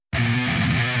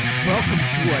welcome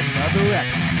to another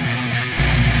episode.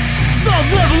 The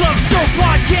Level Up Show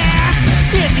podcast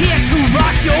is here to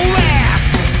rock your ass.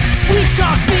 We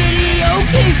talk video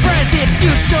games, present,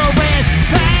 future, and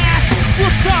past.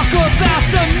 We'll talk about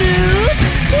the news,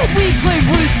 what we play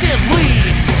recently.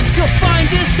 You'll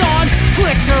find us on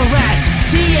Twitter at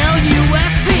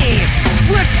TLUFB.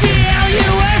 We're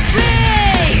TLUFB!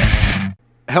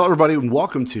 Hello, everybody, and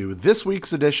welcome to this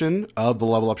week's edition of the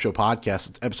Level Up Show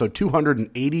podcast. It's episode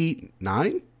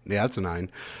 289. Yeah, that's a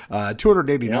 9.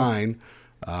 289.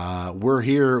 Yeah. We're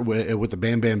here with the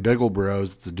Bam Bam Biggle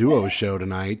Bros. It's a duo show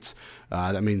tonight.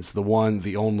 That means the one,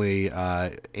 the only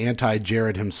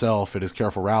anti-Jared himself. It is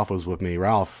Careful Ralph was with me.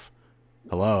 Ralph,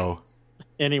 hello.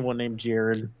 Anyone named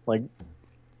Jared,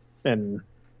 and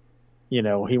you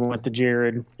know, he went to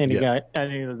Jared, and he got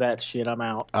any of that shit. I'm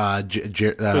out.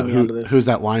 Who's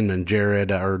that lineman? Jared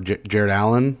Jared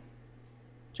Allen?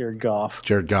 Jared Goff.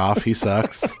 Jared Goff. He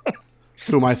sucks.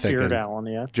 Who am I thinking? Jared Allen,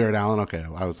 yeah. Jared Allen. Okay,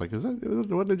 I was like, wasn't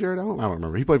it Jared Allen? I don't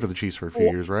remember. He played for the Chiefs for a few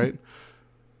years, right?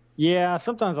 Yeah.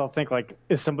 Sometimes I'll think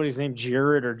is somebody's name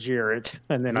Jared or Jarrett,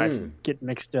 and then I get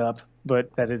mixed up.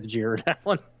 But that is Jared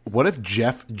Allen. What if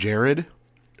Jeff Jared,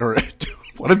 or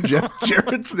what if Jeff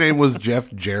Jarrett's name was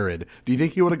Jeff Jared? Do you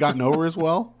think he would have gotten over as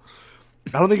well?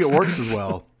 I don't think it works as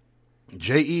well.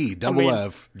 JEFFJR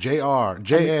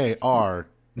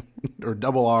or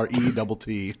double RETT.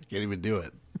 Can't even do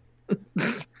it.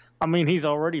 I mean, he's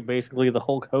already basically the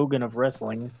Hulk Hogan of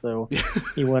wrestling, so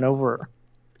he went over.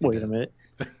 Wait a minute.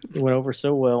 He went over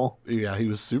so well. Yeah, he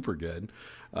was super good.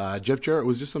 Jeff Jarrett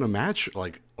was just in a match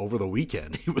over the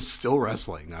weekend. He was still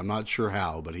wrestling. I'm not sure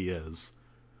how, but he is.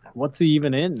 What's he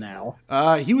even in now?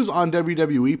 He was on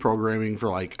WWE programming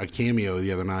for a cameo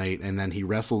the other night, and then he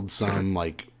wrestled some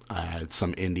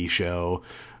some indie show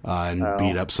and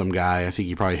beat up some guy. I think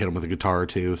he probably hit him with a guitar or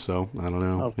two. So I don't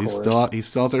know. He's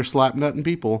still out there slap nutting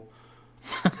people.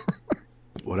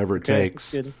 Whatever it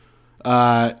takes. Good.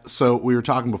 So we were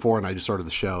talking before, and I just started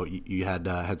the show. You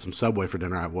had some Subway for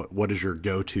dinner. What is your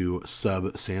go-to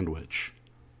sub sandwich?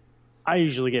 I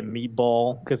usually get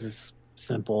meatball because it's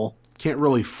simple. Can't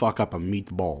really fuck up a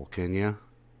meatball, can you?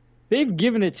 They've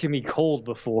given it to me cold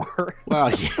before. Well,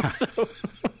 yeah. So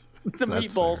the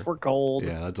meatballs fair. were cold.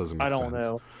 Yeah, that doesn't make sense. I don't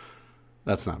know.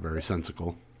 That's not very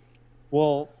sensical.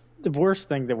 Well, the worst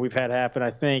thing that we've had happen,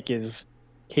 I think, is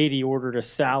Katie ordered a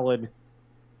salad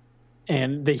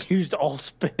and they used all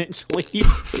spinach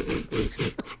leaves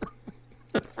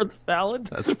for the salad.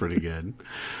 That's pretty good.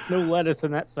 No lettuce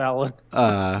in that salad.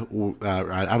 I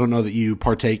don't know that you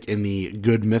partake in the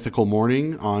Good Mythical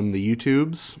Morning on the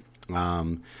YouTubes,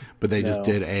 but they just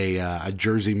did a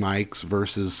Jersey Mike's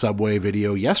versus Subway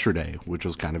video yesterday, which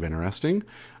was kind of interesting.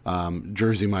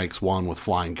 Jersey Mike's won with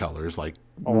flying colors,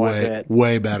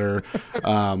 way better.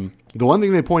 The one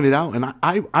thing they pointed out, and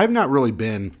I've not really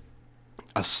been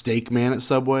a steak man at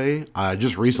Subway.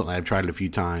 Just recently I've tried it a few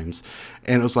times,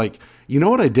 and it was like, you know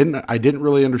what I didn't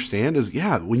really understand is,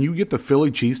 when you get the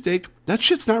Philly cheesesteak, that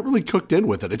shit's not really cooked in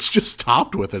with it. It's just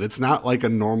topped with it. It's not like a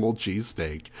normal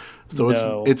cheesesteak. So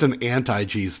it's an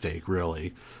anti-cheesesteak,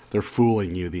 really. They're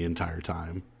fooling you the entire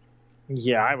time.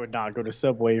 Yeah, I would not go to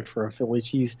Subway for a Philly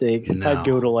cheesesteak. No. I'd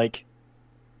go to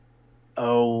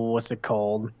what's it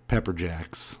called? Pepper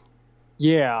Jacks.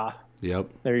 Yeah. Yep.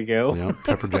 There you go. Yep.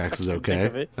 Pepper Jacks is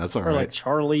okay. That's all or right.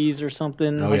 Charlie's or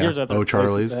something. Oh, yeah.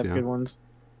 Charlie's. That have yeah. good ones.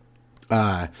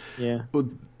 Yeah.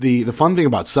 The fun thing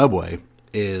about Subway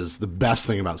is, the best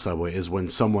thing about Subway is when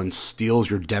someone steals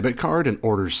your debit card and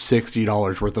orders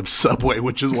 $60 worth of Subway,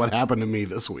 which is what happened to me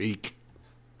this week.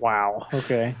 Wow.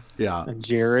 Okay. Yeah. And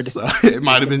Jared. So, it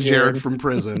might have been Jared from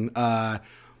prison.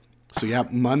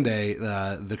 Monday,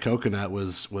 the coconut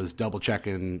was double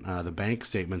checking the bank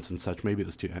statements and such. Maybe it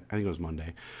was I think it was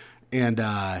Monday, and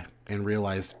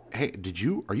realized, hey, did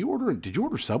you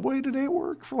order Subway today at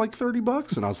work for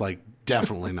 $30? And I was like,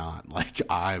 definitely not.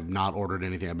 I've not ordered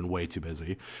anything. I've been way too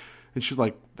busy. And she's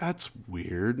like, that's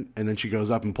weird. And then she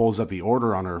goes up and pulls up the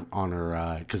order on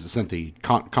her because it sent the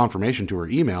confirmation to her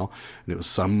email, and it was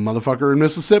some motherfucker in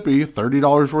Mississippi,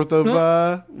 $30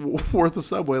 worth of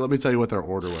Subway. Let me tell you what their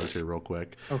order was here real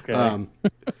quick. Okay.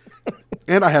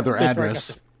 And I have their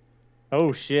address.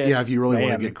 Oh shit. Yeah, if you really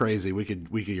want to get crazy, we could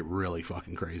get really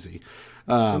fucking crazy.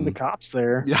 Send the cops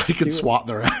there. Yeah, I could swat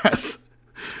their ass.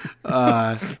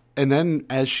 And then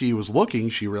as she was looking,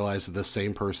 she realized that the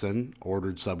same person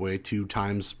ordered Subway 2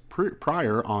 times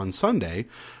prior on Sunday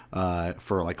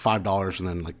for $5 and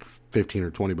then $15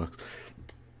 or $20.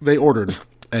 They ordered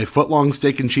a foot-long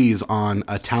steak and cheese on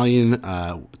Italian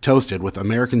toasted with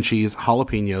American cheese,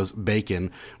 jalapenos, bacon,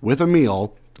 with a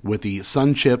meal with the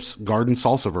Sun Chips garden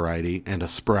salsa variety and a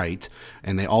Sprite.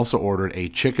 And they also ordered a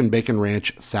chicken bacon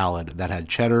ranch salad that had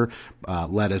cheddar,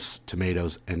 lettuce,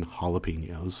 tomatoes, and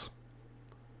jalapenos.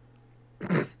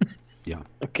 Yeah.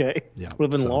 Okay. Yeah.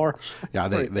 Living large. Yeah.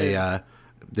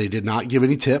 They did not give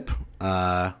any tip.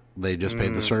 They just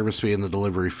paid the service fee and the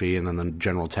delivery fee, and then the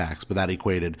general tax. But that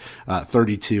equated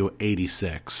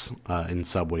 $32.86 in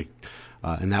Subway,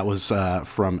 and that was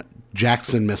from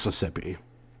Jackson, Mississippi.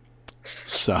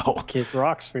 So Kid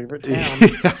Rock's favorite town.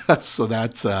 yeah, so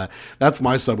that's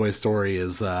my Subway story.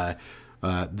 Is this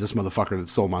motherfucker that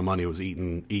stole my money was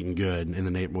eating good in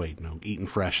the neighborhood? Eating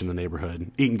fresh in the neighborhood.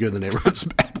 Eating good in the neighborhood's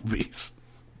Applebee's.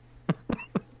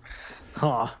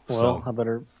 Huh. Well, I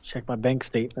better check my bank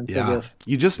statements, I guess.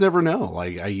 You just never know.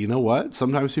 Like, you know what?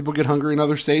 Sometimes people get hungry in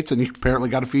other states, and you apparently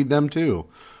got to feed them too.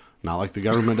 Not like the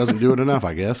government doesn't do it enough,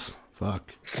 I guess.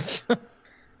 Fuck.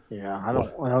 Yeah, I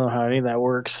don't know how any of that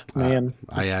works, man.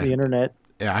 The internet.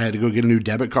 I had to go get a new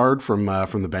debit card from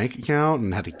the bank account,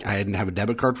 and I hadn't have a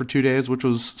debit card for 2 days, which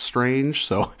was strange.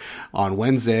 So on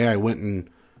Wednesday, I went and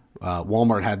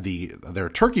Walmart had their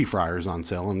turkey fryers on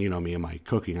sale, and you know me and my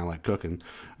cooking, I like cooking.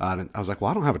 And I was like,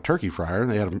 well, I don't have a turkey fryer.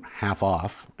 They had them half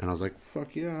off, and I was like,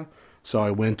 fuck yeah. So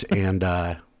I went and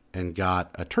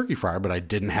got a turkey fryer, but I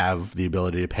didn't have the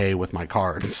ability to pay with my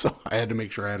card, so I had to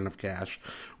make sure I had enough cash,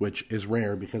 which is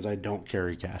rare because I don't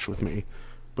carry cash with me.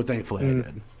 But thankfully I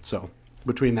did. So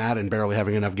between that and barely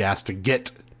having enough gas to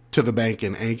get to the bank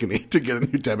in Ankeny to get a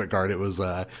new debit card, it was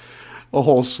a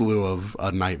whole slew of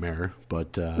a nightmare.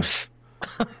 But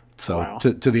so wow.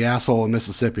 to the asshole in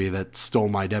Mississippi that stole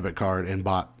my debit card and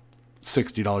bought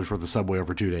 $60 worth of Subway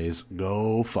over 2 days,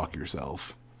 go fuck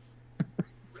yourself.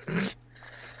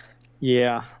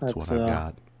 Yeah, that's what I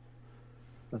got.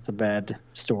 That's a bad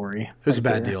story. It was a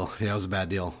bad deal. Yeah, it was a bad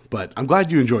deal. But I'm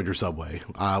glad you enjoyed your Subway.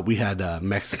 We had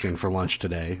Mexican for lunch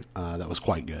today. That was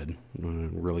quite good.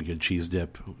 Really good cheese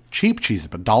dip. Cheap cheese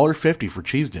dip. $1.50 for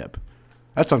cheese dip.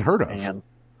 That's unheard of. Man.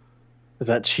 Is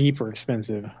that cheap or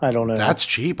expensive? I don't know. That's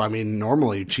cheap. I mean,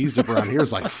 normally cheese dip around here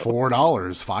is like $4,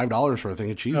 $5 for a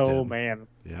thing of cheese dip. Oh, man.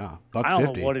 Yeah, $1.50. I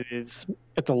don't know what it is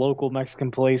at the local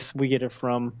Mexican place we get it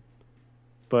from,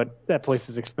 but that place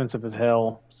is expensive as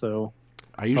hell, so...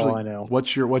 That's all I know.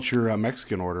 What's your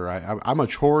Mexican order? I'm a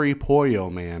chori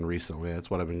pollo man recently. That's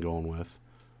what I've been going with.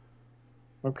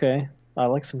 Okay, I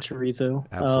like some chorizo.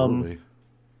 Absolutely.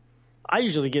 I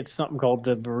usually get something called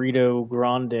the burrito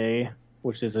grande,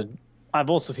 which is I've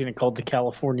also seen it called the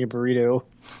California burrito.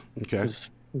 Okay,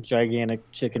 it's a gigantic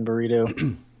chicken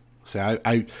burrito. So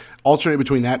I alternate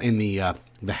between that and the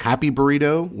happy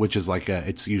burrito, which is like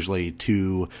it's usually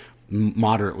two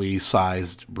moderately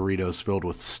sized burritos filled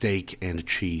with steak and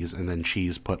cheese, and then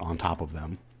cheese put on top of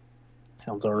them.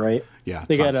 Sounds all right. Yeah,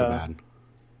 it's not so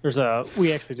bad.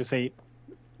 We actually just ate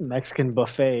Mexican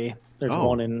buffet. There's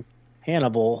one in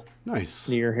Hannibal, nice,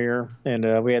 near here,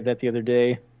 and we had that the other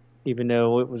day. Even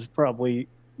though it was probably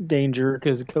danger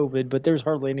because of COVID, but there's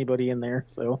hardly anybody in there.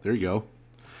 So there you go.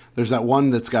 There's that one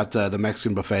that's got the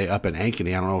Mexican buffet up in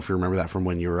Ankeny. I don't know if you remember that from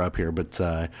when you were up here,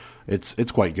 but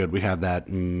it's quite good. We had that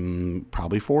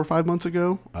probably 4 or 5 months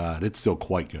ago. It's still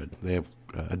quite good. They have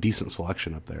a decent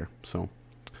selection up there. So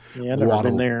yeah, never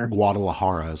been there.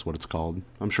 Guadalajara is what it's called.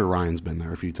 I'm sure Ryan's been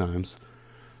there a few times.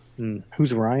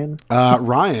 Who's Ryan?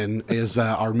 Ryan is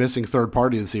our missing third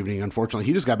party this evening. Unfortunately,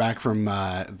 he just got back from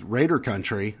Raider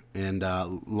country in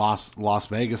Las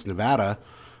Vegas, Nevada.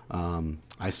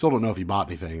 I still don't know if he bought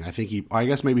anything. I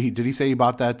guess maybe did he say he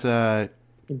bought that?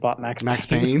 He bought Max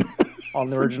Payne on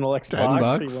the original Xbox.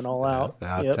 $10. He went all out.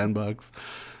 Yeah, yep. $10.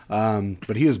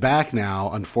 But he is back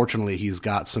now. Unfortunately, he's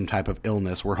got some type of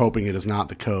illness. We're hoping it is not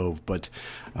the Cove, but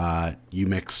you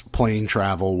mix plane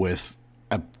travel with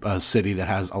a city that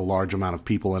has a large amount of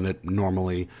people in it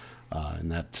normally,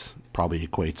 and that probably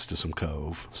equates to some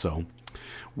Cove. So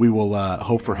we will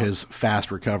hope for his fast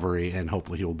recovery, and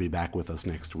hopefully he will be back with us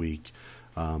next week,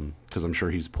 because I'm sure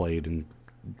he's played and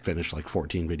finished like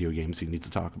 14 video games he needs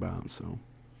to talk about. So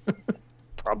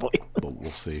probably, but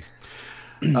we'll see.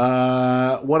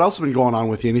 What else has been going on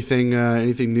with you?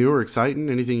 Anything new or exciting?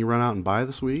 Anything you run out and buy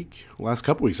this week? Last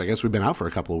couple weeks, I guess we've been out for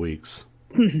a couple of weeks.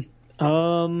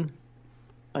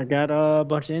 I got a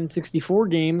bunch of N64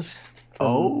 games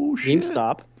from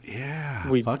GameStop. Yeah,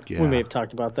 fuck yeah. We may have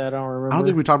talked about that. I don't remember. I don't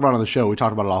think we talked about it on the show. We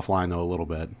talked about it offline, though, a little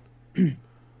bit.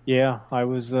 Yeah, I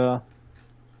was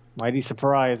mighty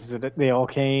surprised that they all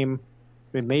came.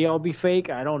 They may all be fake.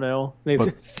 I don't know.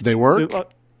 But they work?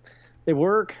 They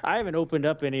work. I haven't opened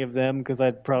up any of them because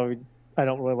I don't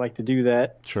really like to do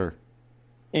that. Sure.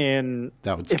 And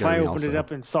That would if scare I me opened also. it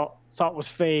up and saw it was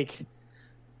fake,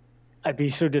 I'd be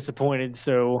so disappointed.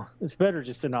 So it's better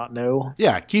just to not know.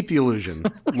 Yeah, keep the illusion.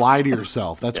 Lie to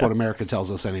yourself. That's what America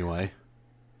tells us anyway.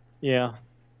 Yeah.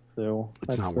 So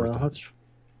It's not worth it.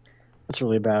 That's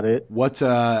really about it. What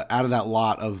out of that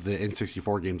lot of the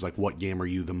N64 games, like what game are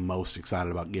you the most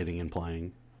excited about getting and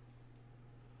playing?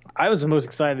 I was the most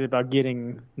excited about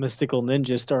getting Mystical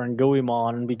Ninja starring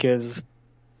Goemon because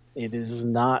it is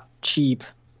not cheap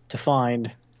to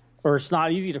find, or it's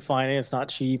not easy to find, and it's not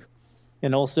cheap.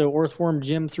 And also Earthworm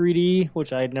Jim 3D,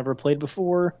 which I had never played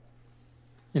before,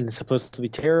 and it's supposed to be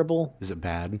terrible. Is it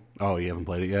bad? Oh, you haven't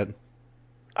played it yet?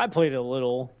 I played it a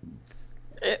little.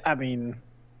 I mean,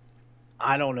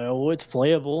 I don't know. It's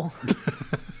playable.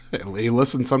 Hey,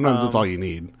 listen, sometimes that's all you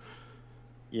need.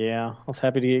 Yeah, I was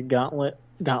happy to get Gauntlet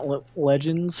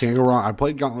Legends. Can't go wrong. I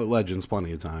played Gauntlet Legends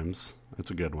plenty of times.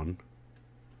 That's a good one.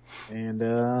 And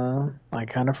I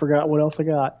kind of forgot what else I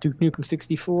got. Duke Nukem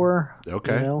 64.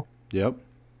 Okay. You know? Yep.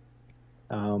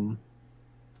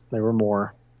 There were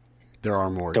more. There are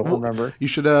more. Don't remember. You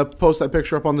should post that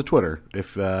picture up on the Twitter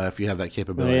if you have that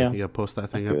capability. Oh, yeah. Post that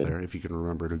thing up there if you can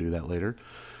remember to do that later.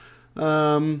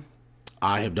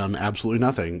 I have done absolutely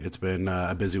nothing. It's been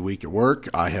a busy week at work.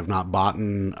 I have not bought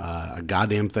a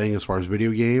goddamn thing as far as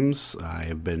video games. I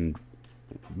have been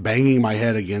banging my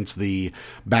head against the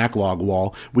backlog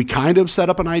wall. We kind of set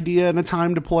up an idea and a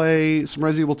time to play some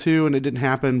Resident Evil 2, and it didn't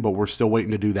happen, but we're still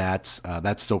waiting to do that.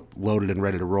 That's still loaded and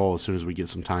ready to roll as soon as we get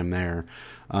some time there.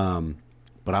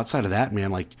 But outside of that,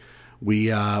 man, like we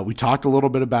talked a little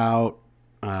bit about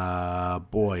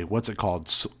what's it called?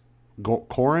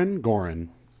 Gorin.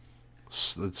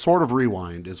 Sort of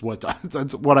Rewind is what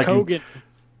that's what I can.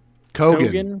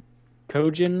 Kogan.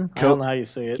 Kojin. I don't know how you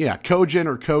say it. Yeah, Kojin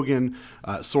or Kogan,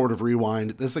 Sort of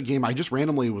Rewind. This is a game I just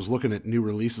randomly was looking at new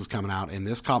releases coming out, and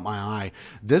this caught my eye.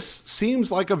 This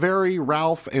seems like a very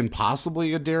Ralph and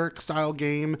possibly a Derek style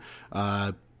game.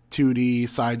 2D,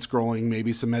 side-scrolling,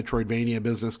 maybe some Metroidvania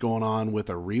business going on with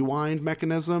a rewind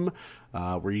mechanism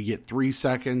where you get 3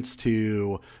 seconds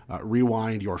to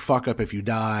rewind your fuck-up if you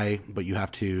die, but you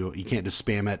can't just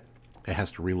spam it. It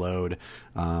has to reload.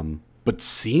 But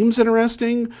seems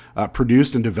interesting.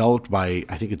 Produced and developed by,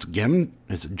 I think it's Gem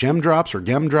Drops or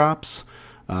Gem Drops.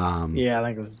 Yeah, I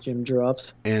think it was Gem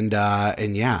Drops. And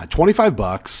yeah,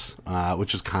 $25,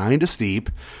 which is kind of steep.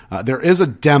 There is a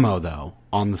demo though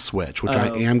on the Switch, which I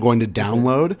am going to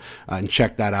download and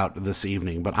check that out this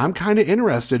evening. But I'm kind of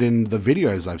interested in the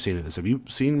videos I've seen of this. Have you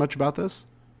seen much about this?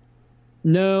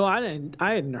 No, I didn't.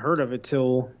 I hadn't heard of it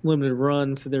till Limited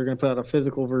Run, so they were going to put out a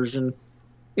physical version.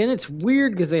 And it's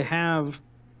weird because they have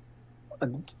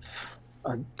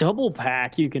a double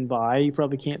pack you can buy. You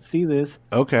probably can't see this.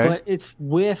 Okay. But it's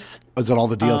with... Is it all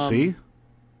the DLC?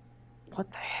 What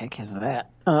the heck is that?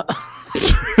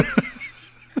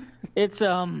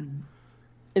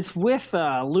 It's with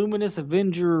Luminous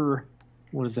Avenger.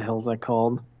 What the hell is that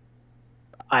called?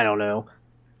 I don't know.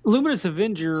 Luminous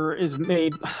Avenger is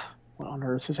made... What on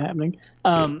earth is happening?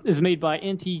 Is made by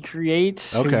NT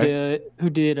Creates, okay. who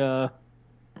did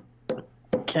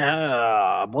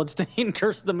Bloodstained,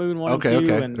 Curse of the Moon 1 and 2.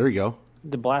 Okay, and there you go.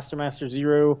 The Blaster Master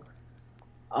Zero.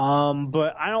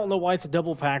 But I don't know why it's a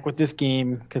double pack with this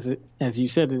game, because as you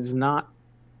said, it is not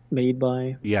made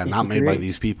by not made by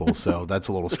these people, so that's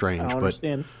a little strange. I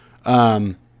understand.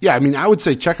 Yeah, I mean, I would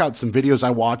say check out some videos.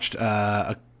 I watched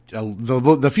the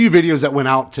few videos that went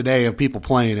out today of people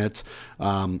playing it.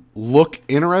 Look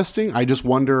interesting. I just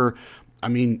wonder. I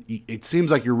mean, it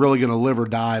seems like you're really going to live or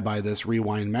die by this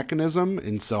rewind mechanism,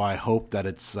 and so I hope that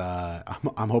it's.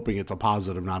 I'm hoping it's a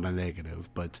positive, not a negative.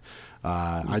 But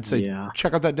I'd say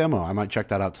check out that demo. I might check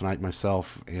that out tonight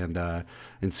myself and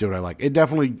see what I like. It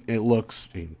looks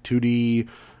a 2D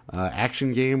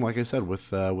action game, like I said, with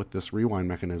this rewind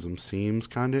mechanism. Seems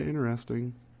kind of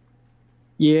interesting.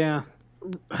 Yeah.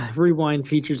 Rewind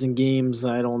features in games,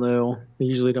 I don't know. They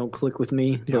usually don't click with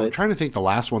me. Yeah, I'm trying to think the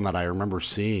last one that I remember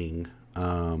seeing.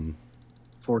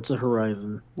 Forza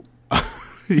Horizon.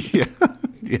 yeah,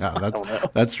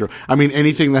 that's true. I mean,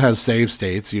 anything that has save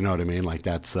states, you know what I mean? Like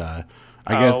that's. I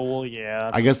guess. Oh well,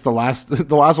 yeah. I guess the last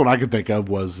one I could think of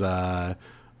was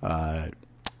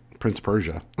Prince of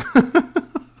Persia.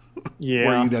 Yeah,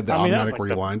 where you did the automatic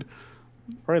rewind.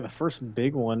 Probably the first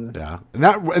big one. Yeah, and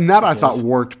that I thought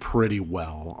worked pretty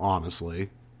well, honestly.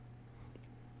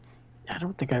 I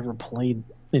don't think I ever played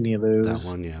any of those.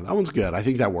 That one's good. I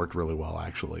think that worked really well,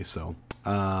 actually. So,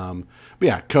 but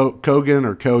yeah, Kogan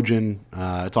or Kojin,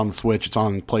 it's on the Switch, it's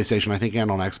on PlayStation, I think, and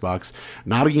on Xbox.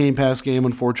 Not a Game Pass game,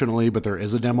 unfortunately, but there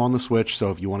is a demo on the Switch.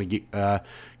 So if you want to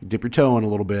dip your toe in a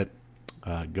little bit,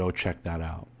 go check that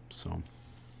out. So.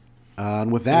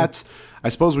 And with that, I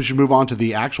suppose we should move on to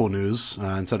the actual news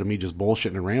instead of me just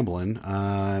bullshitting and rambling.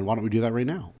 And why don't we do that right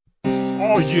now?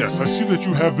 Oh yes, I see that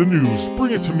you have the news.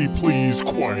 Bring it to me, please,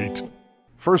 Quite.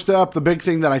 First up, the big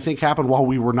thing that I think happened while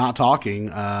we were not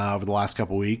talking over the last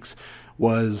couple weeks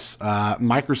was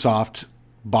Microsoft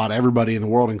bought everybody in the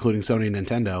world, including Sony and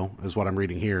Nintendo, is what I'm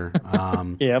reading here.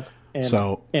 Yep.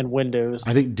 And Windows.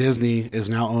 I think Disney is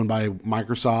now owned by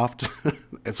Microsoft,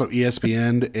 and so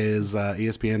ESPN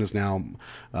is now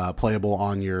playable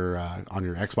on your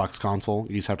Xbox console.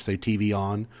 You just have to say TV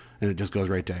on, and it just goes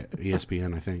right to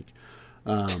ESPN. I think.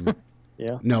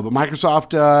 Yeah. No, but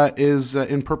Microsoft is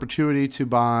in perpetuity to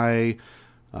buy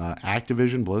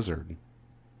Activision Blizzard,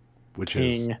 which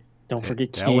King. is Don't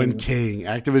forget King. King.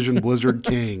 Activision Blizzard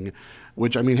King.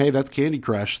 Which, I mean, hey, that's Candy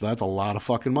Crush. So that's a lot of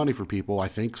fucking money for people, I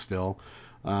think, still.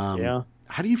 Yeah.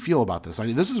 How do you feel about this? I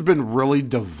mean, this has been really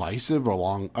divisive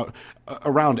around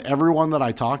everyone that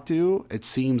I talk to. It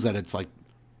seems that it's like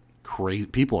crazy.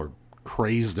 People are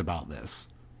crazed about this.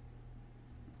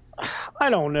 I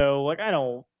don't know. Like, I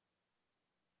don't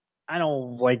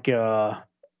like, as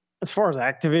far as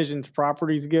Activision's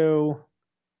properties go,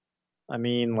 I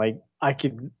mean, like,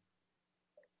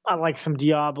 I like some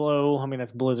Diablo. I mean,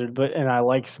 that's Blizzard, and I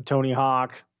like some Tony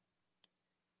Hawk.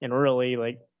 And really,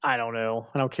 like, I don't know.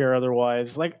 I don't care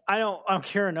otherwise. Like, I don't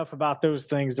care enough about those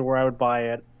things to where I would buy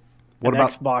an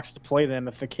Xbox to play them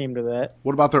if it came to that.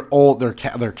 What about their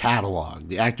catalog,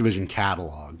 the Activision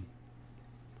catalog?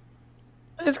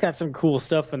 It's got some cool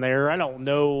stuff in there. I don't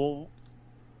know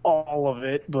all of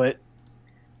it, but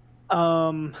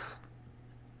I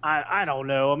don't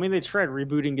know. I mean, they tried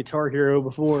rebooting Guitar Hero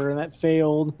before, and that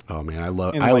failed. Oh man, I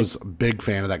was a big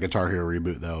fan of that Guitar Hero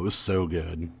reboot, though. It was so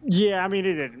good. Yeah, I mean,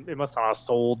 it must not have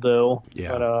sold though.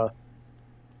 Yeah. But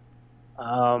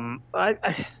I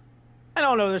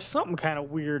don't know. There's something kind of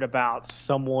weird about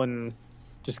someone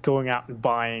just going out and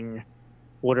buying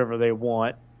whatever they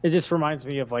want. It just reminds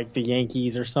me of like the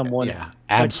Yankees or someone. Yeah,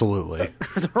 absolutely. Like,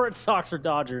 the Red Sox or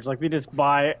Dodgers, like they just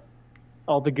buy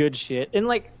all the good shit, and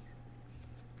like.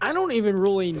 I don't even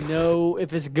really know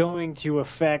if it's going to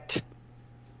affect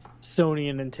Sony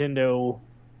and Nintendo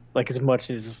like as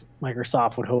much as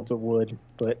Microsoft would hope it would,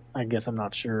 but I guess I'm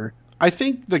not sure. I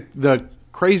think the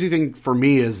crazy thing for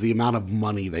me is the amount of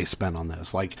money they spend on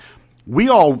this. Like, we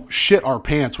all shit our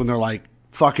pants when they're like,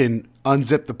 fucking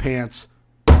unzip the pants.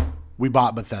 We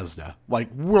bought Bethesda. Like,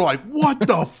 we're like, what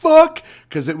the fuck?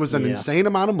 Because it was an insane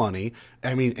amount of money.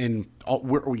 I mean, and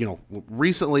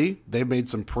recently they've made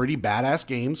some pretty badass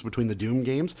games between the Doom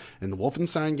games and the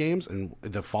Wolfenstein games and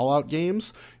the Fallout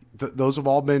games. Those have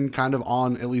all been kind of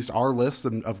on at least our list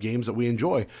of games that we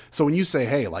enjoy. So when you say,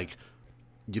 hey, like,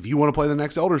 if you want to play the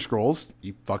next Elder Scrolls,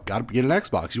 you got to get an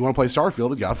Xbox. You want to play Starfield,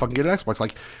 you got to fucking get an Xbox.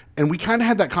 Like, and we kind of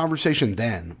had that conversation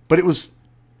then, but it was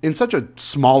in such a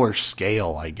smaller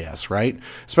scale, I guess, right?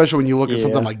 Especially when you look at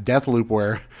something like Deathloop,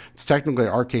 where it's technically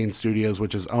Arcane Studios,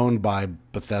 which is owned by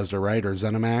Bethesda, right, or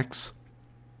ZeniMax,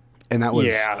 and that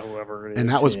was whoever it is, and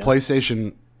that was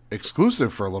PlayStation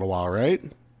exclusive for a little while, right?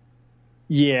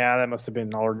 Yeah, that must have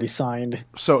been already signed.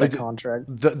 So that contract.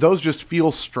 Those just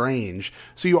feel strange.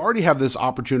 So you already have this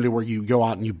opportunity where you go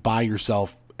out and you buy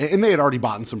yourself. And they had already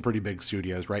bought in some pretty big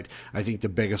studios, right? I think the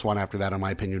biggest one after that, in my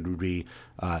opinion, would be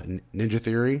Ninja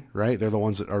Theory, right? They're the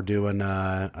ones that are doing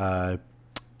Senua.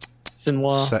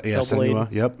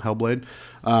 Senua. Yep, Hellblade.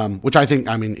 Which I think,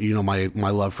 I mean, you know, my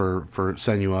love for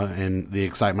Senua and the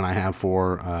excitement I have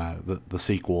for the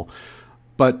sequel.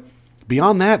 But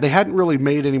beyond that, they hadn't really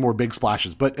made any more big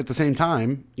splashes. But at the same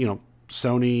time, you know,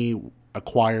 Sony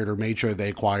acquired or made sure they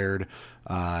acquired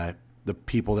the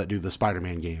people that do the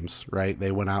Spider-Man games, right?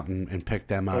 They went out and picked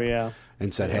them up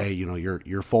and said, hey, you know,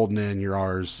 you're folding in, you're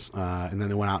ours. And then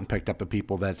they went out and picked up the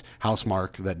people that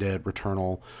Housemarque that did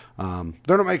Returnal.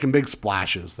 They're not making big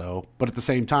splashes though. But at the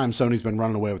same time, Sony's been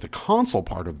running away with the console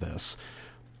part of this.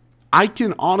 I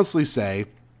can honestly say,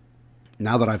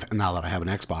 now that I have an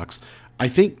Xbox, I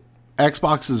think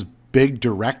Xbox's big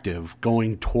directive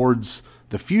going towards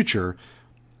the future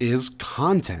is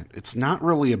content. It's not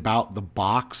really about the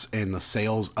box and the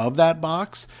sales of that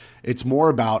box. It's more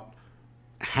about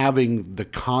having the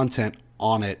content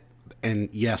on it. And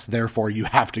yes, therefore you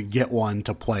have to get one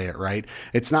to play it, right?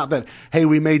 It's not that, hey,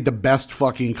 we made the best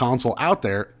fucking console out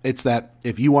there. It's that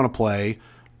if you want to play,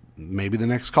 maybe the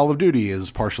next Call of Duty is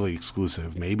partially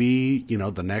exclusive. Maybe, you know,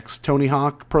 the next Tony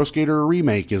Hawk Pro Skater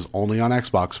remake is only on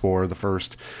Xbox for the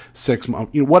first 6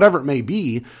 months, you know, whatever it may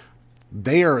be.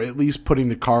 They are at least putting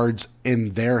the cards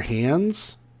in their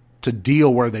hands to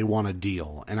deal where they want to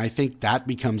deal. And I think that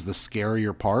becomes the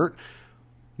scarier part.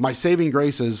 My saving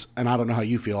grace is, and I don't know how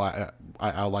you feel,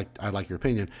 I like your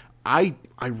opinion, I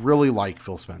really like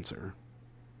Phil Spencer.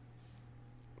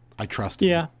 I trust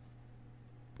him.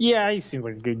 Yeah, he seems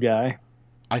like a good guy.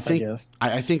 I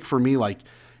think for me, like,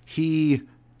 he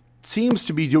seems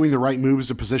to be doing the right moves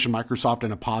to position Microsoft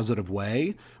in a positive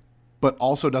way, but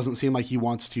also doesn't seem like he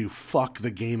wants to fuck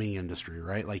the gaming industry,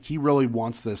 right? Like, he really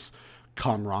wants this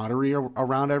camaraderie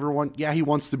around everyone. Yeah, he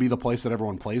wants to be the place that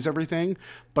everyone plays everything,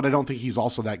 but I don't think he's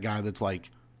also that guy that's like,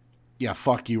 yeah,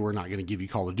 fuck you, we're not going to give you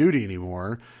Call of Duty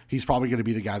anymore. He's probably going to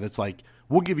be the guy that's like,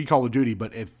 we'll give you Call of Duty,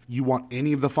 but if you want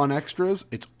any of the fun extras,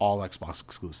 it's all Xbox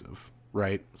exclusive,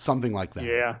 right? Something like that.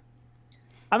 Yeah.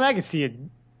 I mean, I can see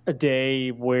a day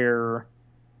where,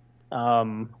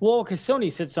 because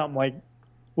Sony said something like,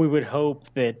 we would hope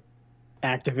that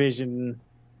Activision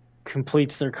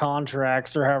completes their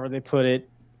contracts, or however they put it,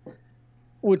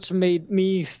 which made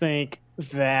me think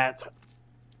that,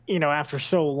 after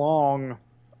so long,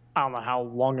 I don't know how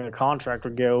long the contract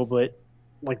would go, but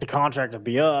like the contract would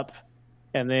be up,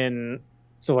 and then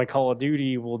so like Call of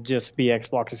Duty will just be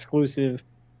Xbox exclusive,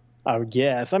 I would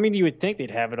guess. I mean, you would think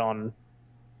they'd have it on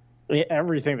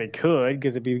everything they could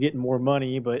because it'd be getting more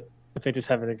money, but if they just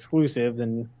have it exclusive,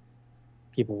 then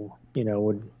people,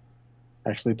 would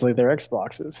actually play their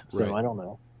Xboxes. So right. I don't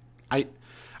know. I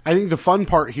think the fun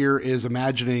part here is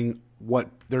imagining what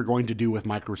they're going to do with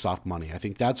Microsoft money. I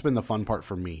think that's been the fun part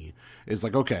for me. Is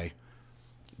like, okay,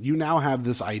 you now have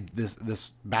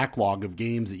this backlog of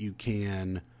games that you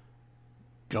can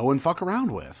go and fuck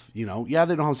around with. Yeah,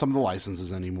 they don't have some of the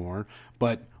licenses anymore,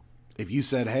 but if you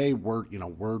said, hey,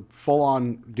 we're full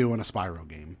on doing a Spyro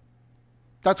game,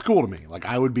 that's cool to me. Like,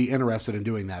 I would be interested in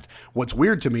doing that. What's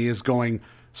weird to me is going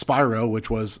Spyro, which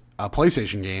was a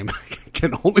PlayStation game,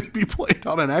 can only be played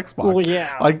on an Xbox. Well,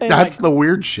 yeah. Like, that's the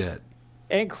weird shit.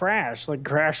 And Crash. Like,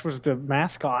 Crash was the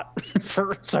mascot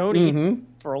for Sony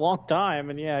for a long time.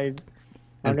 And, yeah, he's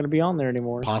not going to be on there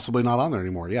anymore. Possibly not on there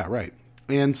anymore. Yeah, right.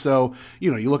 And so,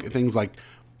 you look at things like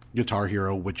Guitar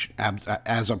Hero, which,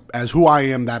 as who I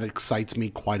am, that excites me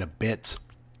quite a bit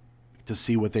to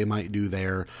see what they might do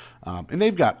there. And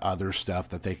they've got other stuff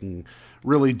that they can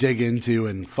really dig into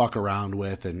and fuck around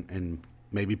with and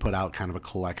maybe put out kind of a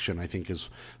collection, I think is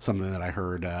something that I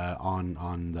heard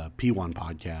on the P1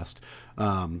 podcast.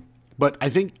 But I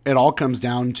think it all comes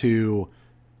down to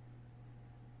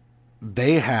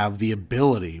they have the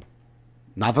ability,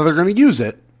 not that they're going to use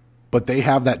it, but they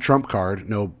have that trump card,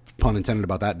 no pun intended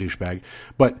about that douchebag,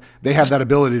 but they have that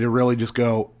ability to really just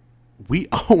go, we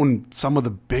own some of the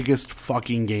biggest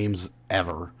fucking games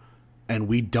ever, and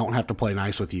we don't have to play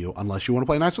nice with you unless you want to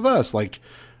play nice with us. Like,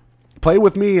 play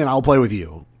with me and I'll play with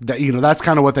you. That's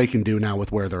kind of what they can do now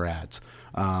with where they're at.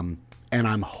 And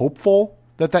I'm hopeful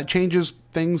that changes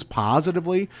things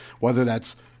positively, whether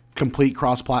that's complete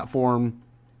cross-platform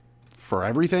for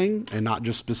everything and not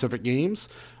just specific games.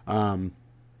 And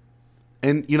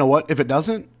you know what? If it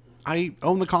doesn't, I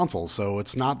own the console, so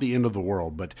it's not the end of the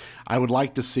world. But I would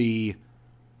like to see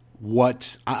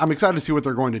I'm excited to see what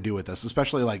they're going to do with this,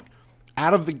 especially like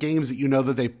out of the games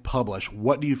that they publish,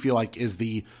 what do you feel like is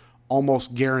the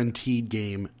almost guaranteed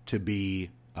game to be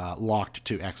locked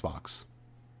to Xbox?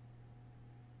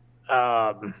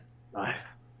 I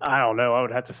don't know. I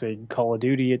would have to say Call of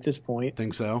Duty at this point.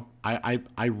 Think so?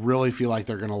 I really feel like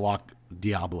they're going to lock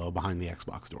Diablo behind the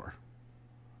Xbox door.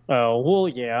 Oh, well,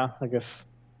 yeah, I guess.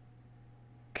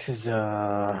 Because,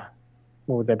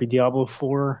 what would that be, Diablo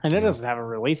 4? And it doesn't have a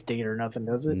release date or nothing,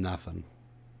 does it? Nothing.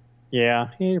 Yeah,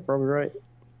 you're probably right.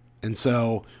 And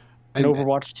so... And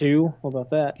Overwatch 2, what about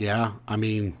that? Yeah, I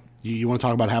mean, you want to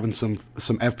talk about having some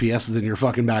FPSs in your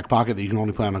fucking back pocket that you can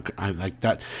only play on like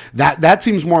that. That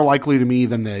seems more likely to me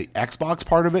than the Xbox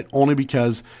part of it, only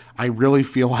because I really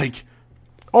feel like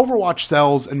Overwatch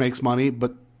sells and makes money,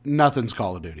 but nothing's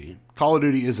Call of Duty. Call of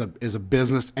Duty is a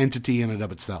business entity in and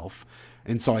of itself.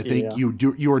 And so I think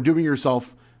you are doing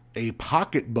yourself a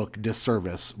pocketbook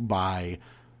disservice by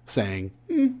saying,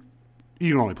 you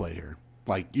can only play it here.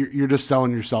 Like, you're just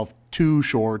selling yourself too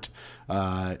short.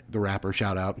 The rapper,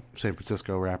 shout out, San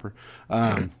Francisco rapper.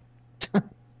 I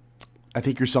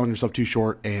think you're selling yourself too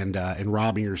short and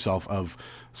robbing yourself of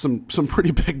some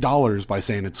pretty big dollars by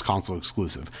saying it's console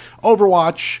exclusive.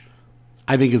 Overwatch,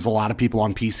 I think, is a lot of people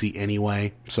on PC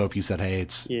anyway. So if you said, hey,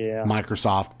 it's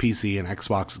Microsoft, PC, and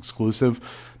Xbox exclusive,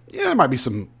 yeah, there might be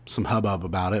some hubbub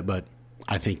about it, but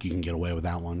I think you can get away with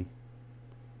that one.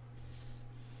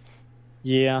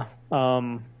 Yeah.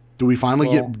 Do we finally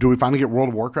get World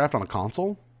of Warcraft on a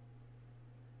console?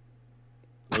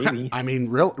 Maybe. I mean,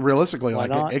 realistically,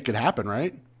 it could happen,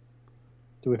 right?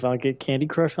 Do we finally get Candy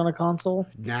Crush on a console?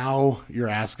 Now you're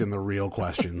asking the real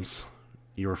questions.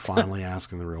 You're finally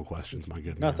asking the real questions. My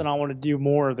goodness. Nothing I want to do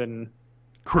more than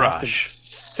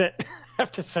Crush.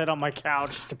 Have to sit on my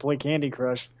couch to play Candy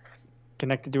Crush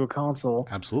connected to a console.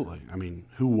 Absolutely. I mean,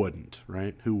 who wouldn't,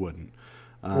 right? Who wouldn't?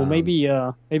 Well, maybe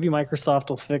Microsoft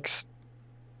will fix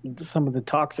some of the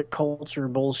toxic culture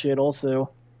bullshit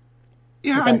also.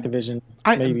 Yeah, Activision.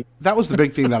 Maybe that was the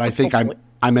big thing that I think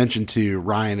I mentioned to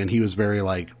Ryan, and he was very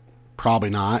like, probably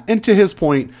not. And to his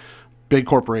point, big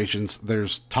corporations,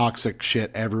 there's toxic shit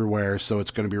everywhere, so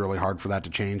it's going to be really hard for that to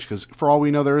change. Because for all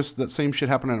we know, there's that same shit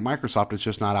happening at Microsoft. It's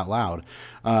just not out loud.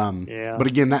 Yeah. But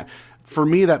again, that for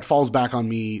me, that falls back on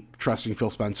me trusting Phil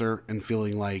Spencer and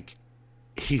feeling like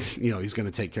he's going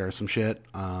to take care of some shit.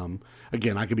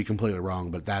 Again, I could be completely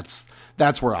wrong, but that's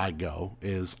where I go.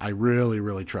 Is I really,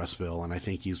 really trust Phil, and I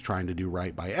think he's trying to do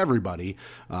right by everybody,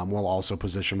 while also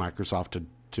position Microsoft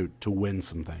to win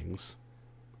some things.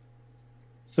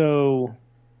 So,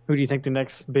 who do you think the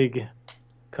next big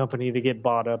company to get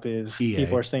bought up is? EA.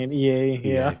 People are saying EA.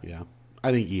 Yeah.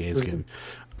 I think EA is good.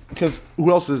 Because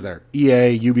who else is there?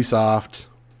 EA, Ubisoft.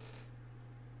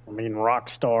 I mean,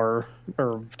 Rockstar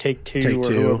or Take-Two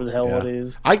or whoever the hell it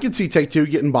is. I could see Take-Two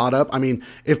getting bought up. I mean,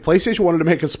 if PlayStation wanted to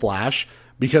make a splash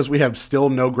because we have still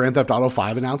no Grand Theft Auto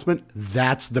 5 announcement,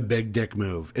 that's the big dick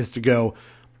move, is to go,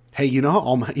 hey, you know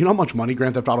how much money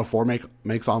Grand Theft Auto 4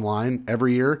 makes online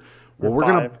every year? Well, we're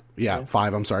going to...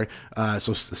 5, I'm sorry.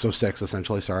 So 6,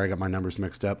 essentially. Sorry, I got my numbers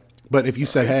mixed up. But if you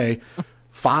said, hey,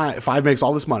 5 makes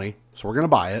all this money, so we're going to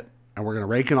buy it, and we're going to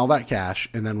rake in all that cash,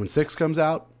 and then when 6 comes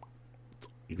out,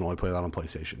 you can only play that on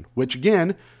PlayStation. Which,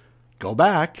 again, go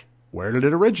back. Where did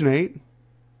it originate?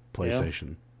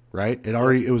 PlayStation, right?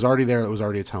 It was already there. It was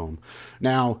already its home.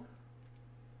 Now,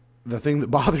 the thing that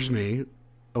bothers me,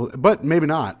 but maybe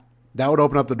not, that would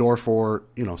open up the door for,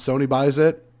 Sony buys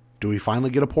it. Do we finally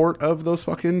get a port of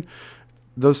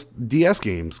those DS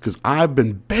games? Because I've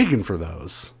been begging for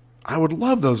those. I would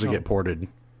love those to get ported.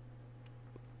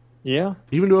 Yeah.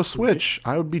 Even to a Switch,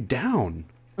 I would be down.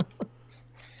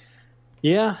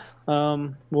 Yeah.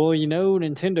 Well,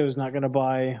 Nintendo's not going to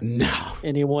buy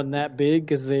anyone that big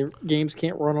because their games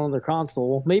can't run on their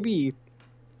console. Maybe,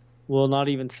 not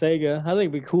even Sega. I think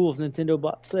it'd be cool if Nintendo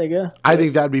bought Sega. I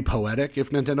think that'd be poetic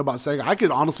if Nintendo bought Sega. I could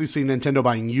honestly see Nintendo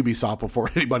buying Ubisoft before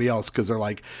anybody else because they're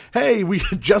like, hey, we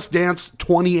Just Dance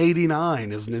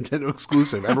 2089 is Nintendo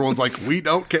exclusive. Everyone's like, we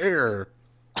don't care.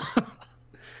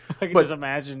 I can just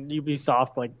imagine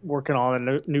Ubisoft working on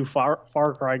a new Far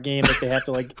Cry game that they have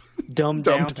to dumb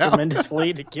down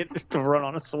tremendously to get to run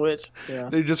on a Switch. Yeah.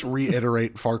 They just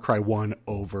reiterate Far Cry 1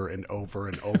 over and over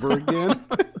and over again.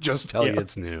 Just tell you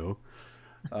it's new.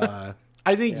 I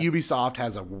think Ubisoft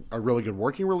has a really good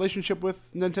working relationship with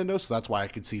Nintendo, so that's why I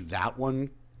could see that one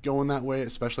going that way,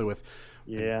 especially with...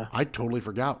 Yeah. I totally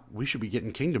forgot. We should be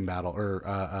getting Kingdom Battle or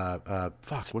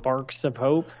Sparks of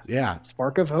Hope. Yeah.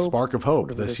 Spark of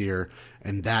Hope this year.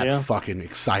 And that fucking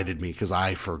excited me because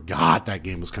I forgot that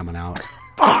game was coming out.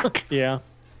 Fuck. Yeah.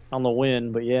 On the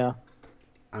win, but yeah.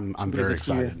 I'm very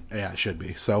excited. Year. Yeah, it should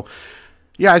be. So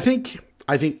yeah, I think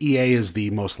EA is the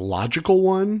most logical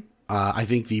one. I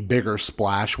think the bigger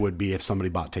splash would be if somebody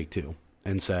bought Take-Two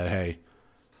and said, hey,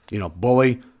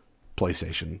 Bully,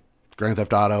 PlayStation. Grand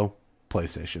Theft Auto,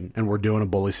 PlayStation, and we're doing a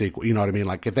Bully sequel. You know what I mean?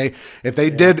 Like if they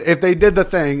did the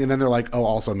thing, and then they're like, oh,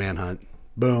 also Manhunt,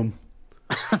 boom,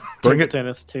 bring it,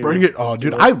 tennis too. Bring it. Oh,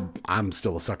 dude, I'm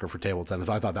still a sucker for table tennis.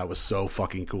 I thought that was so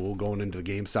fucking cool. Going into the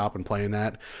GameStop and playing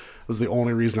that was the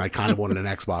only reason I kind of wanted an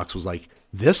Xbox. Was like,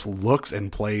 this looks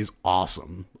and plays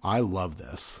awesome. I love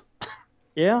this.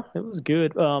 Yeah, it was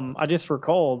good. I just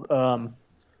recalled. Do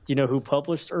you know who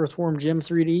published Earthworm Jim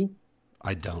 3D?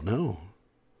 I don't know.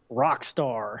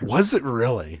 Rockstar. Was it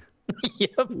really?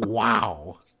 Yep.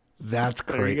 Wow. That's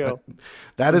great. There you go.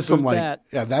 That is some that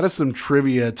is some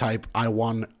trivia type. I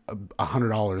won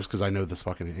 $100 because I know this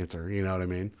fucking answer. You know what I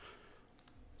mean?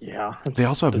 Yeah. They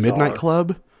also have bizarre. Midnight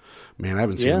Club. Man, I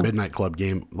haven't seen a Midnight Club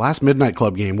game. Last Midnight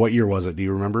Club game, what year was it? Do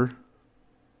you remember?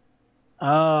 It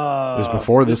was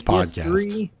before this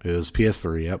podcast. It was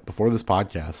PS3. Yep, before this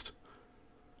podcast.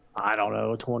 I don't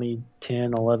know,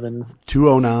 2010, 11.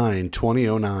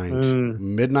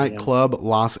 2009. Midnight Club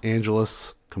Los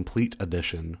Angeles Complete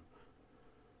Edition.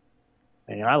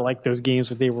 Man, I like those games,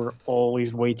 but they were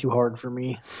always way too hard for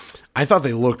me. I thought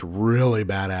they looked really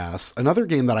badass. Another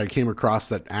game that I came across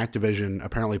that Activision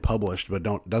apparently published but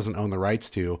doesn't own the rights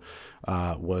to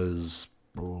was...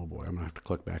 Oh boy, I'm going to have to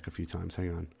click back a few times.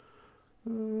 Hang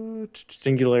on.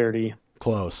 Singularity.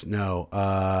 Close. No.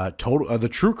 The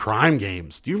True Crime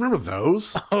games. Do you remember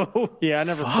those? Oh, yeah. I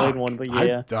never played one, but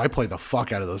yeah. I played the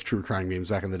fuck out of those True Crime games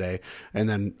back in the day. And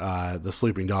then the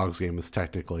Sleeping Dogs game is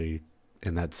technically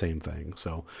in that same thing.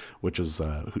 So, which is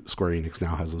Square Enix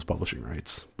now has those publishing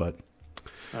rights. But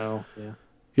Oh, yeah.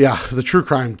 Yeah, the True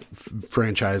Crime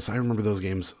franchise. I remember those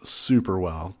games super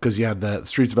well because you had the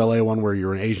Streets of LA one where you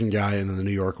were an Asian guy, and then the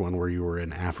New York one where you were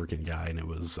an African guy, and it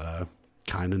was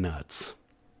kind of nuts.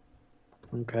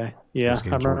 Okay. Yeah,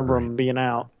 I remember them being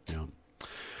out. Yeah.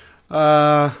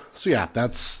 So yeah,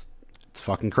 it's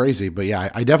fucking crazy. But yeah,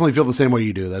 I definitely feel the same way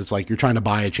you do. That it's like you're trying to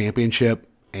buy a championship,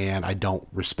 and I don't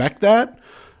respect that,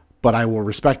 but I will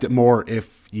respect it more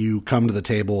if you come to the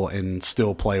table and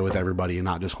still play with everybody and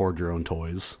not just hoard your own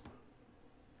toys.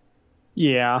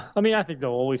 Yeah, I mean, I think they'll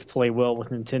always play well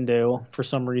with Nintendo for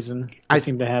some reason. They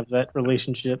seem to have that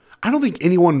relationship. I don't think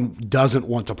anyone doesn't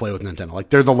want to play with Nintendo. Like,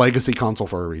 they're the legacy console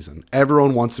for a reason.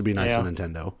 Everyone wants to be nice to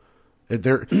Nintendo.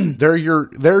 They're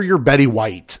your Betty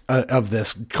White of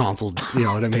this console. You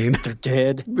know what I mean? They're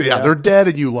dead. Yeah, they're dead,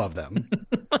 and you love them.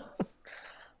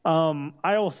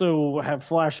 I also have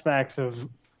flashbacks of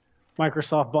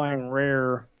Microsoft buying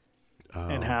Rare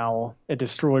and how it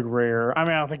destroyed Rare. I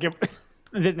mean, I don't think it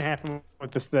didn't happen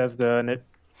with Bethesda, and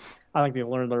I think they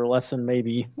learned their lesson,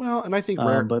 maybe. Well, and I think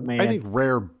Rare, I think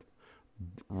Rare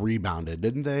rebounded,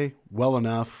 didn't they? Well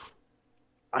enough.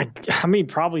 I mean,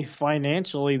 probably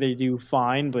financially they do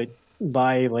fine, but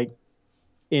by like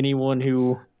anyone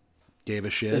who gave a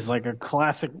shit is like a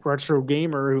classic retro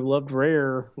gamer who loved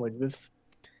Rare, like this,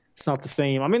 it's not the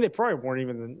same. I mean, they probably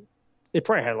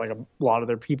had like a lot of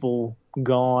their people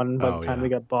gone by the time they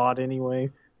got bought anyway.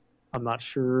 I'm not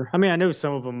sure. I mean, I know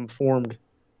some of them formed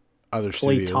other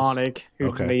Playtonic,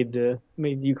 who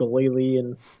made Ukulele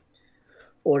and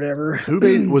whatever.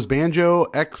 Who was Banjo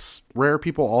ex Rare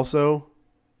people also?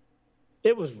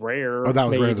 It was Rare. Oh, that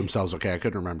was Rare themselves. Okay, I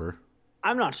couldn't remember.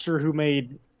 I'm not sure who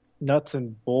made Nuts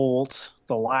and Bolts,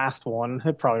 the last one.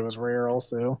 It probably was Rare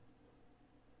also.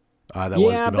 That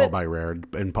was developed by Rare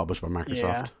and published by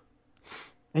Microsoft.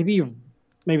 Yeah.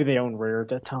 Maybe they owned Rare at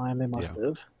that time. They must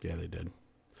have. Yeah, they did.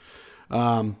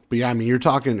 But yeah, I mean, you're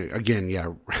talking again.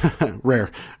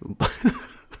 Rare.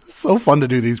 So fun to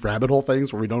do these rabbit hole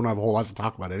things where we don't have a whole lot to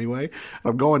talk about anyway.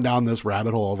 I'm going down this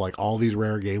rabbit hole of like all these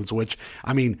Rare games, which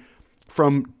I mean,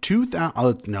 from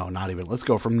 2000, no, not even. Let's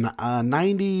go from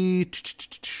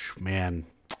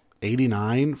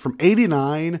 89, from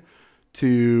 89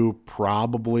 to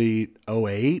probably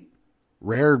 08.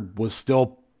 Rare was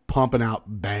still pumping out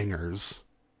bangers,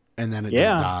 and then it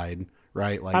just died.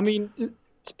 Right? Like, I mean, just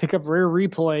pick up Rare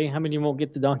Replay. I mean, you won't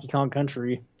get the Donkey Kong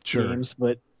Country games,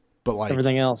 but like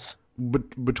everything else.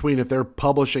 Between if they're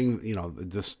publishing,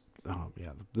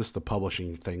 the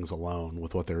publishing things alone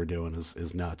with what they were doing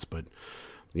is nuts. But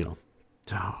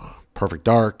Perfect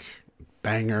Dark,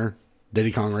 banger.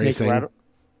 Diddy Kong Racing,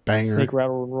 banger. Snake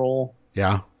Rattle and Roll.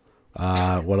 Yeah.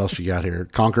 What else you got here?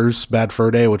 Conker's Bad Fur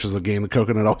Day, which is the game the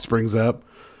Coconut always brings up.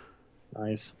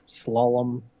 Nice.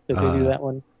 Slalom. Did they do that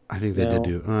one? I think they did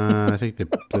do. I think did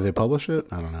they publish it?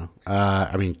 I don't know.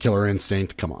 I mean, Killer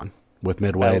Instinct. Come on, with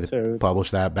Midway, they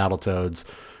published that. Battletoads,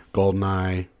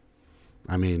 GoldenEye.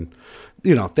 I mean,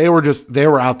 they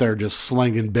were out there just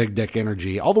slinging big dick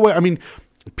energy all the way. I mean,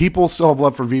 people still have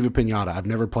love for Viva Pinata. I've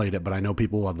never played it, but I know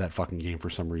people love that fucking game for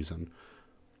some reason.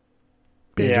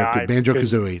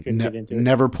 Banjo-Kazooie.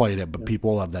 Never played it, but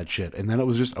people love that shit. And then it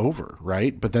was just over,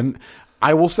 right? But then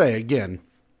I will say again,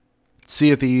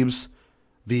 Sea of Thieves,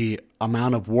 the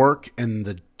amount of work and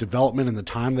the development and the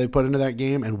time they put into that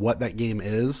game and what that game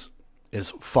is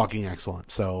fucking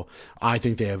excellent. So I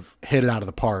think they have hit it out of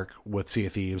the park with Sea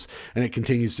of Thieves, and it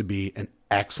continues to be an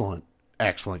excellent,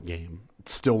 excellent game.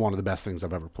 It's still one of the best things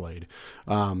I've ever played.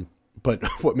 But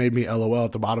what made me LOL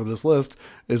at the bottom of this list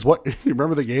is you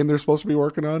remember the game they're supposed to be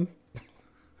working on?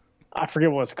 I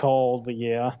forget what it's called, but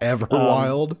yeah.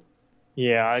 Everwild?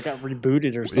 Yeah, I got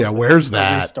rebooted or something. Yeah, where's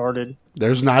that? Restarted.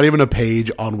 There's not even a page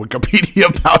on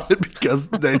Wikipedia about it because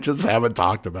they just haven't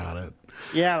talked about it.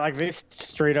 Yeah, like they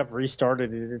straight up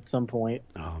restarted it at some point.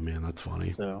 Oh, man, that's funny.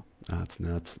 So that's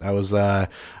nuts. That was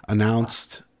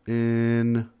announced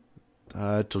in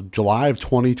July of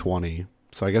 2020.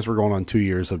 So I guess we're going on 2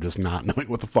 years of just not knowing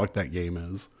what the fuck that game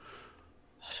is.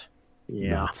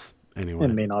 Yeah. Nuts. Anyway.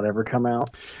 It may not ever come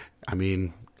out. I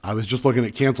mean, I was just looking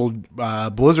at canceled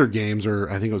Blizzard games, or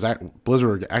I think it was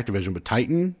Blizzard or Activision, but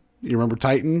Titan. You remember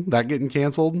Titan? That getting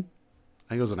canceled? I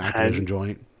think it was an Activision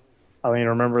joint. I don't even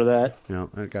remember that. Yeah,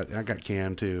 I got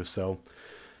canned too. So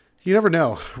you never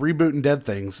know. Rebooting dead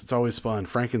things. It's always fun.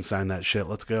 Frankenstein that shit.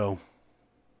 Let's go.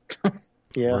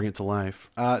 Yeah. Bring it to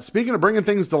life. Speaking of bringing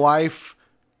things to life,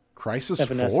 Crisis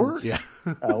 4? Yeah.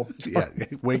 Oh. Yeah.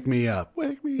 Wake me up.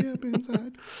 Wake me up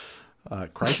inside.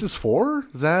 Crisis 4?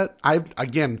 Is that? I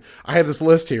have this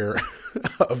list here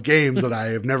of games that I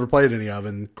have never played any of,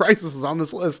 and Crisis is on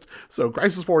this list. So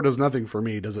Crisis 4 does nothing for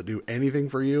me. Does it do anything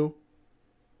for you?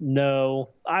 No,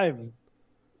 I've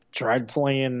tried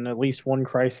playing at least one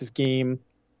Crisis game,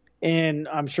 and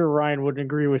I'm sure Ryan wouldn't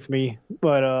agree with me,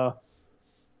 but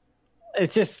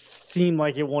it just seemed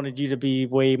like it wanted you to be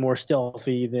way more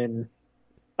stealthy than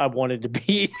I wanted to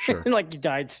be. Sure. Like you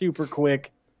died super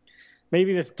quick.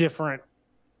 Maybe that's different.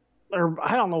 Or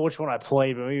I don't know which one I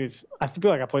played, but maybe I feel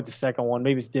like I played the second one.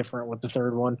 Maybe it's different with the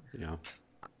third one. Yeah.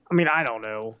 I mean, I don't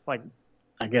know. Like,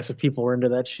 I guess if people are into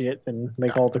that shit, then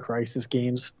make all the Crisis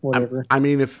games, whatever. I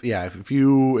mean, if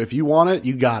you want it,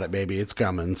 you got it, baby. It's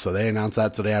coming. So they announced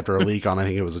that today after a leak on, I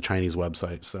think it was a Chinese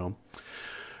website. So,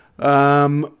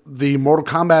 the Mortal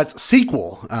Kombat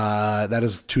sequel, that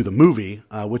is to the movie,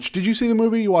 which, did you see the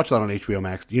movie? You watched that on HBO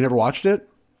Max. You never watched it?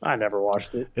 I never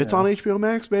watched it. It's on HBO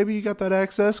Max, baby. You got that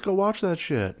access. Go watch that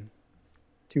shit.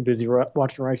 Too busy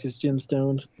watching Righteous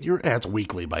Gemstones. It's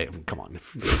weekly, come on.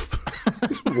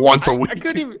 Once a week.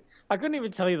 I couldn't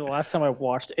even tell you the last time I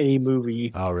watched a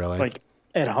movie. Oh, really? Like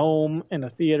at home in a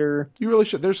theater. You really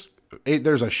should. There's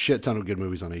a shit ton of good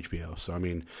movies on HBO. So I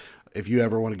mean, if you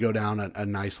ever want to go down a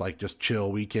nice like just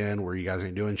chill weekend where you guys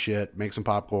ain't doing shit, make some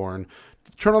popcorn,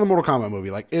 turn on the Mortal Kombat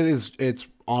movie. Like it's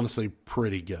honestly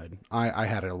pretty good. I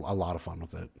had a lot of fun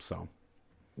with it. So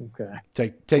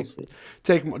okay,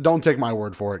 don't take my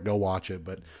word for it. Go watch it.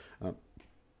 But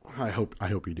I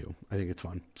hope you do. I think it's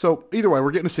fun. So either way,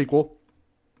 we're getting a sequel,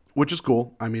 which is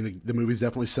cool. I mean, the movie's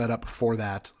definitely set up for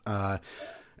that.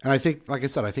 And I think, like I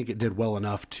said, I think it did well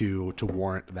enough to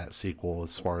warrant that sequel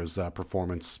as far as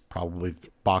performance, probably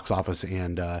box office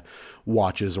and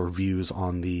watches or views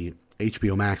on the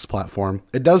HBO Max platform.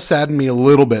 It does sadden me a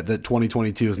little bit that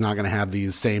 2022 is not going to have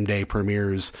these same day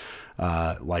premieres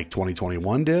like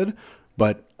 2021 did.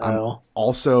 But I'm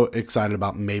also excited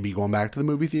about maybe going back to the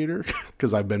movie theater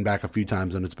because I've been back a few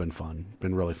times and it's been fun.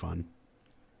 Been really fun.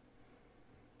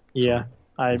 Yeah,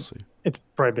 so, we'll see. It's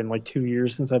probably been like 2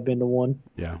 years since I've been to one.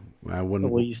 Yeah, I wouldn't.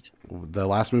 At least the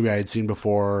last movie I had seen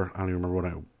before, I don't even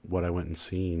remember what I went and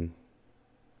seen.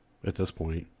 At this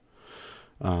point,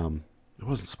 it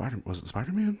wasn't Spider. Was it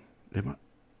Spider-Man? I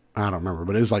don't remember,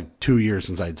 but it was like 2 years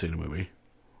since I'd seen a movie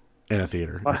in a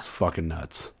theater. That's fucking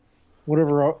nuts.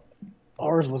 Whatever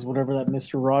ours was, whatever that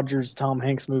Mr. Rogers Tom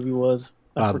Hanks movie was.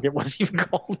 I forget what it's even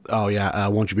called. Oh yeah,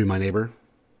 Won't You Be My Neighbor?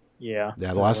 Yeah.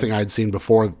 Yeah, the last thing I'd seen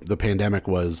before the pandemic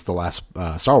was the last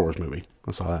Star Wars movie.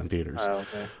 I saw that in theaters. Oh,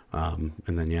 okay.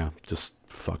 And then, yeah, just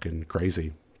fucking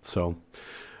crazy. So,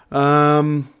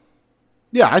 yeah,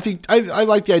 I think I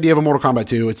like the idea of a Mortal Kombat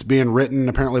 2. It's being written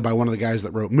apparently by one of the guys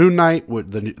that wrote Moon Knight,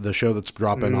 with the show that's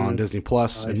dropping on Disney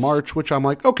Plus in March, which I'm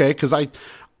like, okay, because I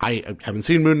haven't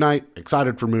seen Moon Knight.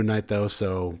 Excited for Moon Knight, though,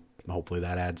 so hopefully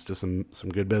that adds to some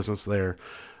good business there.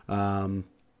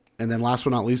 And then last but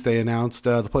not least, they announced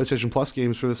the PlayStation Plus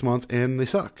games for this month, and they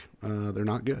suck. They're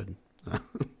not good.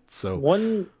 So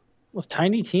was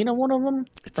Tiny Tina one of them?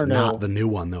 It's not the new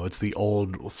one, though. It's the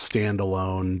old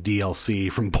standalone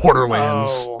DLC from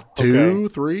Borderlands 2,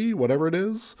 3, whatever it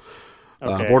is.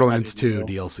 Okay, Borderlands 2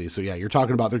 DLC. So, yeah, you're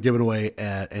talking about they're giving away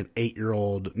an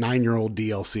 9-year-old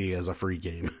DLC as a free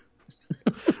game.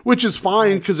 Which is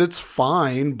fine, because it's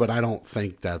fine, but I don't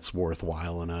think that's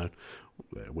worthwhile in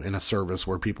a service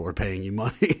where people are paying you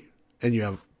money and you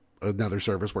have another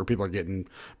service where people are getting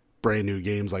brand new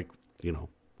games like,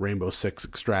 Rainbow Six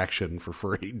Extraction for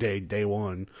free day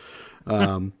one.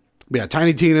 But yeah,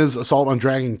 Tiny Tina's Assault on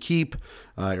Dragon Keep.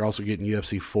 You're also getting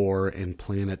UFC 4 and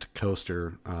Planet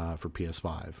Coaster for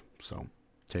PS5. So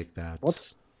take that.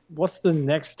 What's the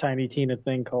next Tiny Tina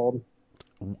thing called?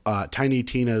 Tiny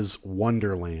Tina's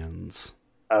Wonderlands.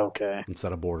 Okay.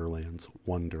 Instead of Borderlands,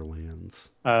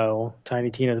 Wonderlands. Oh, Tiny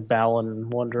Tina's Balan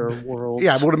Wonder World.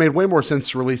 Yeah, it would have made way more sense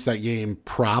to release that game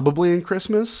probably in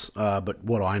Christmas. But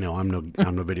what do I know? I'm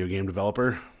no video game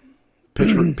developer.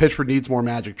 Pitchford needs more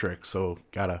magic tricks, so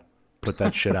gotta put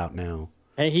that shit out now.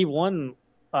 Hey, he won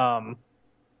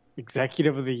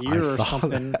Executive of the Year or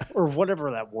something, or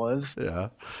whatever that was. Yeah.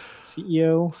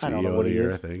 CEO. I don't know what of the it year,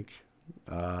 is. I think.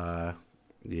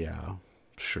 Yeah,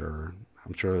 sure.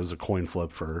 I'm sure there was a coin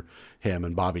flip for him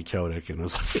and Bobby Kotick, and it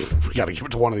was like, we got to give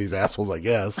it to one of these assholes, I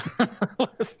guess.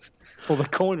 Well, the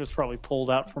coin was probably pulled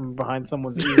out from behind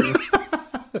someone's ear.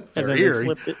 Their ear.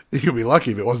 You could be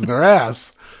lucky if it wasn't their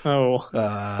ass. Oh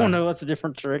no, that's a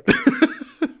different trick.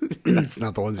 That's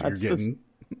not the ones that you're getting.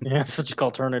 Yeah, that's what you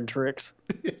call turning tricks.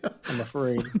 Yeah. I'm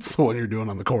afraid. It's the one you're doing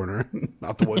on the corner,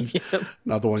 not the one.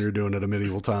 Not the one you're doing at a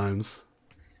medieval times.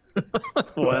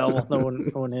 Well,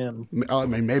 knowing him. I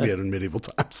mean, maybe at medieval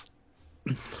times.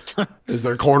 Is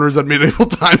there corners at medieval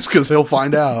times? Because he'll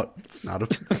find out. It's not a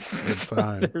good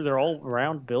time. They're all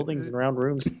round buildings and round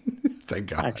rooms. Thank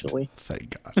God. Actually.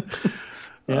 Thank God.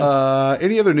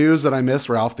 Any other news that I missed,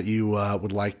 Ralph, that you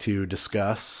would like to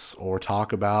discuss or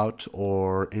talk about,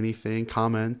 or anything?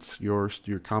 Comment your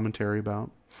commentary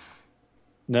about?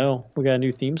 No, we got a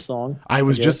new theme song. I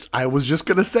was just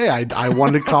gonna say I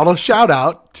wanted to call a shout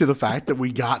out to the fact that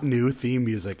we got new theme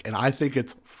music, and I think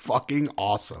it's fucking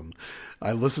awesome.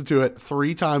 I listened to it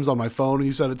 3 times on my phone when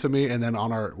you sent it to me, and then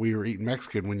we were eating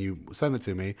Mexican when you sent it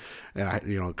to me,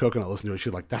 and Coconut listened to it.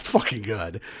 She's like, "That's fucking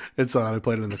good." And so I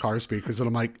played it in the car speakers, and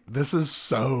I'm like, "This is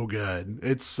so good.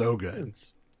 It's so good.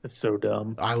 It's so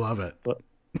dumb. I love it." But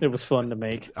it was fun to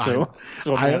make. So that's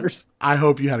what matters. I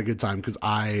hope you had a good time, because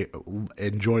I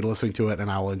enjoyed listening to it,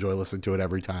 and I will enjoy listening to it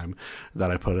every time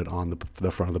that I put it on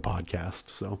the front of the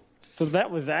podcast. So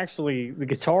that was actually, the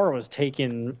guitar was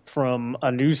taken from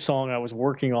a new song I was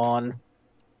working on,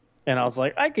 and I was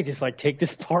like, I could just take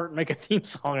this part and make a theme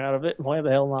song out of it. Why the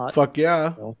hell not? Fuck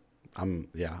yeah. So, I'm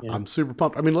super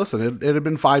pumped. I mean, listen, it had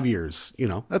been 5 years.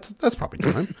 That's probably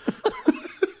time.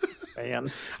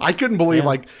 Man. I couldn't believe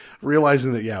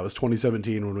realizing that it was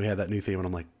 2017 when we had that new theme, and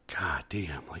I'm like, God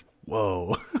damn,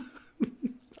 whoa.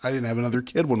 I didn't have another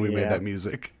kid when we made that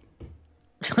music.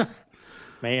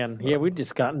 Man, we'd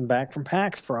just gotten back from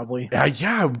PAX probably.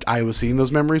 I was seeing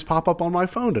those memories pop up on my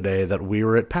phone today that we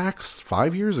were at PAX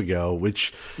 5 years ago,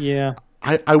 which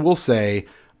I will say,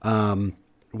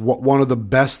 one of the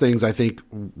best things I think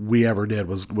we ever did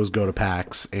was go to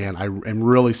PAX, and I am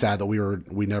really sad that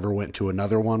we never went to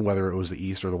another one, whether it was the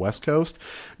East or the West Coast.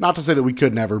 Not to say that we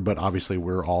could never, but obviously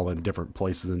we're all in different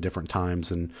places and different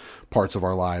times and parts of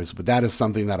our lives. But that is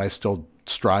something that I still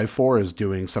strive for, is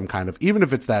doing some kind of, even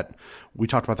if it's that, we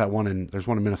talked about that one, there's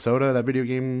one in Minnesota, that video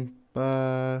game,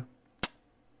 I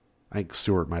think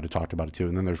Stuart might have talked about it too.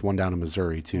 And then there's one down in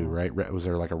Missouri too, right? Was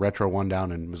there a retro one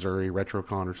down in Missouri,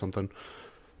 RetroCon or something?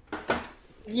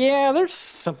 Yeah, there's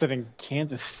something in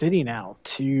Kansas City now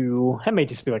too. That may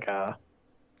just be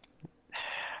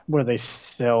where they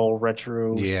sell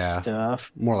retro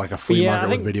stuff. More like a flea market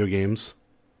with video games.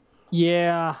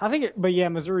 Yeah, I think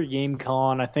Missouri Game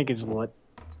Con, I think, is what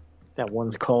that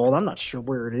one's called. I'm not sure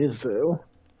where it is though.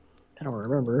 I don't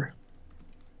remember.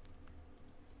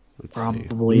 Let's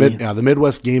probably see. The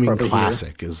Midwest Gaming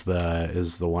Classic is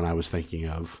the one I was thinking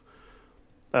of.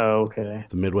 Oh, okay.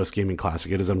 The Midwest Gaming Classic.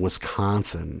 It is in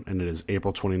Wisconsin, and it is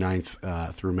April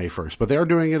 29th through May 1st. But they are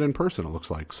doing it in person, it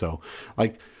looks like. So,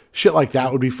 shit like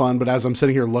that would be fun. But as I'm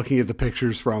sitting here looking at the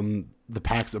pictures from the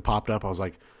PAX that popped up, I was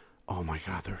like, oh my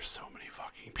God, there are so many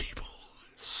fucking people.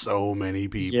 So many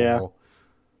people. Yeah.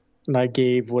 And I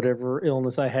gave whatever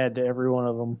illness I had to every one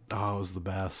of them. Oh, it was the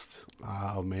best.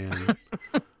 Oh, man.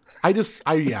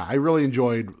 I really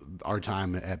enjoyed our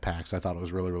time at PAX. I thought it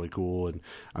was really, really cool. And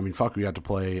I mean, we got to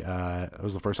play, it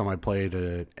was the first time I played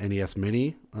a NES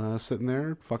Mini, sitting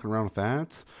there, fucking around with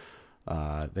that.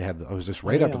 It was just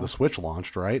right after the Switch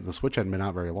launched, right? The Switch hadn't been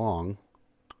out very long.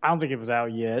 I don't think it was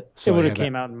out yet. So it would have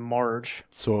came out in March.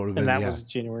 So it would have been, and that was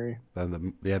January.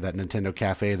 Then that Nintendo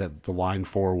Cafe that the line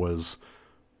for was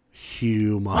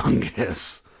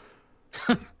humongous.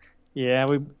 Yeah,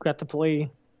 we got to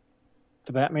play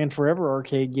the Batman Forever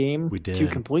arcade game. We did. To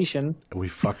completion. We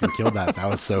fucking killed that. That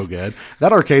was so good.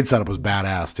 That arcade setup was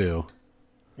badass too.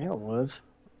 Yeah, it was.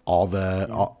 All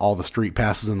the street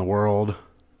passes in the world.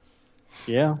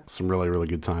 Yeah. Some really, really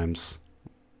good times.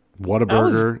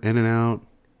 Whataburger, In-N-Out.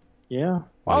 Yeah.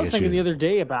 Well, I was thinking the other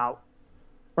day about,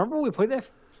 remember when we played that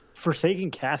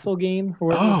Forsaken Castle game, or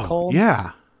whatever it was called?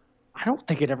 Yeah. I don't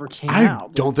think it ever came out. I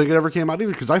don't think it ever came out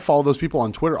either, because I follow those people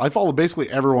on Twitter. I follow basically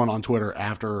everyone on Twitter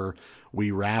after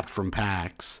we wrapped from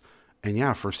PAX. And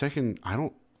yeah, Forsaken, I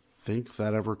don't think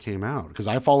that ever came out, because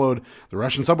I followed the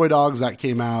Russian Subway Dogs, that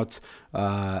came out.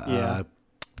 The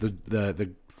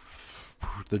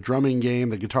drumming game,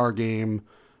 the guitar game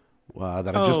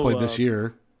that I just played this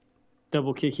year.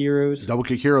 Double Kick Heroes. Double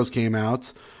Kick Heroes came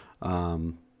out.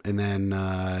 And then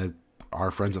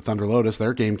our friends at Thunder Lotus,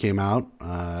 their game came out.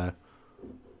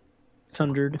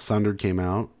 Sundered came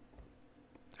out.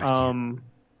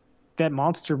 That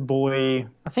Monster Boy,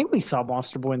 I think we saw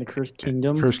Monster Boy in the Cursed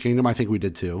Kingdom. Cursed Kingdom, I think we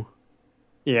did too.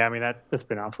 Yeah, I mean, that's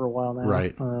been out for a while now.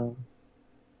 Right.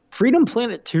 Freedom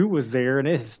Planet 2 was there, and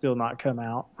it has still not come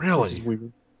out. Really? Which is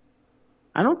weird.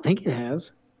 I don't think it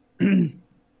has.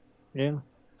 Yeah.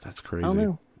 That's crazy. I don't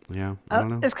know. Yeah, I don't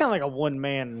know. It's kind of like a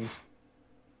one-man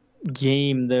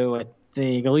game, though, I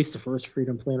think. At least the first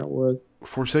Freedom Planet was.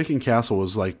 Forsaken Castle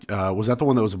was was that the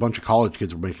one that was a bunch of college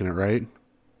kids were making it, right?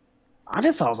 I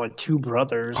just thought it was like two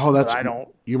brothers.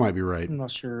 Oh, you might be right. I'm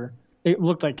not sure. It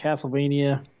looked like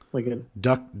Castlevania. Like a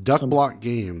Duck Block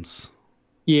Games.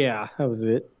 Yeah, that was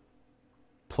it.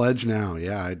 Pledge Now.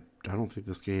 Yeah, I don't think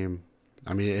this game.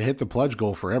 I mean, it hit the pledge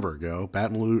goal forever ago.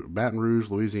 Baton Rouge,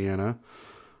 Louisiana.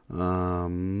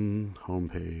 Homepage.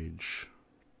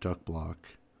 Duck Block.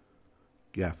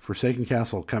 Yeah, Forsaken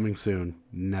Castle coming soon.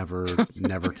 Never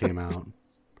came out.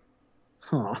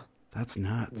 Huh. That's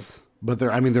nuts. But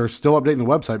they're still updating the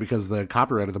website because the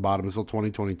copyright at the bottom is till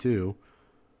 2022.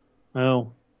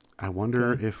 Oh. I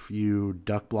wonder if you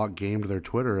Duck Block gamed their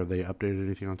Twitter, have they updated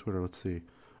anything on Twitter? Let's see.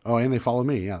 Oh, and they follow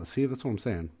me. Yeah, see, that's what I'm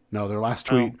saying. No, their last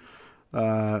tweet,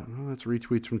 that's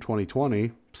retweets from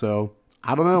 2020. So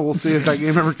I don't know. We'll see if that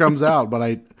game ever comes out. But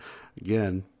I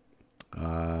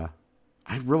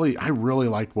really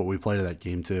liked what we played of that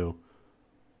game too.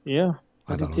 Yeah,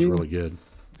 I thought it was really good.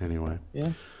 Anyway,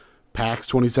 yeah. PAX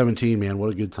 2017, man, what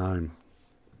a good time.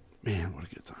 Man, what a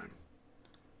good time.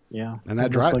 Yeah, and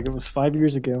that drive, like it was 5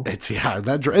 years ago. And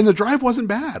the drive wasn't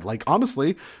bad. Like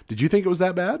honestly, did you think it was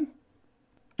that bad?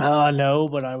 No,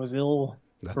 but I was ill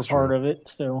for part of it.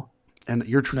 So, and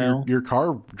your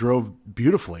car drove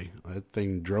beautifully. That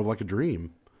thing drove like a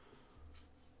dream.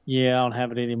 Yeah, I don't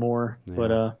have it anymore,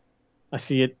 but I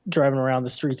see it driving around the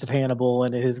streets of Hannibal,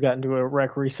 and it has gotten to a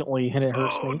wreck recently, and it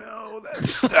hurts me. No,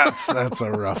 that's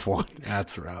a rough one.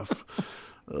 That's rough.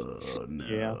 Oh no,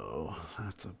 yeah.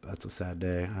 That's a sad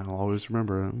day. I'll always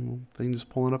remember that thing just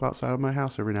pulling up outside of my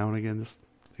house every now and again. Just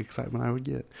the excitement I would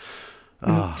get.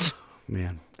 Oh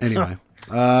man. Anyway,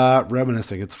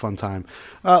 reminiscing. It's a fun time.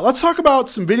 Let's talk about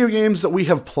some video games that we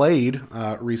have played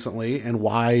recently, and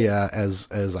why. As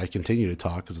I continue to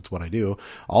talk, because it's what I do.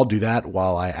 I'll do that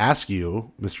while I ask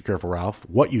you, Mr. Careful Ralph,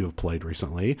 what you have played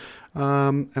recently,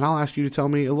 and I'll ask you to tell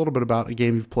me a little bit about a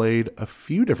game you've played a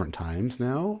few different times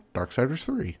now, Darksiders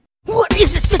 3. What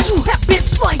is it that you have been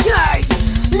playing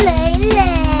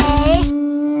lately?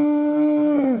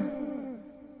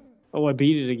 Oh, I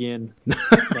beat it again.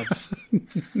 Nice.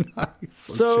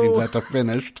 Let's change that to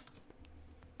finished.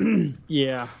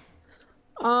 Yeah.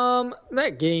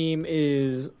 That game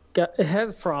it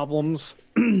has problems.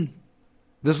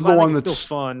 This is the one that's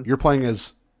fun. You're playing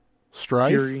as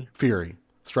Strife? Fury.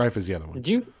 Strife is the other one.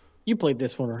 Did you played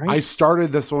this one, right? I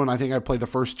started this one. I think I played the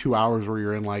first 2 hours where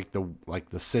you're in like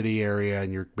the city area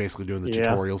and you're basically doing the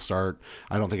tutorial start.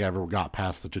 I don't think I ever got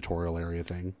past the tutorial area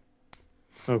thing.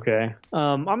 Okay.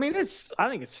 I mean, I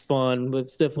think it's fun, but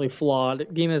it's definitely flawed. The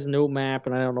game has no map,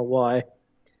 and I don't know why.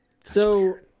 That's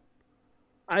weird.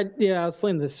 I was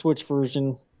playing the Switch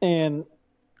version, and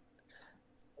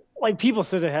like people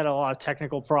said it had a lot of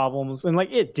technical problems, and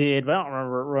like it did, but I don't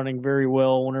remember it running very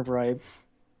well whenever I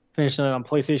finished it on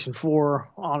PlayStation 4,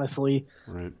 honestly.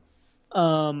 Right.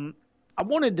 I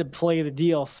wanted to play the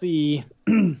DLC,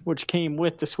 which came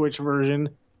with the Switch version.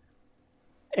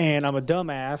 And I'm a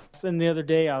dumbass. And the other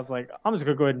day I was like, I'm just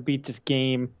going to go ahead and beat this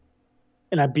game.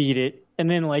 And I beat it. And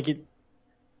then like it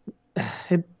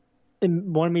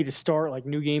wanted me to start like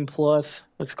New Game Plus.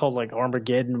 It's called like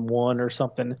Armageddon 1 or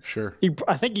something. Sure.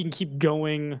 I think you can keep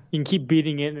going. You can keep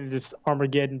beating it and just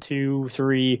Armageddon 2,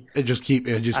 3. It just keeps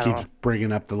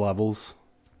bringing up the levels.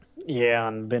 Yeah,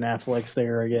 and Ben Affleck's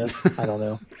there, I guess. I don't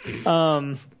know.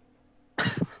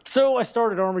 So I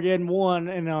started Armageddon 1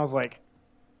 and I was like,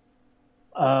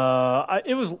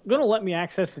 it was gonna let me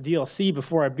access the DLC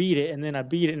before I beat it, and then I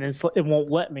beat it, and it won't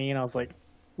let me. And I was like,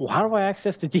 "Well, how do I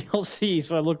access the DLC?"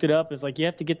 So I looked it up. It's like you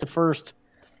have to get the first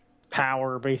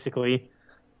power, basically,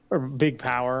 or big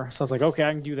power. So I was like, "Okay,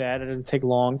 I can do that. It doesn't take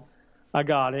long." I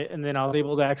got it, and then I was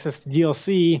able to access the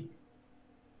DLC,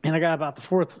 and I got about the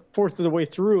fourth of the way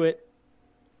through it,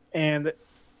 and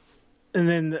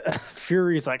then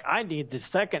Fury's like, "I need the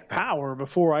second power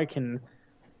before I can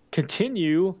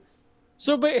continue."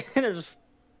 So there's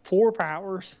 4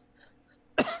 powers,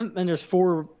 and there's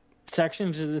 4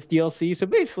 sections of this DLC. So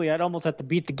basically, I'd almost have to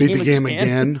beat the game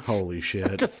again. Holy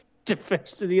shit! Just to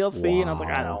finish the DLC, wow. And I was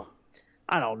like,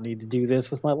 I don't need to do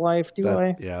this with my life, do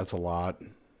I? Yeah, that's a lot.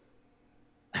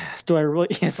 Do I really?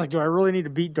 It's like, do I really need to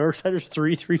beat Darksiders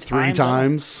 3 times? 3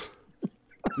 times.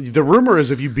 The rumor is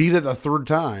if you beat it the 3rd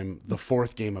time, the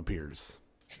 4th game appears.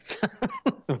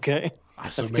 Okay.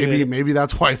 So maybe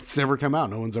that's why it's never come out.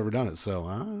 No one's ever done it. So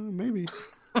maybe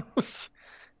it's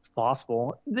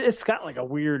possible. It's got like a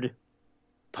weird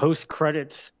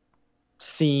post-credits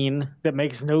scene that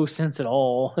makes no sense at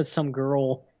all. It's some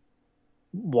girl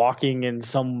walking and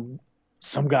some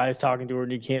guy is talking to her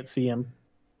and you can't see him,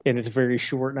 and it's very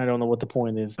short and I don't know what the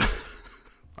point is.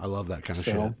 I love that kind of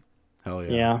shit. Hell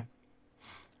yeah. Yeah.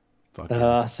 Fuck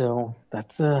yeah. So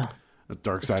that's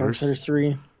Darksiders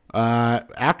 3.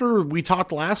 After we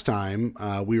talked last time,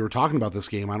 we were talking about this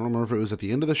game. I don't remember if it was at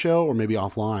the end of the show or maybe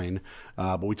offline,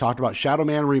 but we talked about Shadow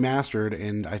Man Remastered,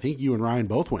 and I think you and Ryan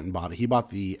both went and bought it. He bought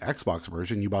the Xbox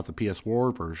version. You bought the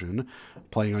PS4 version,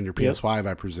 playing on your PS5,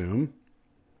 I presume.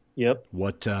 Yep.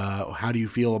 How do you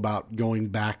feel about going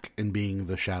back and being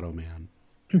the Shadow Man?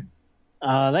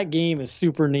 That game is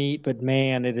super neat, but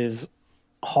man, it is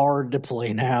hard to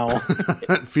play now.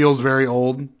 It feels very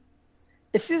old.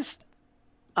 It's just,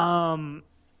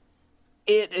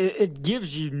 it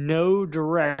gives you no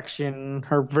direction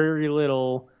or very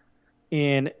little,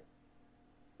 and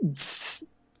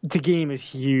the game is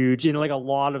huge, and like a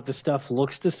lot of the stuff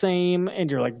looks the same,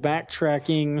 and you're like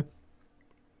backtracking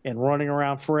and running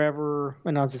around forever,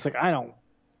 and I was just like, I don't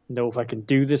know if I can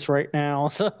do this right now,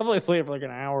 so I only played for like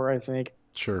an hour, I think.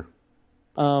 Sure.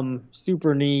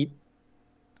 Super neat.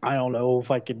 I don't know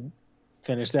if I could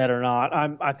finish that or not.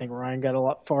 I think Ryan got a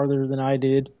lot farther than I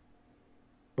did,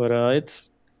 but it's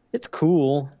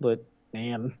cool. But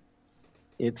man,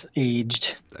 it's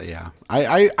aged. Yeah,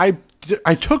 I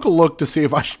took a look to see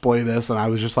if I should play this, and I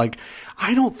was just like,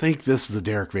 I don't think this is a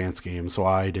Derek Vance game, so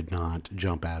I did not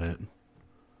jump at it.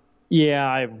 Yeah,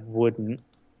 I wouldn't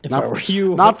if I were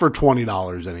you. Not for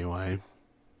 $20 anyway.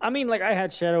 I mean, like I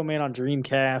had Shadow Man on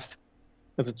Dreamcast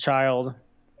as a child.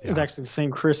 It was actually the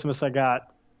same Christmas I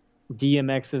got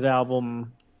DMX's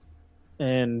album,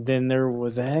 and then there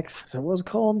was X. Is that what it was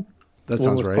called? That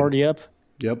sounds right. Party Up.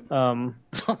 Yep.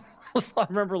 So I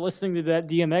remember listening to that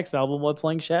DMX album while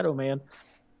playing Shadow Man,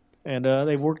 and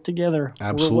they worked together.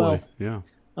 Absolutely. Real well.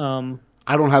 Yeah.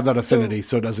 I don't have that affinity,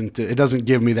 so it doesn't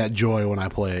give me that joy when I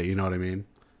play it. You know what I mean?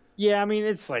 Yeah, I mean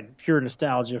it's like pure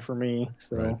nostalgia for me.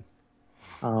 So right.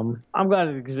 I'm glad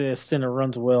it exists and it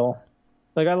runs well.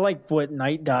 Like I like what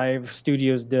Night Dive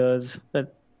Studios does.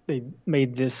 That they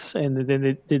made this, and then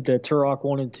they did the Turok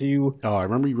 1 and 2. Oh, I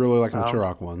remember you really liking the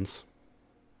Turok ones.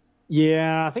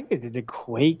 Yeah, I think they did the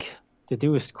Quake, the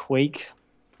newest Quake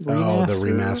remaster. Oh, the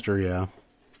remaster, yeah.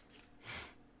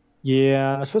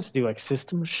 Yeah, I'm supposed to do like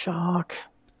System Shock.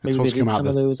 Maybe it's supposed they did some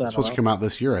of those. It's supposed to come out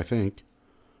this year, I think.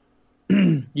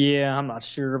 Yeah, I'm not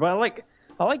sure, but I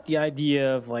like the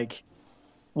idea of like,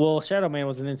 well, Shadow Man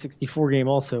was an N64 game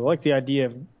also. I like the idea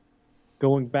of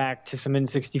going back to some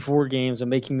N64 games and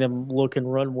making them look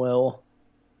and run well,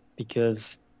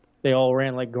 because they all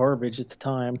ran like garbage at the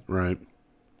time. Right.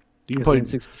 You can play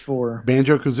N64.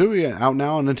 Banjo-Kazooie out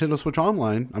now on Nintendo Switch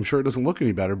Online. I'm sure it doesn't look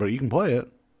any better, but you can play it.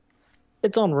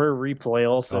 It's on Rare Replay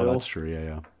also. Oh, that's true.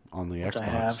 Yeah. On the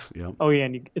Xbox. Yep. Oh, yeah,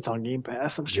 and it's on Game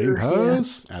Pass, I'm sure. Game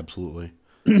Pass? Yeah. Absolutely.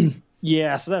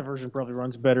 Yeah, so that version probably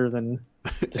runs better than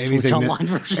the Switch Online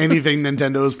version. Anything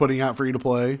Nintendo is putting out for you to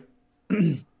play?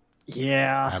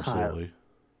 Yeah. Absolutely.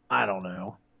 I don't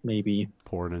know. Maybe.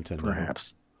 Poor Nintendo.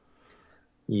 Perhaps.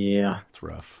 Yeah. It's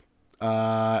rough.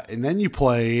 And then you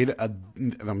played,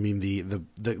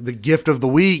 the gift of the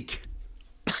week.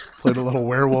 Played a little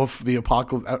Werewolf the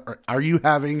Apocalypse. Are you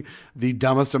having the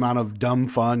dumbest amount of dumb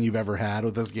fun you've ever had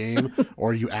with this game,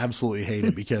 or you absolutely hate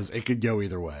it because it could go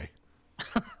either way?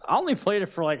 I only played it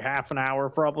for like half an hour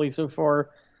probably so far,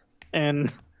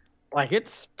 and like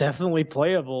it's definitely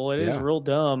playable. It is real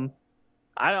dumb.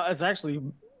 It's actually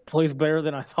plays better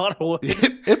than I thought it would.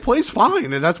 It plays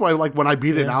fine, and that's why like when I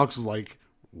beat it, Alex was like,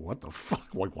 "What the fuck?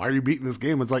 Like, why are you beating this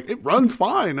game?" It's like it runs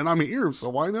fine, and I'm here, so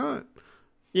why not?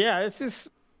 Yeah, it's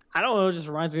just, I don't know, it just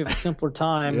reminds me of a simpler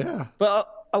time. Yeah. But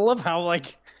I love how,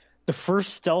 like, the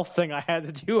first stealth thing I had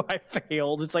to do, I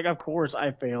failed. It's like, of course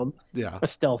I failed. Yeah. A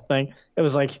stealth thing. It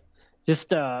was like,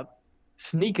 just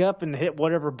sneak up and hit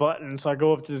whatever button. So I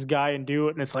go up to this guy and do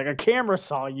it, and it's like, a camera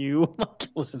saw you. It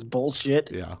was this bullshit.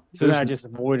 Yeah. So then I just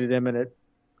avoided him, and it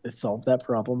solved that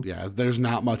problem. Yeah, there's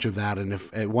not much of that, and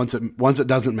if once it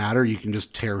doesn't matter, you can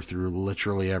just tear through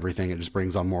literally everything. It just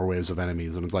brings on more waves of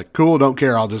enemies, and it's like, cool, don't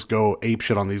care. I'll just go ape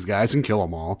shit on these guys and kill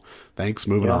them all. Thanks,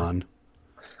 moving on.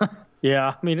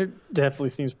 Yeah, I mean, it definitely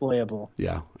seems playable.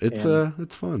 Yeah, it's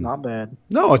fun. Not bad.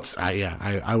 No,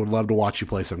 I would love to watch you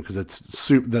play some because it's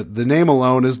the name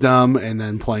alone is dumb, and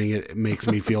then playing it makes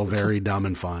me feel very dumb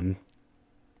and fun.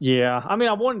 Yeah, I mean,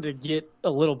 I wanted to get a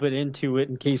little bit into it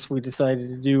in case we decided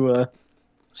to do a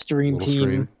stream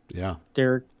team. Yeah,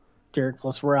 Derek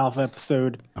plus Ralph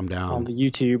episode. I'm down on the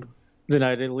YouTube. Then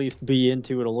I'd at least be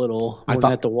into it a little. I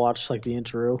wouldn't have to watch like the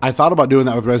intro. I thought about doing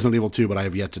that with Resident Evil 2, but I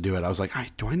have yet to do it. I was like,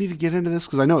 do I need to get into this?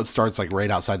 Because I know it starts like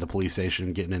right outside the police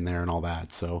station, getting in there and all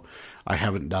that. So I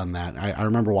haven't done that. I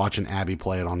remember watching Abby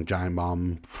play it on Giant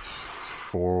Bomb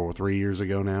 3 years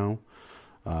ago now,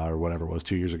 or whatever it was,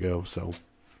 2 years ago. So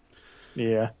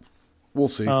yeah, we'll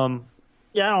see. Yeah, I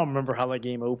don't remember how that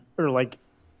game opened, or like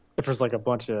if there's like a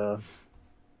bunch of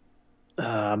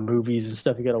movies and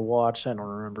stuff you got to watch. I don't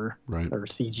remember. Right. Or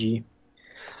CG.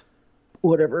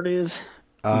 Whatever it is.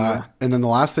 And then the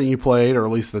last thing you played, or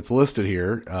at least that's listed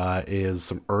here, is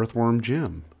some Earthworm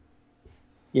Jim.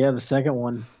 Yeah, the second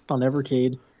one on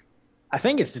Evercade. I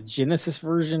think it's the Genesis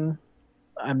version.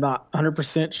 I'm not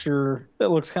 100% sure. It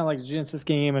looks kind of like a Genesis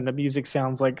game, and the music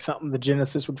sounds like something the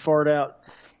Genesis would fart out.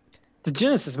 The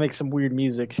Genesis makes some weird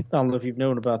music. I don't know if you've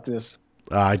known about this.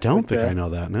 I don't think I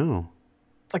know that, no.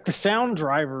 Like the sound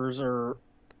drivers are...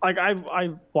 Like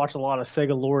I watch a lot of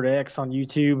Sega Lord X on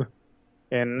YouTube,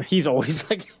 and he's always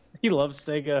like... He loves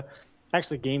Sega.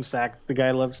 Actually, GameSack, the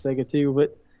guy loves Sega too,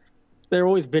 but they're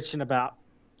always bitching about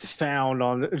the sound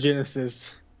on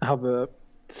Genesis, how the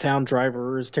sound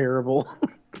driver is terrible.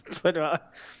 But a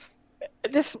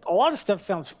lot of stuff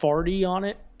sounds farty on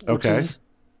it. Which is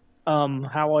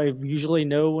how I usually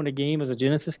know when a game is a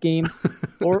Genesis game.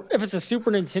 Or if it's a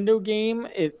Super Nintendo game,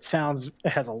 it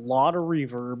has a lot of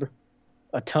reverb,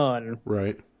 a ton.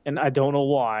 Right. And I don't know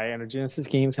why. And a Genesis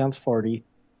game sounds farty.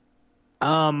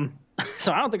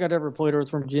 So I don't think I'd ever played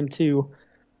Earthworm Jim 2.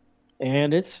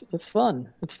 And it's fun.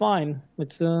 It's fine.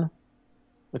 It's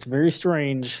very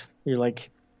strange. You're like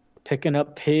picking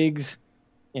up pigs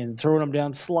and throwing them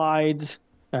down slides.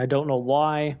 I don't know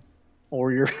why.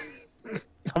 Or you're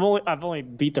I've only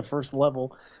beat the first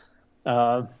level.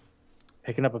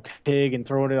 Picking up a pig and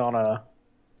throwing it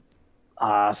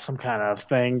on some kind of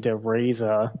thing to raise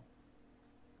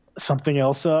something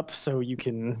else up so you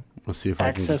can Let's see if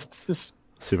I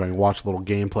can watch a little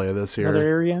gameplay of this here. Another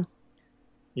area.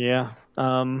 Yeah.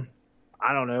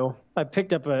 I don't know. I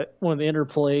picked up one of the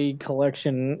Interplay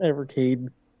collection Evercade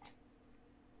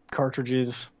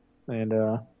cartridges, and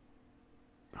oh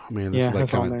man, this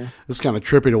is kind of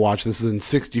trippy to watch. This is in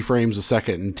 60 frames a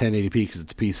second and 1080p because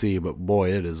it's PC, but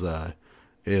boy, it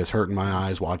is hurting my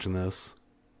eyes watching this.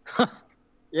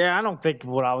 Yeah, I don't think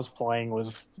what I was playing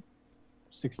was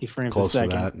 60 frames Close a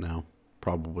second. To that? No,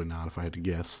 probably not. If I had to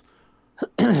guess.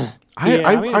 I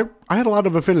had a lot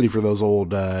of affinity for those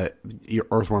old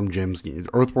Earthworm Jim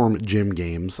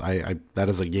games. That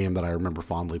is a game that I remember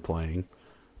fondly playing.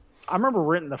 I remember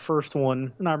renting the first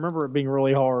one, and I remember it being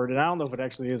really hard, and I don't know if it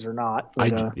actually is or not.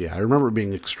 But, I remember it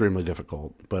being extremely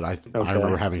difficult, but I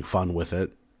remember having fun with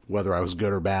it. Whether I was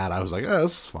good or bad, I was like, oh,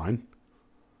 this is fine.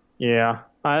 Yeah,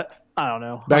 I don't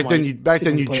know. Back then,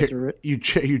 you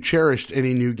cherished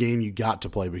any new game you got to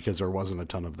play because there wasn't a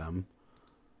ton of them.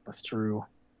 That's true.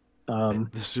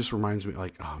 This just reminds me,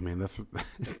 like, oh man, that's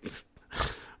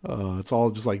it's all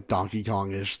just like Donkey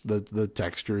Kong-ish, the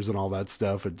textures and all that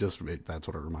stuff. That's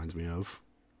what it reminds me of.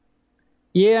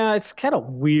 Yeah, it's kind of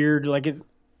weird. Like it's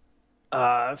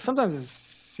sometimes it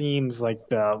seems like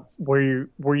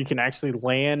where you can actually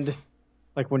land,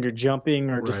 like when you're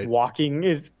jumping or just walking,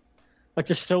 is like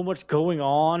there's so much going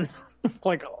on,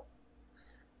 like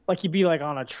you'd be like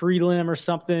on a tree limb or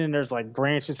something, and there's like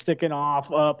branches sticking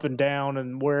off up and down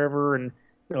and wherever, and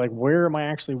you're like, where am I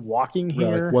actually walking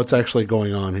here? Like, what's actually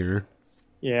going on here?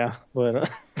 Yeah, but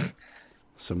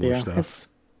similar stuff.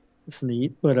 It's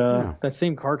neat. But that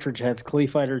same cartridge has Clay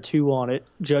Fighter 2 on it,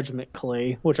 Judgment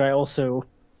Clay, which I also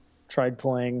tried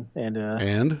playing, and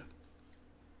I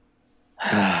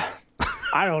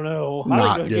don't know.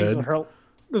 I think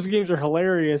those games are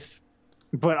hilarious.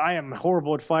 But I am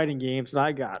horrible at fighting games, and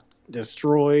I got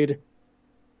destroyed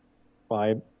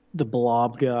by the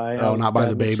blob guy. Oh, not by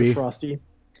the baby? Mr. Frosty.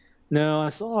 No, I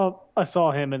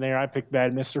saw him in there. I picked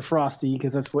bad Mr. Frosty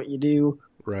because that's what you do.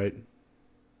 Right.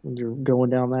 When you're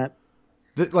going down that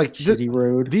shitty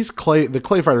road. The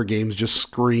Clay Fighter games just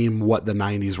scream what the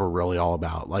 90s were really all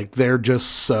about. Like, they're just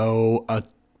so a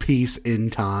piece in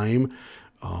time.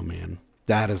 Oh, man.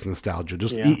 That is nostalgia.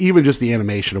 Even just the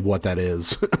animation of what that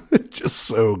is. Just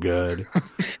so good.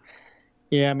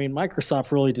 Yeah, I mean,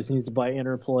 Microsoft really just needs to buy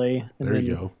Interplay. And there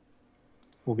you go.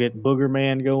 We'll get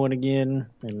Boogerman going again.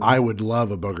 And I would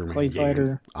love a Boogerman Clay game.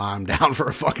 Fighter. I'm down for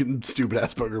a fucking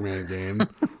stupid-ass Boogerman game.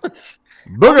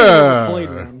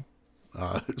 Booger!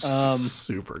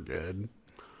 Super good.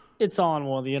 It's on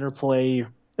one of the Interplay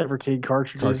Evercade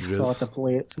cartridges. So I'll have to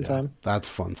play it sometime. Yeah, that's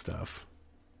fun stuff.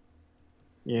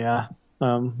 Yeah.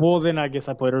 Well, then I guess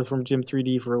I played Earthworm Jim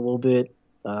 3D for a little bit.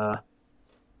 That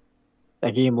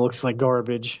game looks like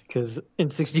garbage because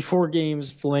in 64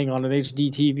 games playing on an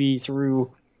HD TV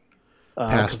through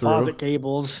composite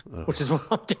cables, which is what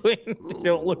I'm doing, they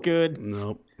don't look good.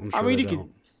 Nope. I'm sure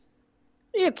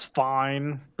it's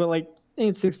fine, but like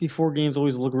in 64 games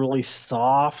always look really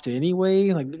soft anyway,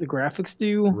 like the graphics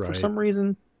do for some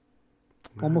reason.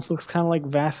 Almost looks kind of like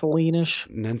Vaseline-ish.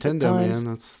 Nintendo,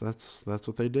 man, that's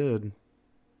what they did.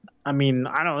 I mean,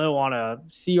 I don't know, on a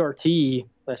CRT,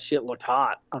 that shit looked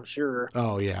hot, I'm sure.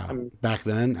 Oh, yeah. I mean, back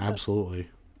then, absolutely.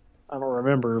 I don't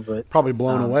remember, but Probably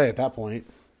blown away at that point.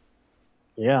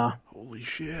 yeah. Holy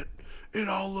shit. It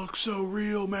all looks so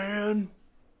real, man.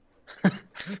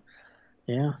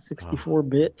 Yeah, 64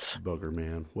 bits. Booger,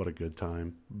 man. What a good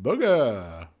time.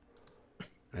 Booger!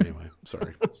 Anyway,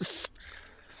 sorry.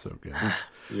 So good.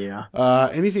 Yeah.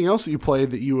 Anything else that you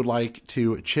played that you would like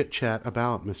to chit-chat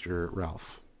about, Mr.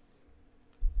 Ralph?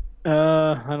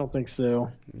 I don't think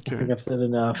so. Okay. I think I've said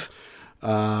enough.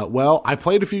 Well, I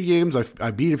played a few games.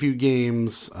 I beat a few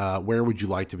games. Where would you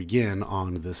like to begin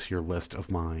on this here list of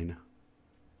mine?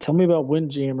 Tell me about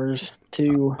Windjammers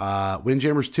 2.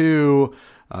 Windjammers 2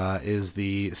 is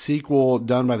the sequel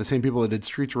done by the same people that did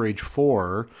Streets of Rage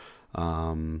 4.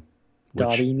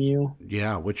 .emu.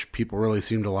 Yeah, which people really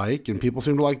seem to like, and people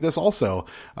seem to like this also.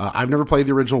 I've never played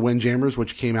the original Windjammers,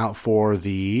 which came out for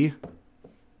the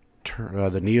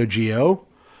Neo Geo.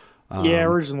 Yeah,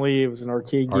 originally it was an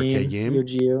arcade game. Neo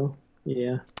Geo.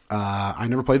 Yeah. I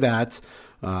never played that.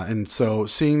 And so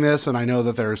seeing this, and I know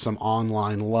that there's some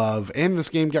online love, and this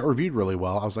game got reviewed really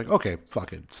well, I was like, okay,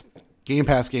 fuck it. It's Game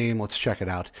Pass game. Let's check it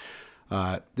out.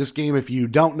 This game, if you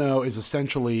don't know, is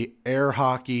essentially air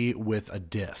hockey with a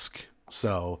disc.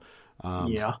 So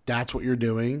that's what you're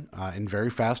doing in very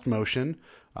fast motion.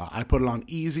 I put it on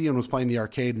easy and was playing the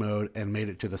arcade mode and made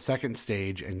it to the second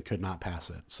stage and could not pass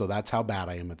it. So that's how bad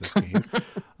I am at this game.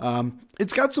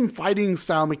 It's got some fighting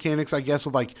style mechanics, I guess,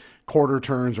 with like quarter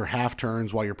turns or half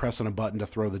turns while you're pressing a button to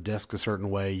throw the disc a certain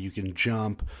way. You can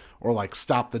jump or like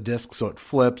stop the disc so it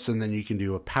flips, and then you can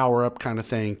do a power up kind of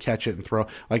thing, catch it and throw.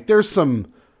 Like there's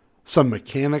some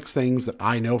mechanics things that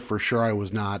I know for sure I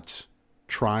was not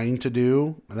trying to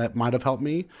do that might have helped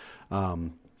me.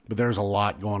 But there's a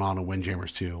lot going on in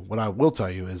Windjammers 2. What I will tell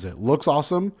you is it looks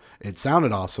awesome, it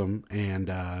sounded awesome, and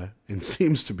it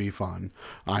seems to be fun.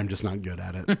 I'm just not good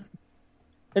at it.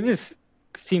 It just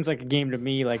seems like a game to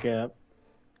me, like a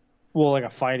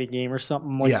fighting game or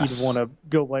something. Like Yes. you'd want to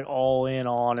go like all in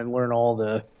on and learn all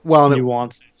the Well,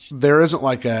 nuances. there isn't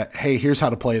like a, hey, here's how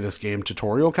to play this game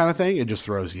tutorial kind of thing. It just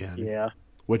throws you in. Yeah.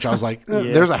 Which I was like,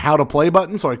 Yeah. there's a how to play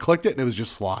button. So I clicked it and it was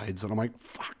just slides. And I'm like,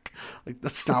 fuck, like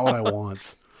that's not what I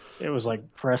want. It was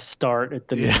like press start at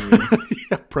the Yeah. menu.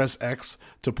 Yeah, press X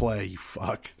to play, you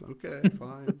fuck. Okay,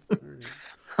 fine. All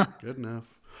right. Good enough.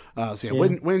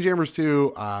 Windjammers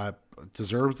 2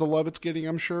 deserves the love it's getting,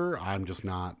 I'm sure. I'm just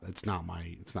not, it's not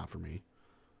for me.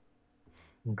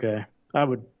 Okay. I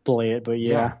would play it, but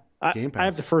yeah. Game Pass. I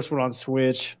have the first one on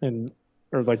Switch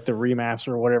or like the remaster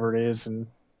or whatever it is, and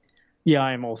yeah,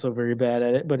 I am also very bad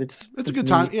at it, but it's a good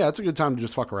time. Yeah, it's a good time to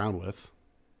just fuck around with.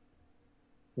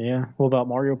 Yeah. What about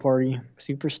Mario Party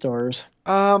Superstars?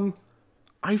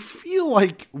 I feel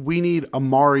like we need a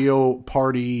Mario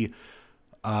Party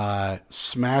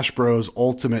Smash Bros.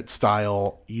 Ultimate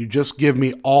style. You just give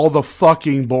me all the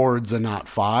fucking boards and not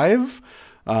 5.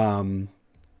 But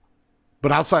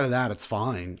outside of that, it's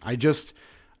fine.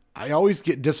 I always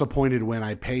get disappointed when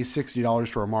I pay $60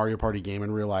 for a Mario Party game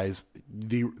and realize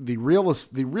the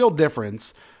real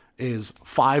difference is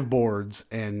 5 boards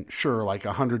and sure, like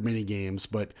 100 mini games.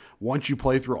 But once you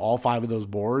play through all 5 of those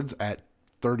boards at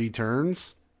 30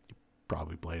 turns, you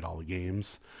probably played all the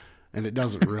games. And it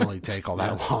doesn't really take all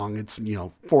that long. It's,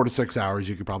 4 to 6 hours.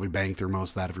 You could probably bang through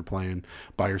most of that if you're playing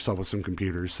by yourself with some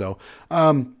computers. So,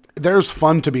 there's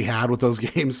fun to be had with those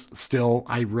games still.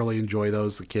 I really enjoy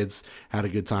those. The kids had a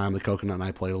good time. The Coconut and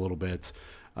I played a little bit.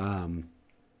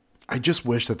 I just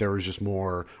wish that there was just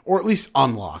more, or at least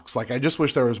unlocks. Like, I just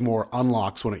wish there was more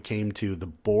unlocks when it came to the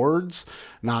boards.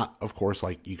 Not, of course,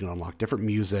 like you can unlock different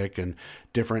music and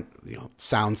different,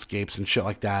 soundscapes and shit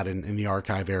like that in the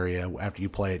archive area after you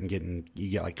play it, and you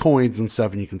get like coins and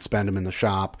stuff, and you can spend them in the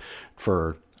shop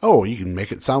for, you can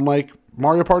make it sound like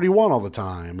Mario Party 1 all the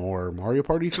time or Mario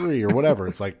Party 3 or whatever.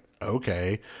 It's like,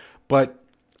 okay. But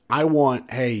I want,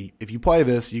 hey, if you play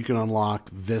this, you can unlock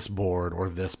this board or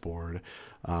this board.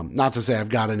 Not to say I've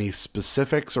got any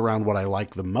specifics around what I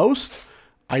like the most.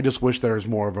 I just wish there was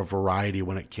more of a variety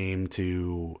when it came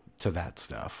to that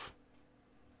stuff.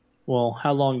 Well,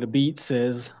 how long to beat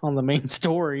says on the main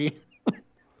story.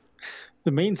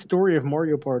 The main story of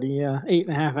Mario Party,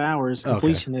 8.5 hours.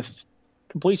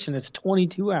 Completion is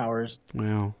 22 hours.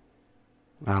 Well,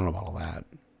 I don't know about all that.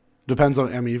 Depends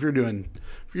on. I mean, if you're doing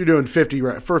 50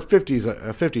 for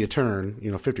 50 a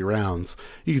turn, 50 rounds,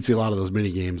 you can see a lot of those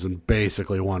mini games in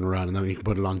basically one run, and then you can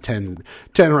put it on 10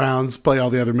 rounds, play all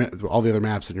the other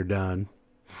maps, and you're done.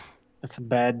 That's a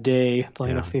bad day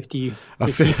playing Yeah. a 50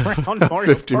 round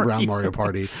Mario 50 Party. round Mario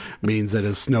Party means that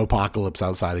it's snowpocalypse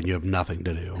outside and you have nothing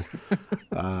to do.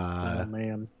 Oh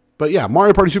man. But yeah,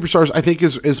 Mario Party Superstars I think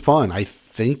is fun. I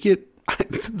think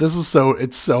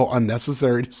it's so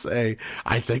unnecessary to say.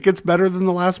 I think it's better than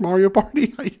the last Mario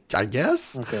Party, I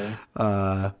guess. Okay.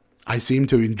 I seem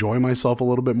to enjoy myself a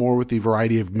little bit more with the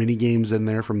variety of mini games in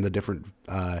there from the different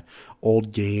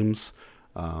old games.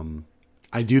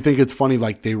 I do think it's funny,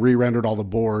 like they re-rendered all the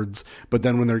boards, but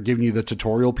then when they're giving you the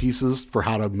tutorial pieces for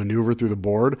how to maneuver through the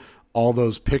board, all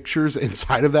those pictures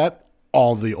inside of that,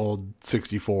 all the old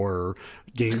 64 or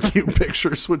GameCube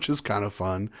pictures, which is kind of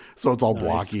fun. So it's all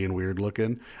blocky and weird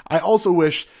looking. I also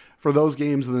wish for those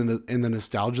games in the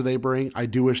nostalgia they bring, I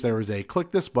do wish there was a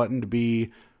click this button to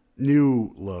be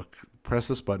new look, press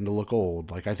this button to look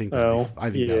old. Like I think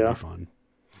that'd be fun.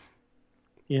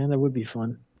 Yeah, that would be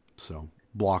fun. So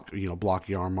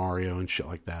blocky arm Mario and shit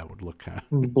like that would look kind of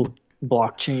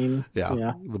blockchain.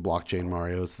 Yeah, the blockchain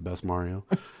Mario is the best Mario.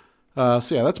 So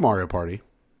yeah, that's Mario Party.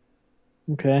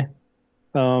 Okay.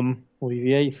 Well,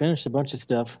 yeah, you finished a bunch of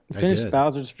stuff. You finished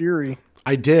Bowser's Fury.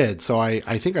 I did. So I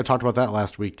think I talked about that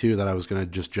last week too, that I was going to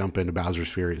just jump into Bowser's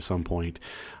Fury at some point.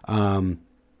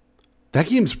 That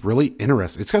game's really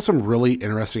interesting. It's got some really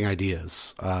interesting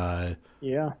ideas.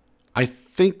 Yeah. I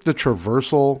think the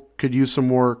traversal could use some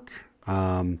work.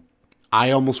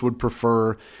 I almost would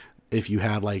prefer if you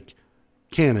had like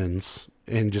cannons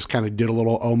and just kind of did a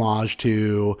little homage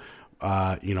to,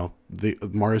 the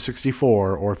Mario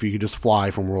 64, or if you could just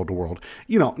fly from world to world.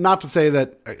 Not to say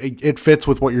that it fits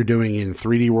with what you're doing in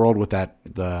 3D World with that,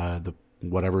 the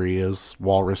whatever he is,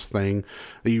 walrus thing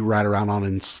that you ride around on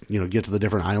and, get to the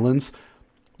different islands.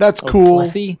 That's cool.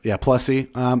 Plessy? Yeah, Plessy.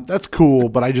 That's cool,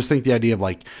 but I just think the idea of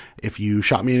like, if you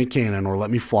shot me in a cannon or let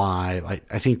me fly, like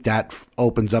I think that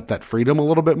opens up that freedom a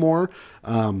little bit more.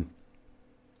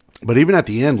 But even at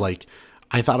the end, like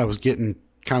I thought I was getting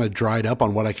kind of dried up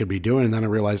on what I could be doing, and then I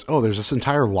realized, oh, there's this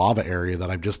entire lava area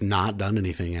that I've just not done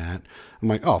anything at. I'm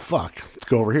like, oh fuck, let's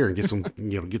go over here and get some,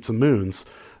 get some moons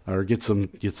or get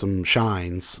some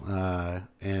shines,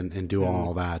 and do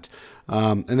all that.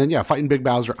 And then fighting Big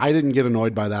Bowser. I didn't get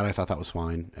annoyed by that. I thought that was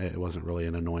fine. It wasn't really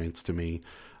an annoyance to me.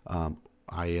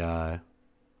 I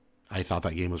thought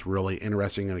that game was really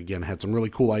interesting and again had some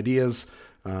really cool ideas.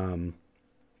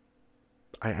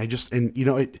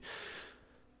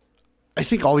 I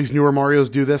think all these newer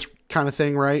Marios do this kind of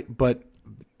thing, right? But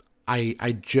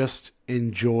I just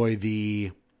enjoy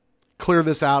the clear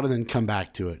this out and then come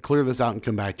back to it. Clear this out and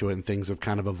come back to it, and things have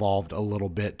kind of evolved a little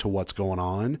bit to what's going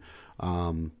on.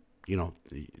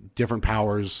 Different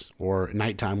powers, or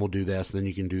nighttime will do this, then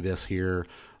you can do this here.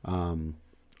 I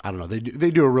don't know. They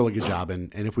do a really good job,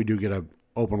 and if we do get a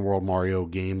open world Mario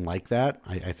game like that,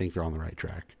 I think they're on the right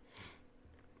track.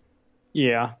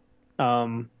 Yeah.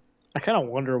 I kind of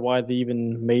wonder why they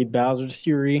even made Bowser's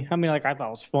Fury. I mean, like, I thought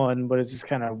it was fun, but it's just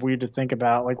kind of weird to think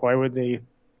about. Like, why would they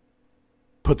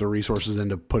put the resources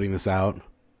into putting this out?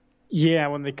 Yeah,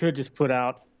 when they could just put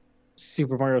out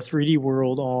Super Mario 3D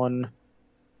World on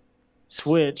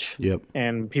Switch. Yep.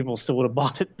 And people still would have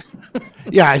bought it.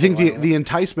 Yeah, I think the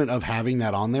enticement of having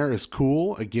that on there is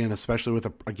cool. Again, especially with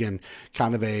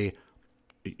kind of a,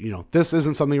 this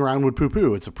isn't something Ryan would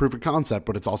poo-poo. It's a proof of concept,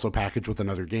 but it's also packaged with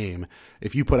another game.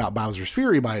 If you put out Bowser's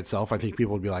Fury by itself, I think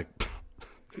people would be like,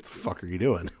 what the fuck are you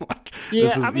doing? Like, yeah,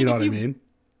 this is, I mean, you know what I mean?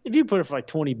 If you put it for like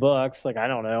 $20, like, I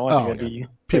don't know. I think that'd be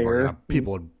fair.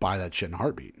 People would buy that shit in a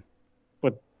heartbeat.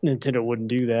 But Nintendo wouldn't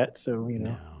do that, so,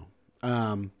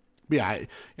 No. Yeah,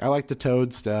 I like the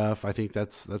Toad stuff. I think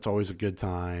that's always a good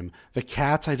time. The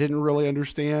cats I didn't really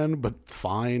understand, but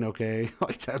fine, okay.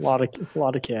 Like that's a lot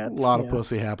of cats. A lot of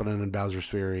pussy happening in Bowser's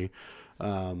Fury.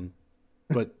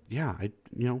 But yeah,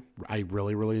 I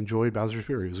really, really enjoyed Bowser's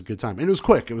Fury. It was a good time. And it was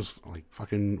quick. It was like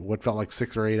fucking what felt like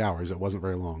 6 or 8 hours. It wasn't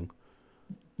very long.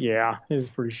 Yeah, it was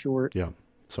pretty short. Yeah.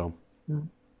 So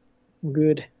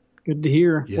good to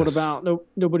hear. Yes. What about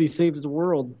Nobody Saves the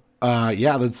World?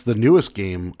 Yeah, that's the newest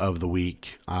game of the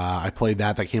week. I played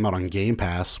that came out on Game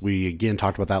Pass. We again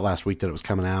talked about that last week that it was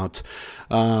coming out.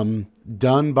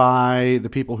 Done by the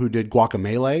people who did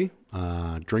Guacamelee,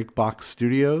 Drinkbox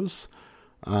Studios.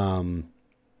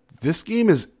 This game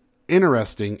is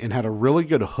interesting and had a really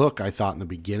good hook, I thought, in the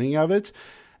beginning of it.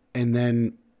 And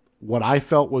then what I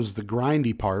felt was the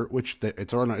grindy part, which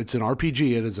it's an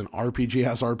RPG. It is an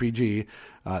RPG-ass RPG.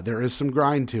 There is some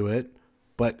grind to it,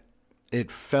 but it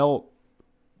felt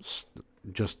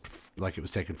just like it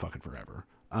was taking fucking forever.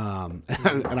 And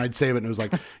I'd save it and it was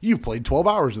like, you've played 12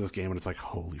 hours of this game. And it's like,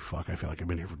 holy fuck, I feel like I've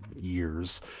been here for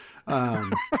years.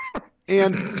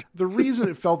 And the reason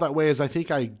it felt that way is I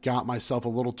think I got myself a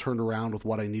little turned around with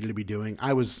what I needed to be doing.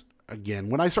 I was, again,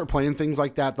 when I start playing things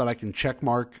like that I can check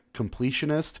mark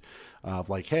completionist of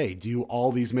like, hey, do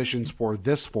all these missions for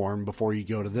this form before you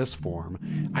go to this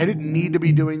form. I didn't need to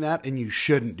be doing that, and you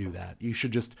shouldn't do that. You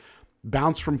should just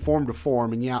bounce from form to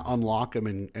form and unlock them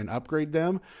and upgrade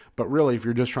them. But really, if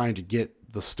you're just trying to get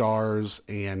the stars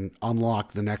and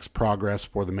unlock the next progress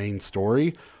for the main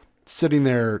story, sitting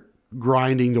there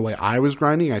grinding the way I was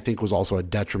grinding, I think was also a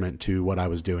detriment to what I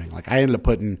was doing. Like, I ended up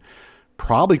putting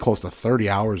probably close to 30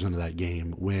 hours into that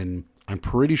game when I'm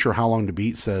pretty sure How Long to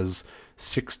Beat says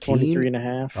 16. 23 and a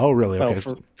half. Oh, really?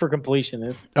 Okay. For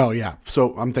completion. Oh, yeah.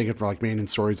 So I'm thinking for like main and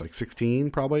stories, like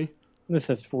 16 probably. This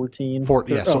says 14.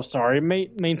 Yeah. Oh, sorry.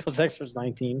 Main plus extra is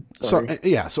 19. Sorry. So,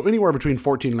 yeah. So anywhere between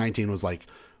 14 and 19 was like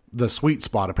the sweet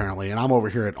spot, apparently. And I'm over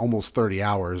here at almost 30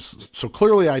 hours. So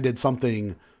clearly I did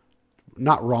something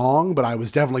not wrong, but I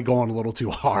was definitely going a little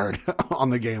too hard on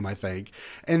the game, I think.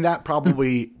 And that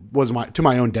probably was to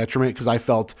my own detriment, because I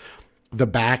felt the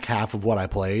back half of what I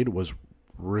played was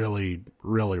really,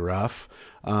 really rough.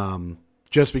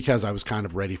 Just because I was kind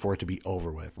of ready for it to be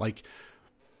over with. Like,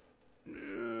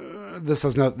 this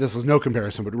is no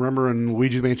comparison, but remember in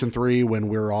Luigi's Mansion 3 when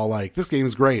we were all like, this game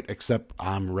is great, except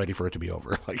I'm ready for it to be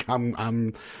over. Like,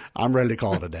 I'm ready to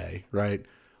call it a day, right?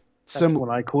 That's when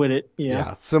I quit it.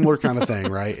 Yeah. Similar kind of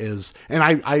thing, right? And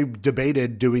I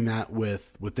debated doing that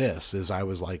with this, is I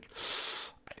was like,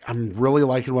 I'm really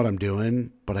liking what I'm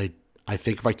doing, but I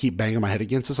think if I keep banging my head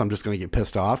against this, I'm just going to get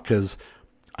pissed off, because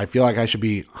I feel like I should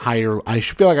be higher. I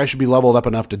feel like I should be leveled up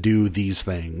enough to do these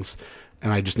things.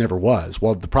 And I just never was.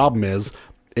 Well, the problem is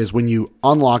when you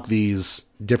unlock these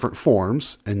different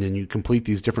forms and then you complete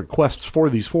these different quests for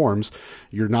these forms,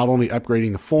 you're not only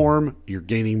upgrading the form, you're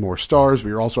gaining more stars, but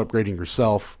you're also upgrading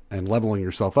yourself and leveling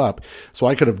yourself up. So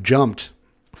I could have jumped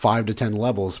 5 to 10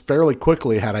 levels fairly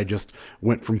quickly had I just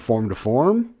went from form to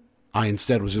form. I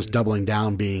instead was just doubling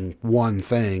down, being one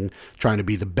thing, trying to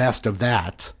be the best of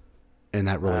that. And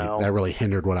that really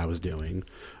hindered what I was doing.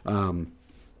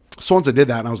 So once I did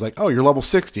that, and I was like, oh, you're level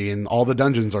 60 and all the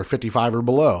dungeons are 55 or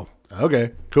below.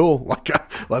 Okay, cool. Like,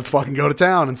 let's fucking go to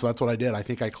town. And so that's what I did. I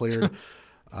think I cleared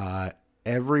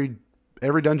every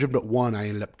dungeon but one I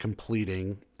ended up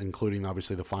completing, including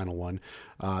obviously the final one.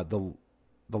 The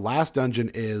last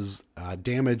dungeon is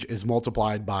damage is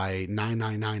multiplied by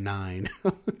 9999.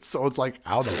 So it's like,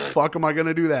 how the fuck am I going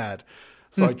to do that?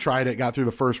 So I tried it, got through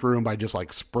the first room by just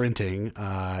like sprinting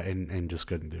and just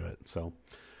couldn't do it. So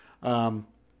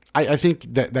I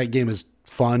think that game is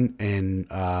fun and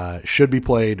should be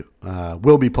played,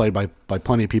 will be played by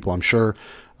plenty of people, I'm sure,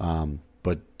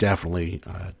 but definitely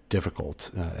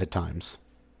difficult at times.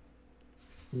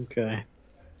 Okay.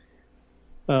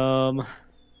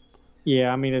 Yeah,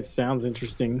 I mean, it sounds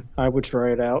interesting. I would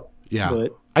try it out. Yeah,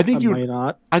 but I think might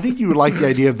not. I think you would like the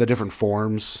idea of the different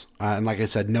forms, and like I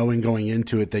said, knowing going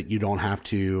into it that you don't have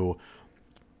to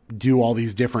do all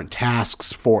these different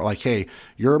tasks for, like, hey,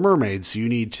 you're a mermaid, so you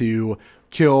need to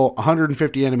kill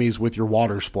 150 enemies with your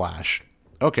water splash.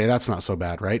 Okay, that's not so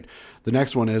bad, right? The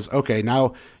next one is, okay,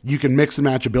 now you can mix and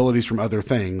match abilities from other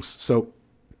things. So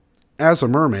as a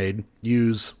mermaid,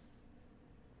 use,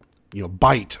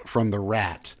 bite from the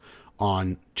rat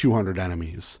on 200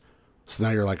 enemies. So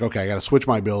now you're like, okay, I got to switch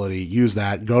my ability, use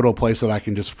that, go to a place that I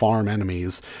can just farm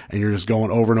enemies, and you're just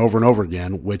going over and over and over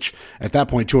again, which at that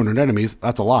point, 200 enemies,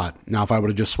 that's a lot. Now, if I would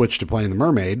have just switched to playing the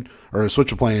mermaid, or switched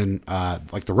to playing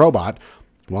like the robot,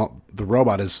 well, the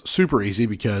robot is super easy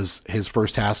because his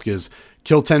first task is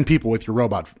kill 10 people with your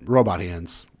robot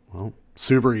hands. Well,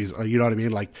 super easy. You know what I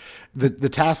mean? Like the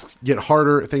tasks get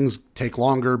harder, things take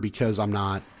longer because I'm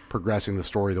not progressing the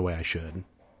story the way I should.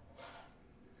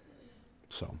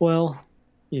 So, well,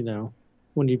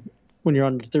 when you're on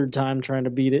your third time trying to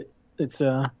beat it, it's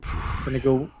going to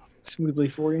go smoothly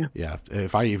for you. Yeah,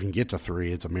 if I even get to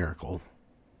 3, it's a miracle.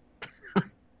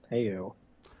 Heyo.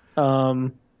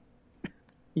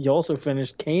 You also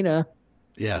finished Kena.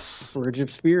 Yes. Forge of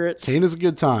Spirits. Kena's a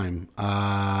good time.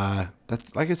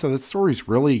 That's, like I said, that story's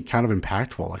really kind of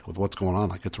impactful, like with what's going on.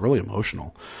 Like, it's really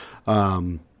emotional.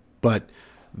 But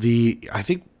I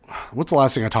think, what's the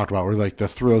last thing I talked about? Were like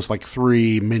those like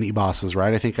 3 mini bosses,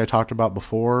 right? I think I talked about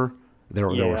before. They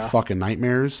were fucking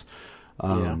nightmares.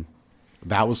 Those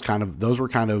were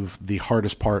kind of the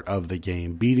hardest part of the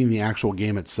game. Beating the actual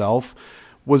game itself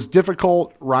was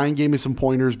difficult. Ryan gave me some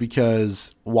pointers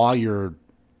because while you're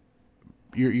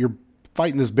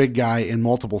fighting this big guy in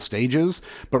multiple stages,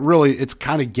 but really it's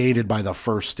kind of gated by the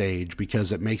first stage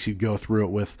because it makes you go through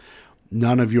it with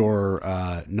none of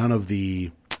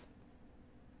the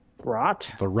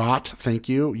rot. The rot, thank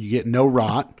you. You get no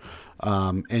rot.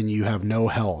 and you have no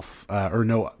health,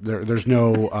 there's no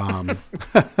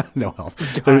no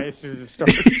health. Die as soon as it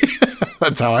starts.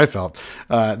 That's how I felt.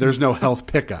 There's no health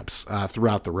pickups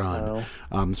throughout the run.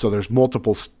 So there's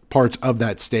multiple parts of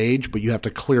that stage, but you have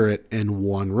to clear it in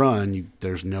one run.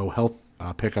 There's no health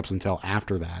pickups until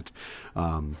after that.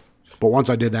 But once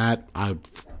I did that, I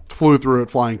flew through it,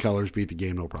 flying colors, beat the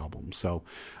game, no problem. So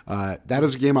that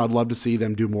is a game I'd love to see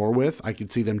them do more with. I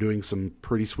could see them doing some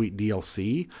pretty sweet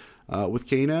DLC with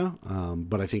Kena,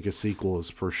 but I think a sequel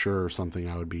is for sure something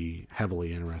I would be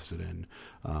heavily interested in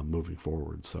moving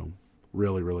forward. So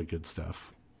really, really good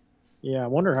stuff. Yeah, I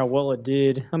wonder how well it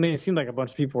did. I mean, it seemed like a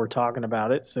bunch of people were talking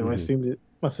about it, so I assumed it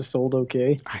must have sold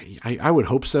okay. I would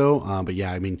hope so, but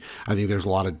yeah, I mean, I think there's a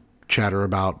lot of chatter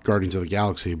about Guardians of the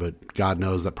Galaxy, but God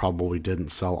knows that probably didn't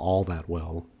sell all that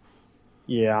well.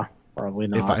 Yeah, probably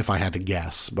not. If I had to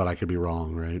guess, but I could be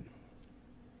wrong, right?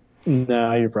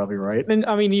 No, you're probably right. And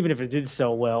I mean, even if it did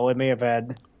sell well, it may have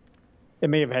had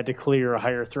to clear a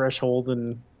higher threshold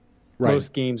than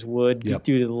most games would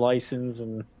due to the license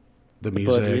and the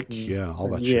music, all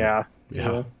that shit.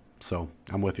 Yeah. So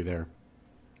I'm with you there.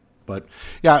 But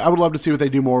yeah, I would love to see what they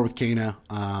do more with Kena.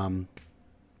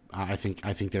 I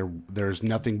think there's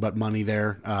nothing but money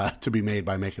there to be made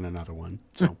by making another one.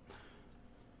 So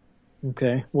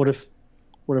okay, what if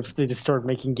they just start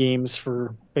making games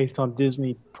based on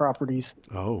Disney properties?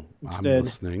 Oh, instead? I'm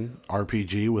listening.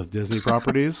 RPG with Disney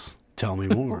properties? Tell me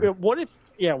more. What if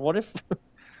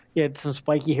you had some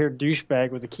spiky-haired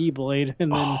douchebag with a keyblade and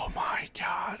then... Oh my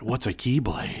God, what's a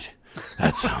keyblade?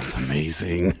 That sounds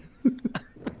amazing.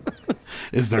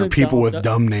 Is there people with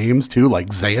dumb names too, like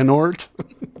Xehanort?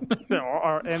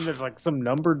 And there's like some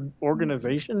numbered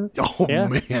organization. Oh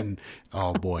man!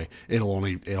 Oh boy!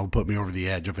 It'll put me over the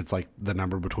edge if it's like the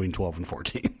number between 12 and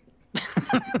 14.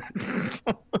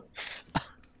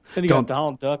 Then you got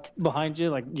Donald Duck behind you,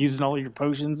 like using all your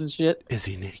potions and shit. Is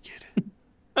he naked?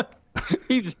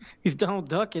 He's Donald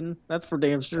Ducking. That's for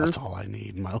damn sure. That's all I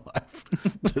need in my life.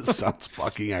 This sounds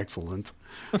fucking excellent.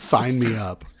 Sign me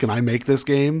up. Can I make this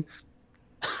game?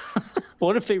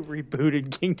 What if they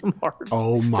rebooted Kingdom Hearts?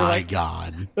 Oh my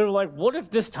God! They're like, what if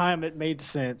this time it made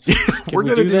sense? We're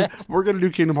gonna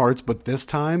do Kingdom Hearts, but this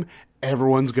time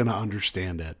everyone's gonna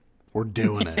understand it. We're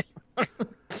doing it.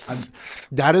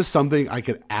 That is something I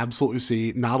could absolutely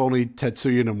see not only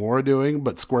Tetsuya Nomura doing,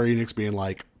 but Square Enix being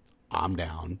like, I'm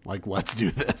down. Like, let's do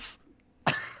this.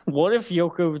 What if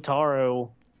Yoko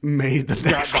Taro made the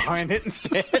next got behind it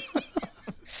instead?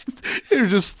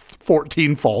 There's just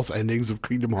 14 false endings of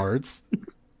Kingdom Hearts.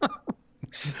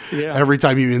 Yeah. Every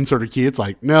time you insert a key, it's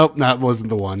like, nope, that wasn't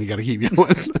the one. You got to keep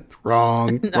going.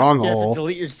 Wrong hole.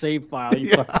 Delete your save file.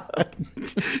 Fucked up.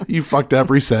 You fucked up.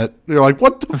 Reset. You're like,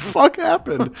 what the fuck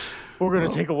happened? We're gonna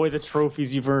take away the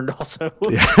trophies you've earned. Also,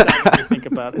 think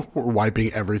about it. We're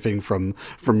wiping everything from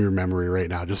your memory right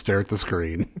now. Just stare at the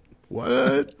screen.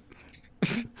 What?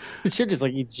 It should just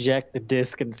like eject the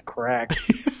disc and it's cracked.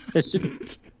 It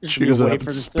should chews it up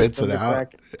and spits it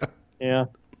out. Yeah.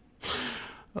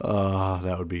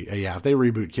 That would be if they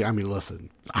reboot. I mean,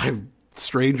 listen,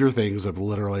 Stranger Things have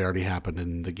literally already happened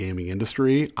in the gaming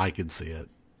industry. I could see it.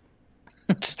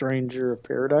 Stranger of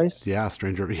Paradise? Yeah,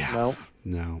 Stranger. Yeah.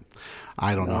 No.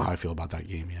 I don't know how I feel about that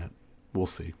game yet. We'll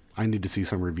see. I need to see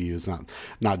some reviews,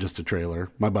 not just a trailer.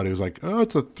 My buddy was like, "Oh,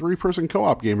 it's a 3-person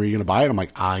co-op game. Are you going to buy it?" I'm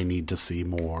like, "I need to see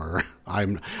more."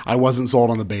 I wasn't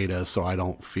sold on the beta, so I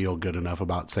don't feel good enough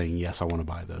about saying yes, I want to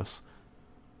buy this.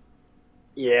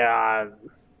 Yeah.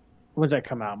 When does that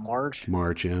come out? March,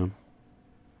 yeah.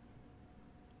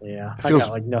 Yeah, I got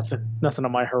like nothing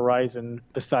on my horizon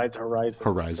besides Horizon.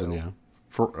 So. Yeah.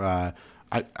 For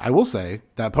I will say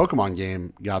that Pokemon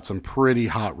game got some pretty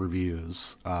hot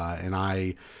reviews, and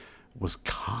I was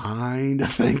kind of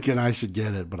thinking I should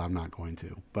get it, but I'm not going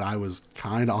to. But I was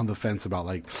kind of on the fence about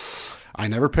like, I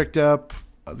never picked up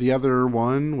the other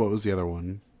one. What was the other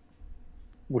one?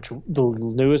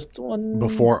 The newest one?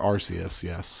 Before Arceus,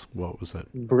 yes. What was it?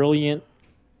 Brilliant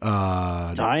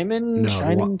Diamond? No,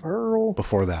 Shining Pearl?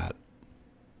 Before that.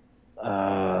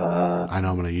 I know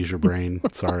I'm going to use your brain.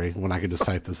 Sorry, when I could just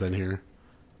type this in here.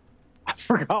 I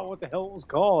forgot what the hell it was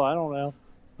called. I don't know.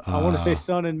 I want to say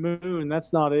Sun and Moon.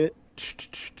 That's not it.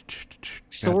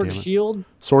 Sword and Shield?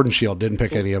 Sword and Shield. Didn't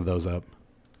pick any of those up.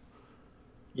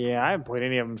 Yeah, I haven't played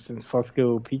any of them since Let's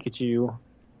Go Pikachu.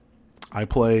 I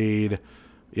played...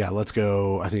 Yeah, Let's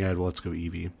Go... I think I had Let's Go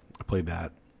Eevee. I played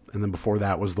that. And then before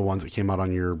that was the ones that came out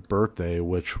on your birthday,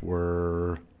 which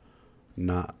were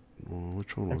not... Well,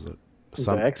 which one was it? Was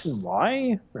it X and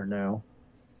Y? Or no?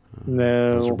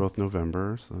 No. Those are both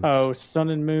November. So Sun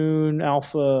and Moon,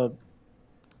 Alpha,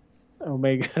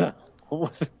 Omega. What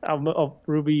was it?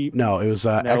 Ruby? No, it was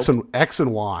X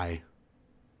and Y.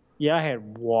 Yeah, I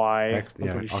had Y.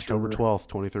 October 12th,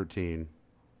 2013.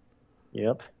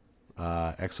 Yep.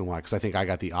 X and Y, because I think I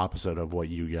got the opposite of what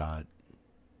you got.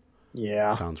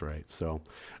 Yeah. Sounds right. So,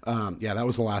 that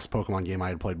was the last Pokemon game I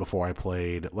had played before I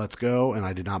played Let's Go, and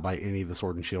I did not buy any of the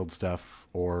Sword and Shield stuff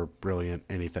or Brilliant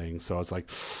anything. So it's like,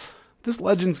 this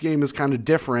Legends game is kind of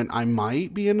different. I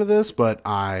might be into this, but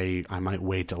I might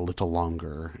wait a little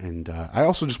longer. And I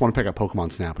also just want to pick up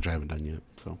Pokemon Snap, which I haven't done yet.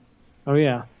 So. Oh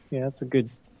yeah, that'd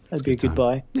be a good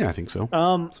buy. Yeah, I think so.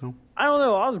 I don't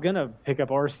know. I was gonna pick up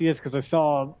Arceus because I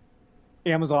saw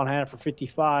Amazon had it for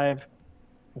 $55. I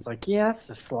was like, yeah, it's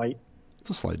a slight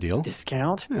deal.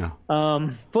 Discount. Yeah.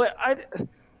 But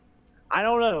I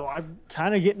don't know. I'm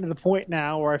kind of getting to the point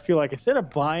now where I feel like instead of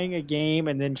buying a game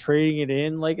and then trading it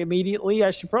in like immediately,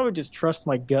 I should probably just trust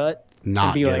my gut.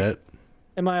 Not get it.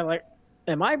 Am I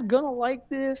gonna like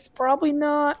this? Probably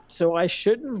not. So I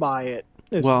shouldn't buy it.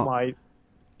 It's my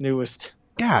newest.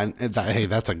 Yeah, hey,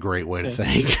 that's a great way to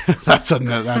think. that's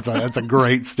a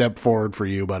great step forward for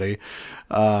you, buddy.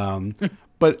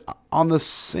 But on the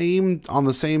same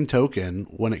token,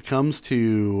 when it comes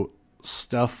to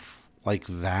stuff like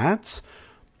that,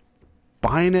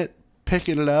 buying it,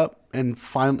 picking it up, and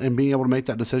being able to make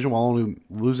that decision while only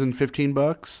losing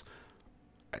 $15,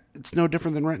 it's no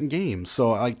different than renting games.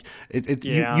 So like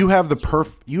you have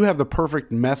the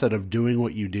perfect method of doing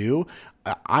what you do.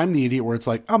 I'm the idiot where it's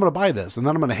like, I'm going to buy this and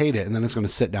then I'm going to hate it and then it's going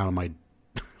to sit down on my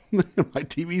my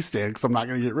TV stand because I'm not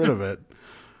going to get rid of it.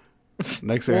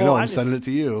 Next thing I know, I'm sending it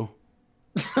to you.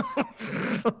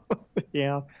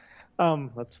 Yeah,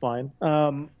 that's fine.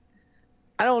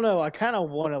 I don't know. I kind of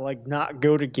want to like not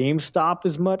go to GameStop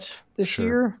as much this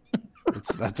year.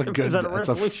 That's a good. Is that a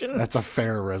resolution? That's a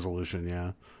fair resolution.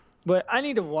 Yeah. But I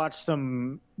need to watch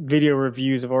some video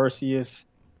reviews of Arceus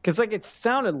because like it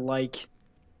sounded like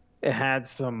it had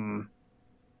some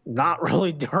not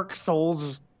really Dark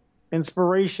Souls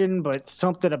inspiration, but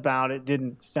something about it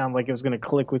didn't sound like it was going to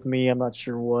click with me. I'm not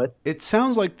sure what. It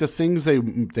sounds like the things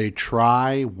they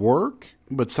try work,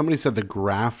 but somebody said the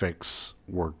graphics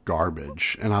were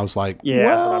garbage, and I was like, yeah,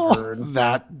 that's what I've heard.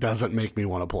 That doesn't make me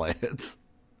want to play it.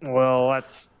 Well,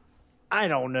 I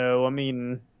don't know. I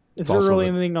mean, is there really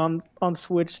anything on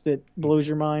Switch that blows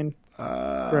your mind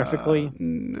graphically?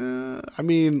 I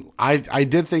mean, I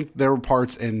did think there were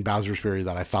parts in Bowser's Fury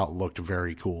that I thought looked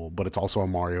very cool, but it's also a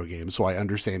Mario game, so I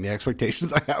understand the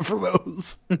expectations I have for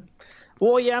those.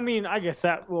 Well, yeah, I mean, I guess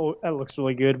that looks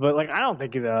really good, but like, I don't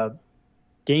think the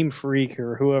Game Freak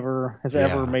or whoever has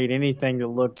ever made anything that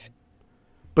looked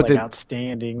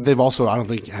outstanding. They've also, I don't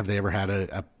think, have they ever had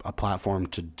a platform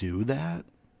to do that?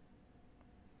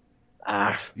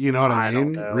 You know what I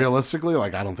mean? Realistically,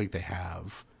 like, I don't think they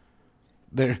have.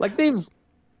 They're like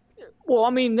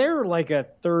a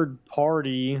third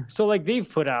party, so like they've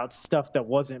put out stuff that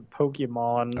wasn't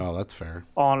Pokemon. Oh, that's fair.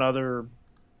 On other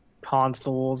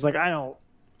consoles, like I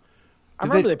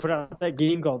remember they put out that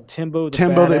game called Timbo the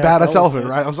Badass Elephant,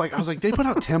 right? I was like, they put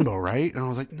out Timbo, right? And I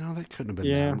was like, no, that couldn't have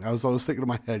been them. I was thinking in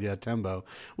my head, Timbo,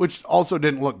 which also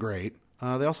didn't look great.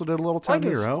 They also did Little Town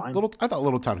Hero. I thought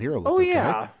Little Town Hero looked okay.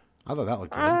 I thought that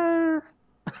looked good. I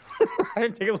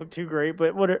didn't think it looked too great,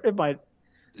 but it might.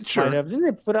 Sure. Didn't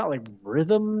they put out like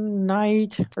Rhythm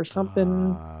Night or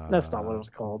something? That's not what it was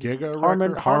called.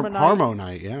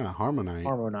 Harmonite, yeah, Harmonite.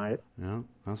 Harmonite. Yeah,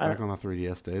 that was back on the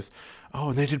 3DS days. Oh,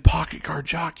 and they did Pocket Card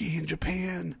Jockey in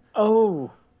Japan. Oh,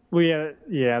 well,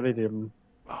 yeah, they did.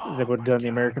 They would have done the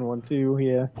American one too.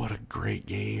 Yeah. What a great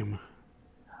game!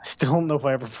 I still don't know if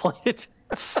I ever played it.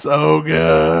 So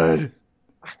good.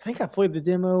 I think I played the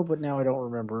demo, but now I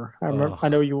don't remember. I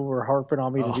know you were harping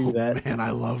on me to do that. Man, I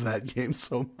love that game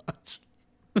so much.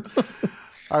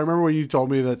 I remember when you told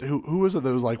me that. Who was it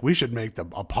that was like, we should make a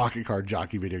Pocket Card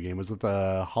Jockey video game? Was it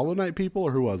the Hollow Knight people,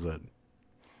 or who was it?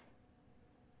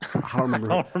 I don't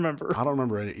remember. I don't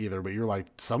remember it either. But you're like,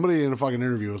 somebody in a fucking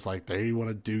interview was like, they want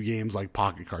to do games like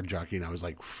Pocket Card Jockey, and I was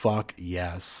like, fuck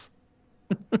yes.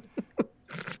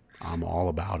 I'm all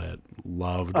about it.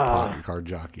 Loved Pocket Card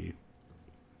Jockey.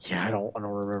 Yeah, I don't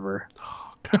remember.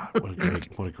 Oh God,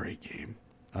 what a great game.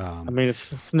 I mean,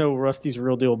 it's no Rusty's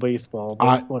Real Deal Baseball,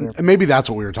 but whatever. Maybe that's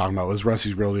what we were talking about, was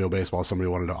Rusty's Real Deal Baseball. Somebody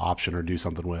wanted to option or do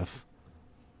something with.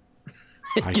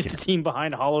 Get the team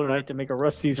behind Hollow Knight to make a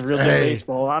Rusty's Real Deal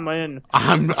Baseball. I'm in.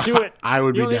 Let's do it. I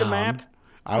would be down. Need a map?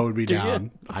 I would be down.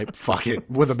 I fuck it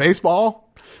with a baseball.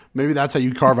 Maybe that's how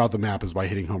you carve out the map, is by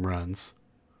hitting home runs.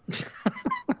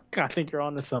 I think you're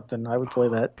onto something. I would play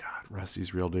that. God,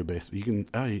 Rusty's Real Deal Baseball. You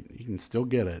can still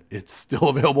get it. It's still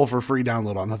available for free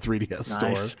download on the 3DS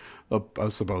store,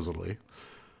 supposedly.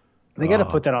 They got to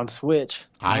put that on Switch.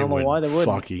 I don't know why they wouldn't.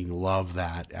 Fucking love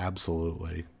that.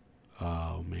 Absolutely.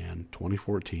 Oh man,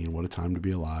 2014. What a time to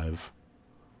be alive.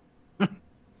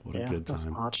 What a good time. That's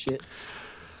some hot shit.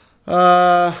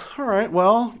 All right.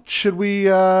 Well, should we?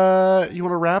 You want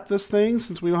to wrap this thing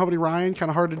since we don't have any Ryan? Kind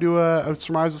of hard to do a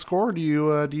surmise the score. Or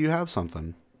do you have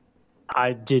something?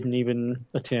 I didn't even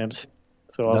attempt,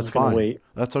 so I was going to wait.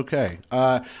 That's okay.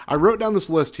 I wrote down this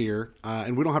list here,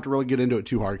 and we don't have to really get into it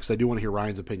too hard because I do want to hear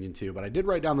Ryan's opinion too. But I did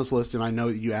write down this list, and I know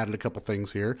that you added a couple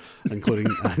things here,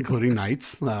 including including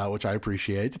Knights, which I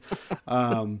appreciate.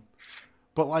 But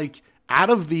like. Out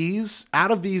of these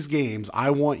games,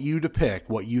 I want you to pick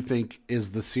what you think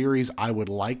is the series I would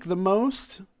like the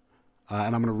most,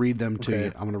 and I'm going to read them to you.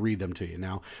 I'm going to read them to you.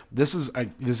 Now, this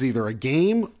is either a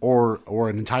game or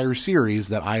an entire series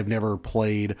that I've never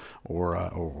played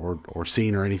or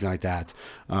seen or anything like that.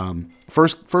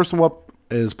 First one up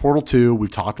is Portal 2. We've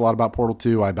talked a lot about Portal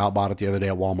 2. I about bought it the other day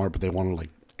at Walmart, but they wanted like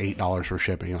 $8 for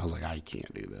shipping, and I was like, I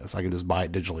can't do this. I can just buy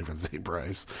it digitally for the same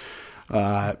price.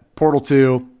 Portal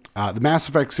 2. The Mass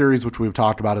Effect series, which we've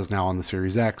talked about, is now on the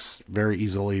Series X. Very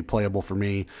easily playable for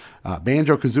me.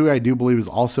 Banjo-Kazooie, I do believe, is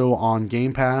also on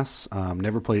Game Pass.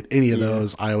 Never played any of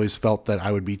those. I always felt that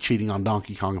I would be cheating on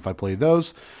Donkey Kong if I played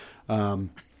those. The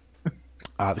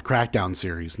Crackdown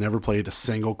series. Never played a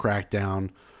single Crackdown.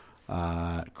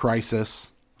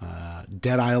 Crysis.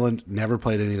 Dead Island. Never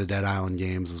played any of the Dead Island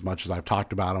games as much as I've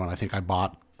talked about them, and I think I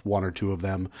bought one or two of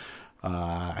them.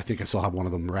 I think I still have one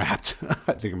of them wrapped.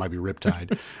 I think it might be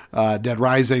Riptide. Dead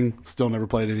Rising, still never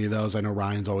played any of those. I know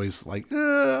Ryan's always like,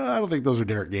 I don't think those are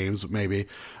Derek games, but maybe.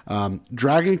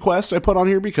 Dragon Quest I put on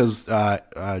here because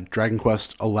Dragon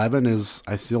Quest 11 is,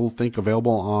 I still think,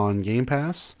 available on Game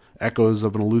Pass. Echoes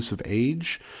of an Elusive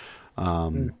Age.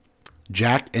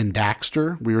 Jak and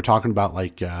Daxter. We were talking about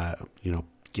like,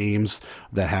 games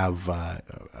that have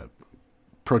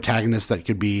protagonists that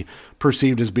could be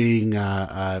perceived as being,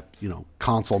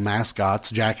 console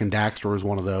mascots. Jak and Daxter is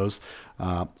one of those.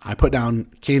 I put down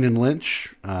Kane and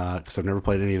Lynch because I've never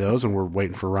played any of those, and we're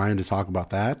waiting for Ryan to talk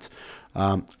about that.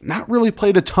 Not really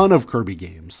played a ton of Kirby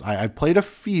games. I've played a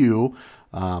few,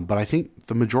 but I think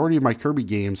the majority of my Kirby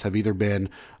games have either been,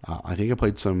 I think I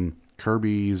played some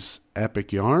Kirby's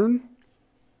Epic Yarn.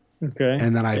 Okay.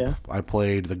 And then I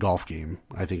played the golf game,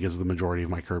 I think is the majority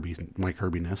of my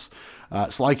Kirbiness.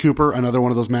 Sly Cooper, another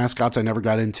one of those mascots I never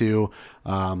got into.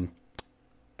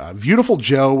 Beautiful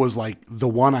Joe was like the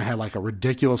one I had like a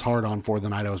ridiculous hard on for the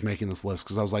night I was making this list.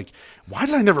 Cause I was like, why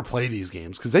did I never play these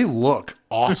games? Cause they look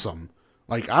awesome.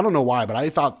 Like, I don't know why, but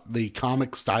I thought the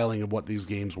comic styling of what these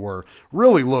games were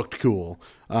really looked cool.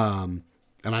 And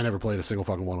I never played a single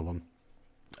fucking one of them.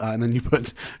 And then you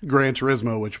put Gran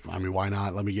Turismo, which, I mean, why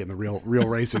not? Let me get in the real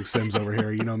racing sims over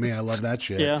here. You know me, I love that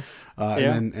shit. Yeah.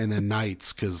 And then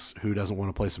Knights, because who doesn't want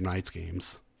to play some Knights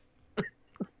games?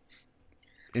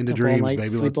 Into Dreams, baby.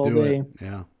 Let's do it.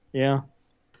 Yeah. Yeah.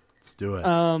 Let's do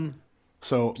it.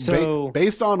 So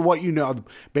based on what you know,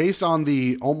 based on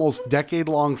the almost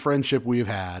decade-long friendship we've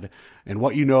had and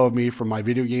what you know of me from my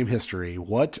video game history,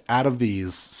 what out of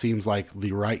these seems like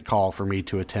the right call for me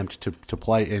to attempt to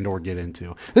play and or get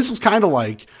into? This is kind of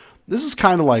like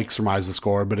Surmise the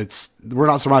Score, but we're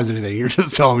not surmising anything. You're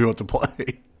just telling me what to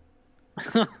play.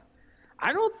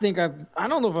 I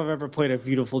don't know if I've ever played a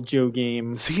Beautiful Joe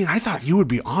game. See, I thought you would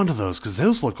be onto those because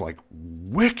those look like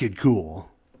wicked cool.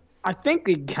 I think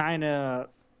I kind of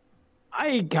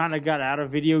got out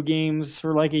of video games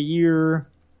for like a year,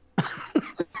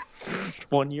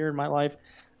 1 year in my life.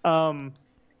 And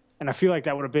I feel like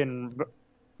that would have been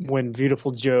when Beautiful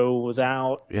Joe was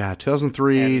out. Yeah,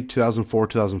 2003, 2004,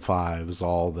 2005 is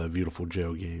all the Beautiful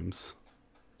Joe games.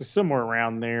 Somewhere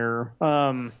around there.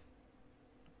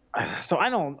 So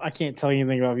I can't tell you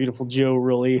anything about Beautiful Joe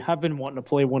really. I've been wanting to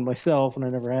play one myself and I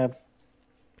never have.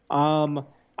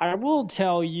 I will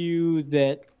tell you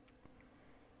that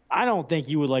I don't think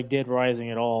you would like Dead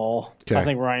Rising at all. Okay. I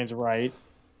think Ryan's right.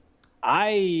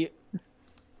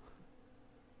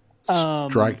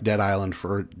 Strike Dead Island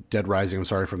for Dead Rising. I'm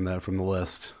sorry, from the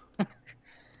list.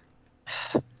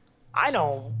 I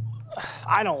don't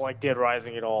like Dead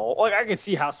Rising at all. Like, I can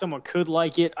see how someone could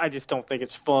like it. I just don't think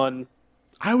it's fun.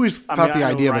 I always thought the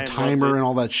idea of a timer and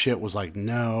all that shit was like,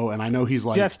 no. And I know he's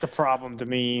like... That's the problem to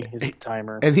me, is the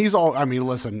timer. And he's all... I mean,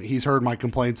 listen, he's heard my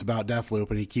complaints about Deathloop,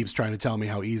 and he keeps trying to tell me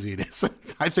how easy it is.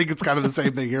 I think it's kind of the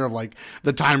same thing here of like,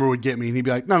 the timer would get me, and he'd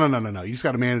be like, no. You just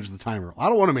got to manage the timer. I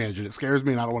don't want to manage it. It scares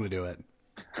me, and I don't want to do it.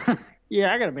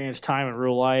 Yeah, I got to manage time in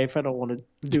real life. I don't want to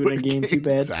do it in a game too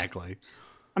bad. Exactly.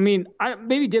 I mean,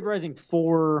 maybe Dead Rising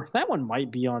 4, that one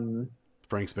might be on...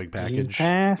 Frank's Big Package. Game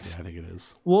Pass? Yeah, I think it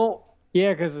is. Well...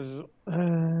 Yeah, because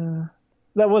that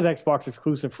was Xbox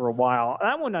exclusive for a while.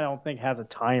 That one I don't think has a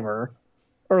timer,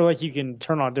 or like you can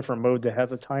turn on a different mode that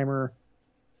has a timer.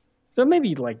 So maybe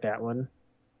you'd like that one.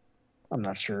 I'm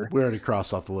not sure. We already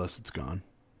crossed off the list. It's gone.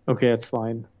 Okay, that's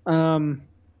fine.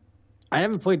 I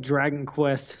haven't played Dragon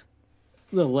Quest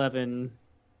 11.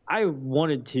 I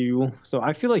wanted to, so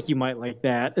I feel like you might like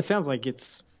that. It sounds like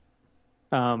it's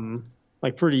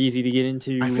like pretty easy to get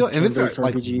into. I feel, and it's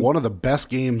like one of the best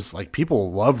games. Like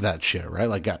people love that shit, right?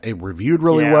 Like it reviewed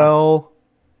really well.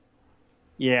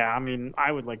 Yeah, I mean,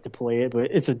 I would like to play it,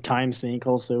 but it's a time sink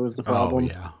also is the problem. Oh,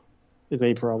 yeah. Is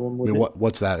a problem with I mean, it.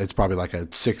 what's that? It's probably like a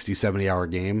 60, 70 hour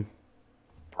game.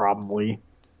 Probably.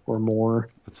 Or more.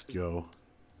 Let's go.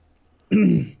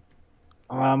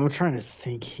 I'm trying to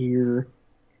think here.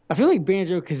 I feel like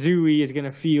Banjo-Kazooie is going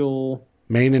to feel...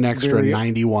 Main and extra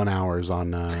 91 hours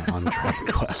on Dragon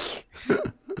Quest.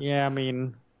 Yeah, I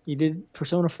mean, you did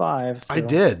Persona 5. So. I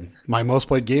did. My most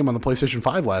played game on the PlayStation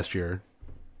 5 last year.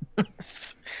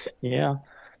 Yeah.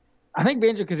 I think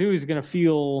Banjo-Kazooie is going to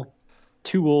feel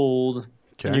too old.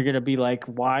 Okay. And you're going to be like,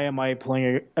 why am I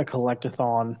playing a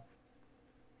collectathon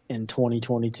in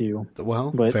 2022?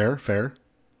 Well, but fair.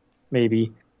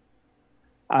 Maybe.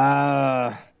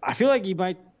 I feel like you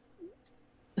might...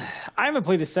 I haven't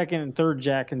played the second and third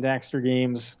Jak and Daxter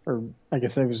games, or I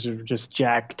guess that was just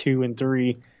Jak 2 and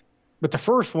 3. But the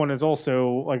first one is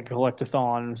also like a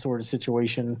collectathon sort of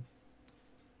situation.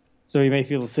 So you may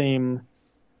feel the same.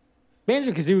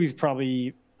 Banjo-Kazooie's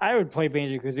probably... I would play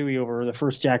Banjo-Kazooie over the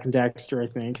first Jak and Daxter, I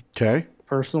think. Okay.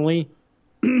 Personally.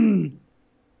 I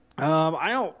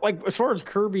don't... Like, as far as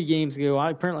Kirby games go,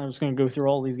 I'm just going to go through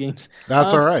all these games.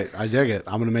 That's all right. I dig it.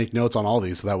 I'm going to make notes on all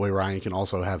these so that way Ryan can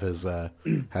also have his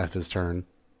turn.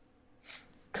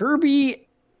 Kirby...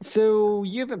 So,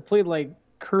 you haven't played, like,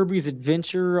 Kirby's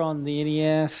Adventure on the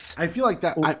NES? I feel like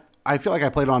that... I feel like I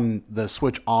played on the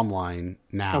Switch Online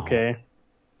now. Okay.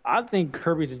 I think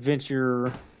Kirby's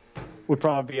Adventure would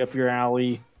probably be up your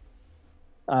alley.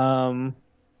 I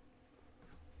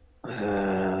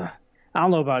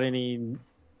don't know about any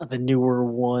of the newer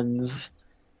ones.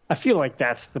 I feel like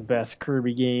that's the best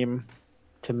Kirby game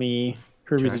to me.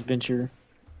 Kirby's Adventure.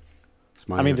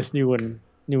 I mean, this new one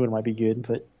might be good,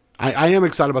 but I am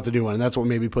excited about the new one, and that's what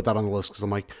made me put that on the list because I'm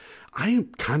like, I'm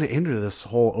kind of into this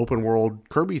whole open world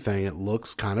Kirby thing. It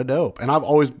looks kind of dope, and I've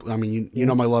always, I mean, you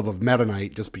know my love of Meta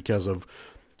Knight just because of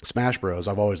Smash Bros.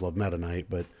 I've always loved Meta Knight,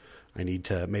 but I need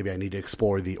to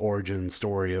explore the origin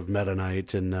story of Meta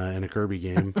Knight in a Kirby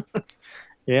game.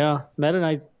 Yeah, Meta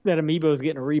Knight, that amiibo's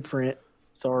getting a reprint.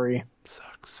 Sorry,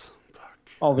 sucks. Fuck.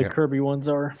 All the Kirby ones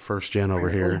are first gen over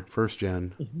here. First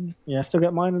gen. Mm-hmm. Yeah, I still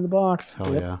got mine in the box.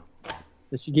 Hell yeah.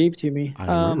 That you gave to me. I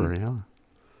remember. Yeah.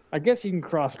 I guess you can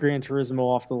cross Gran Turismo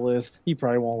off the list. You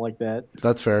probably won't like that.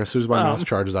 That's fair. As soon as my mouse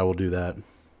charges, I will do that.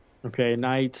 Okay,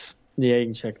 Knights. Yeah, you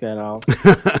can check that out.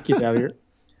 Get out of here.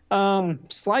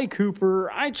 Sly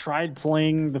Cooper. I tried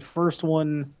playing the first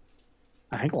one,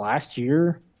 I think last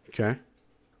year. Okay.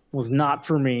 Was not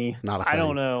for me. Not a thing. I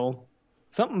don't know.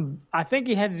 I think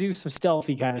you had to do some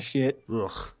stealthy kind of shit.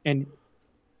 Ugh.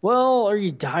 Or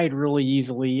you died really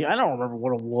easily. I don't remember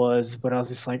what it was, but I was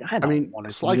just like, I don't want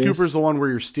to Sly do this. Cooper's the one where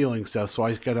you're stealing stuff, so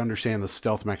I could understand the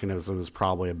stealth mechanism is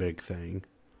probably a big thing.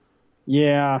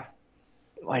 Yeah.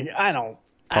 Like, I don't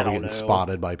getting know.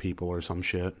 Spotted by people or some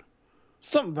shit.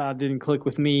 Something about it didn't click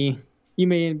with me. You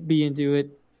may be into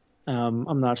it.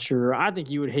 I'm not sure. I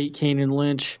think you would hate Kane and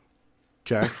Lynch.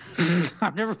 Okay.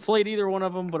 I've never played either one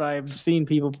of them, but I've seen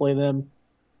people play them.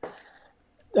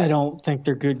 I don't think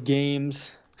they're good games.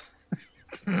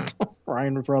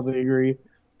 Ryan would probably agree.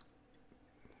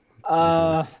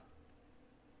 I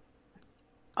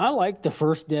like the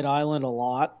first Dead Island a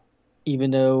lot, even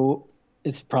though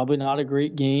it's probably not a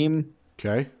great game.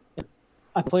 Okay.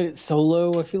 I played it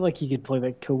solo. I feel like you could play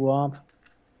that co-op.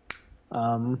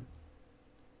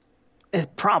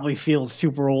 It probably feels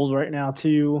super old right now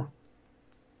too,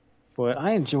 but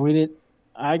I enjoyed it.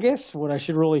 I guess what I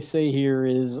should really say here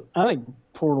is I think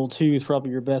Portal 2 is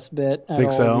probably your best bet out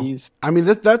of all these. I mean,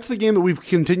 that's the game that we've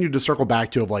continued to circle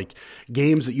back to of like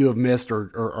games that you have missed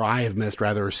or I have missed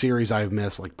rather, or series I've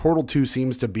missed. Like Portal 2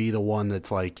 seems to be the one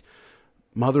that's like,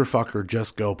 motherfucker,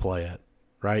 just go play it,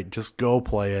 right? Just go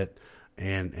play it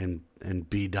and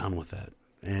be done with it.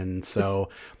 And so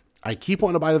I keep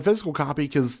wanting to buy the physical copy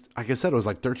because, like I said, it was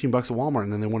like $13 at Walmart,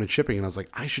 and then they wanted shipping, and I was like,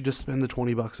 I should just spend the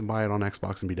 $20 and buy it on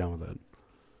Xbox and be done with it.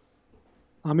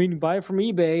 I mean, buy it from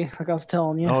eBay, like I was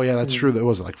telling you. Oh yeah, that's true. That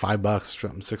was like $5,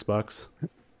 something $6.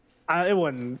 It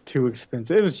wasn't too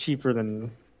expensive. It was cheaper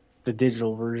than the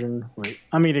digital version. Right.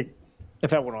 I mean, if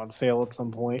that went on sale at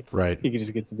some point, right, you could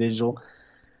just get the digital.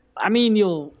 I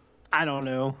mean, I don't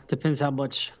know. Depends how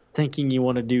much thinking you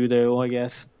want to do, though, I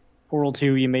guess. Portal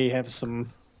 2, you may have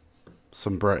some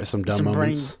dumb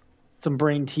moments. Some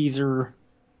brain teaser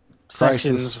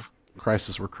sections.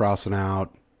 Crisis we're crossing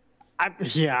out. I'm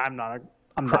not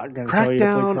going to tell you to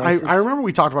Crackdown. play Crysis. I remember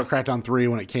we talked about Crackdown 3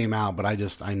 when it came out, but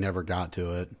I never got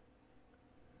to it.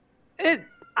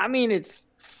 It's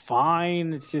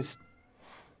fine. It's just,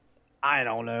 I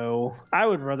don't know. I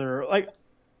would rather,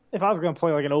 if I was going to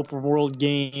play, an open world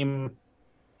game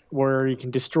where you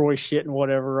can destroy shit and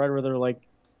whatever, I'd rather,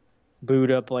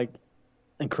 boot up,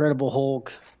 Incredible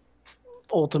Hulk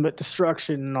Ultimate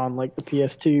Destruction on, the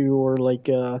PS2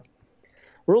 or,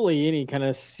 really any kind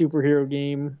of superhero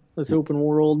game that's open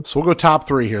world. So we'll go top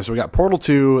 3 here. So we got Portal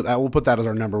 2. We'll put that as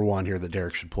our number 1 here that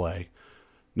Derek should play.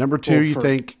 Number 2, you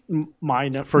think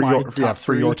for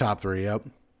your top 3? Yep.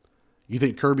 You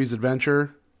think Kirby's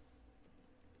Adventure?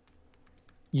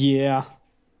 Yeah.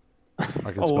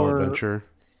 I can spell adventure.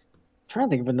 I'm trying to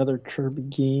think of another Kirby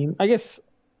game. I guess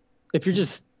if you're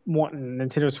just wanting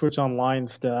Nintendo Switch Online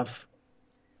stuff,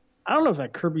 I don't know if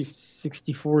that Kirby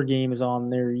 64 game is on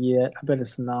there yet. I bet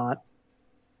it's not.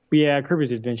 But yeah,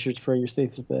 Kirby's Adventure is probably your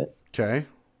safest bet. Okay.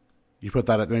 You put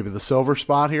that at maybe the silver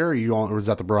spot here, or is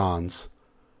that the bronze?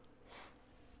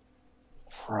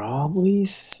 Probably.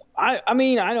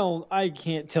 I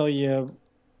can't tell you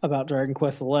about Dragon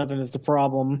Quest XI is the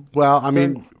problem. Well,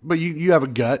 but you have a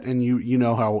gut, and you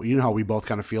know how we both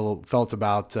kind of felt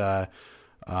about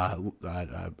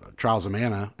Trials of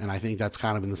Mana, and I think that's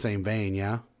kind of in the same vein,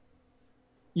 yeah.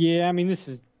 Yeah,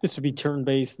 this would be turn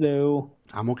based though.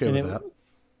 I'm okay with that.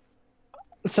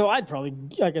 So I'd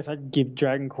give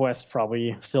Dragon Quest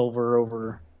probably silver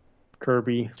over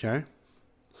Kirby. Okay,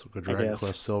 so go Dragon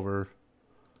Quest silver.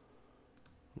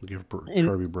 We'll give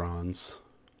Kirby bronze.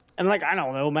 And I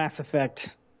don't know, Mass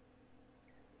Effect.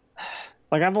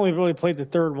 I've only really played the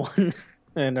third one,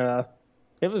 and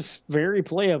it was very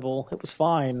playable. It was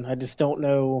fine. I just don't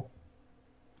know.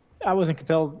 I wasn't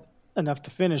compelled enough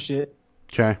to finish it.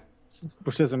 Okay.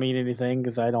 Which doesn't mean anything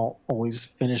because I don't always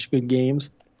finish good games.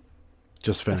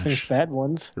 Just finish. I finish bad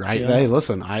ones. Right. Yeah. Hey,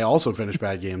 listen, I also finish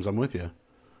bad games. I'm with you.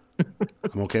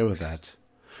 I'm okay with that.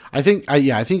 I think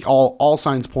all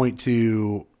signs point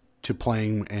to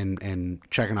playing and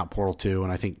checking out Portal 2,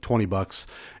 and I think $20.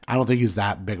 I don't think is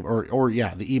that big. Or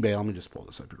the eBay. Let me just pull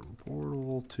this up here.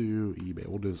 Portal 2 eBay.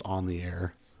 We'll do this on the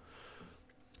air.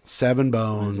 7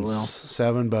 bones. Well.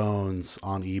 7 bones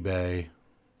on eBay.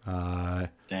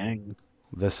 Dang.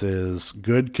 This is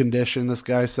good condition. This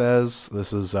guy says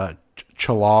this is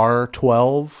Chalar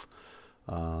 12.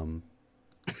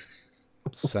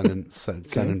 Sending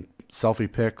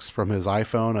selfie pics from his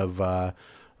iPhone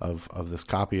of this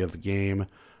copy of the game.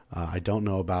 I don't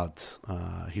know about.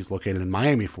 He's located in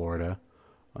Miami, Florida.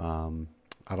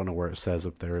 I don't know where it says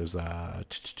if there is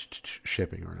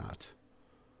shipping or not.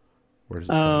 Where does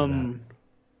it tell you that?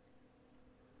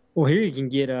 Well, here you can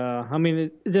get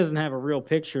it doesn't have a real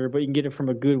picture, but you can get it from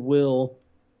a Goodwill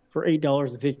for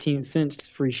 $8.15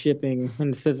 free shipping,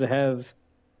 and it says it has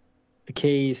the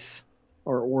case,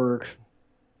 artwork,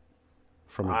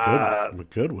 from a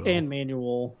Goodwill and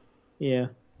manual. Yeah.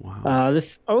 Wow.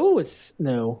 It's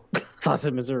no. I thought it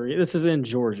said Missouri. This is in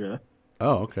Georgia.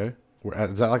 Oh, okay.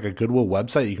 Is that like a Goodwill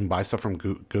website? You can buy stuff from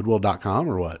Goodwill.com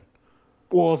or what?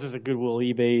 Well, this is a Goodwill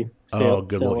eBay. Goodwill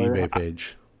seller. eBay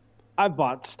page. I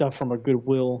bought stuff from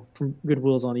Goodwills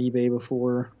on eBay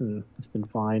before, and it's been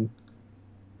fine.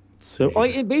 So,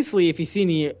 basically, if you see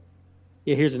any,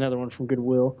 here's another one from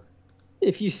Goodwill.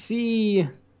 If you see,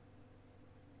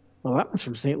 well, that one's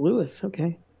from St. Louis.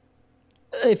 Okay.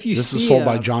 This is sold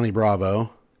by Johnny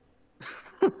Bravo.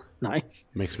 Nice.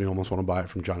 Makes me almost want to buy it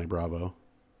from Johnny Bravo.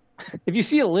 If you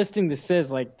see a listing that says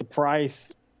the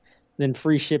price, then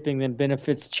free shipping, then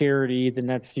benefits charity, then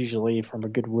that's usually from a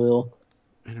Goodwill.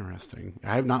 Interesting.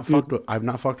 I have not fucked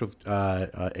with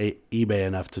eBay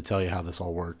enough to tell you how this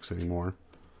all works anymore.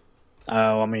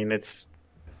 Oh, it's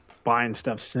buying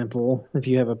stuff simple. If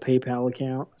you have a PayPal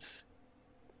account,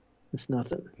 it's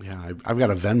nothing. Yeah, I've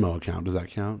got a Venmo account. Does that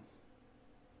count?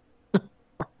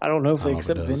 I don't know if they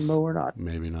accept Venmo or not.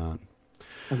 Maybe not.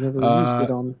 I've never used it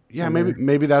on. Yeah,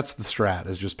 maybe that's the strat,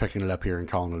 is just picking it up here and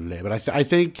calling it a day. But I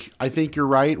think you're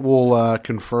right. We'll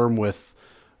confirm with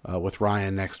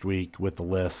Ryan next week with the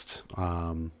list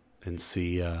and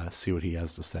see what he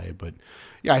has to say. But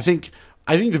yeah, I think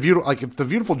if the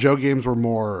Beautiful Joe games were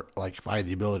more if I had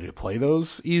the ability to play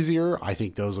those easier, I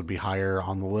think those would be higher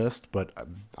on the list. But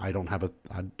I don't have a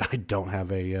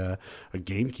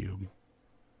GameCube.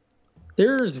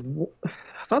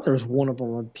 I thought there was one of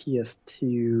them on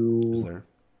PS2. Is there?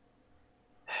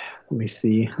 Let me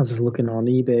see. I was just looking on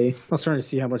eBay. I was trying to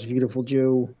see how much Beautiful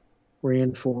Joe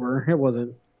ran for. It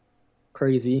wasn't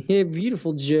crazy. Yeah,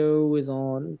 Beautiful Joe is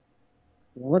on.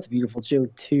 Well, that's Beautiful Joe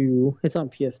 2. It's on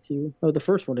PS2. Oh, the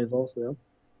first one is also.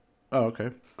 Oh,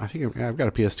 okay. I think I've got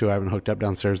a PS2 I haven't hooked up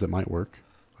downstairs that might work.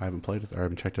 I haven't played it. I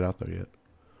haven't checked it out though yet.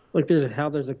 Like there's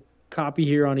a copy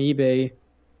here on eBay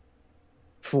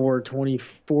for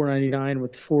 $24.99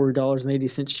 with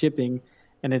 $4.80 shipping,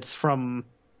 and it's from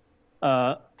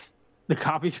the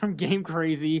copy's from Game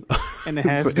Crazy, and it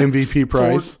has MVP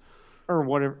price or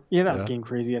whatever. Yeah, that was Game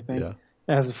Crazy, I think. Yeah.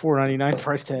 It has a $4.99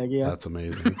 price tag. Yeah, that's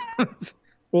amazing.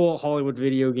 Well, Hollywood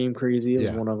Video Game Crazy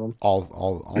is one of them.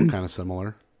 All kind of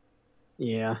similar.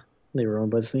 Yeah, they were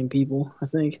owned by the same people, I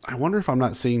think. I wonder if I'm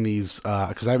not seeing these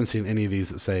because I haven't seen any of these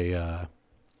that say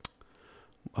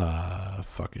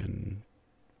fucking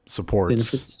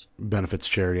supports benefits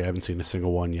charity. I haven't seen a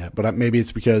single one yet, but maybe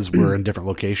it's because we're in different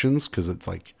locations. Because it's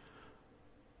like,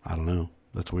 I don't know.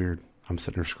 That's weird. I'm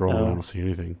sitting here scrolling. I don't see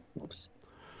anything. Oops.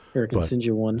 Here, I can send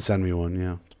you one. Send me one.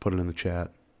 Yeah, put it in the chat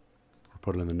or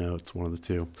put it in the notes. One of the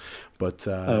two. But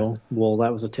well,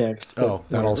 that was a text. Oh,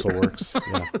 that also works.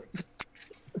 Yeah.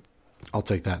 I'll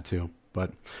take that too.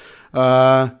 But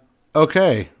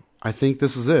okay, I think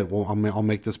this is it. Well, I'll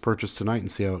make this purchase tonight and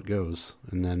see how it goes,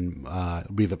 and then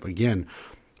it'll be the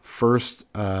first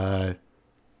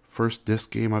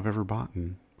disc game I've ever bought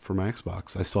for my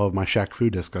Xbox. I still have my Shaq Fu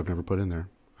disc I've never put in there.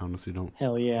 I honestly don't.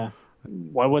 Hell yeah!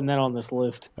 Why wasn't that on this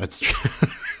list? That's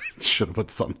should have put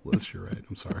this on the list. You're right.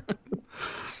 I'm sorry.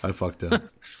 I fucked up.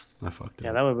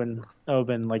 Yeah, that would have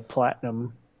been like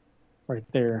platinum. Right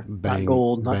there. Not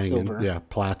gold, not silver. Yeah,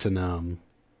 platinum.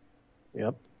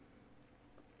 Yep.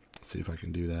 Let's see if I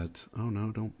can do that. Oh,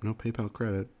 no PayPal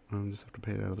credit. I'll just have to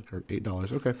pay it out of the card.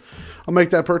 $8. Okay. I'll make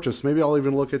that purchase. Maybe I'll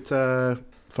even look at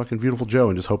fucking Beautiful Joe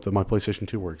and just hope that my PlayStation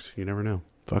 2 works. You never know.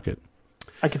 Fuck it.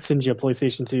 I could send you a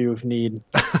PlayStation 2 if you need.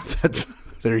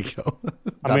 There you go.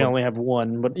 I may only have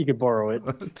one, but you could borrow it.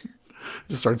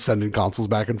 Just start sending consoles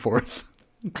back and forth.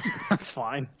 That's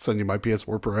fine. Send you my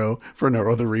PS4 Pro for no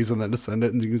other reason than to send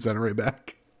it, and you can send it right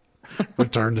back.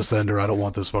 Return to sender. I don't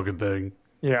want this fucking thing.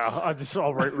 Yeah,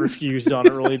 I'll write refused on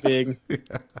it really big. Yeah.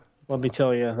 Let me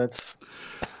tell you, that's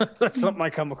something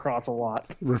I come across a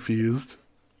lot. Refused?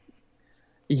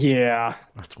 Yeah.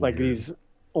 That's like weird. These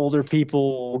older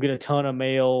people will get a ton of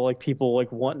mail, like people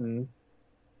like wanting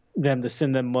them to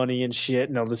send them money and shit,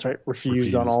 and they'll just write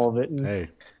refused on all of it. And, hey.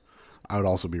 I would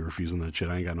also be refusing that shit.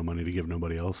 I ain't got no money to give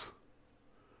nobody else.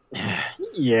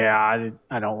 Yeah,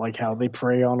 I don't like how they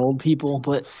prey on old people,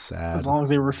 but sad. As long as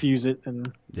they refuse it,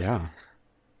 then yeah,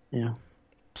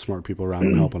 smart people around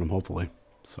them helping them, hopefully.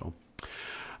 So,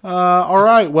 all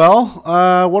right. Well,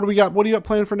 what do we got? What do you got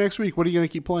planned for next week? What are you going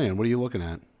to keep playing? What are you looking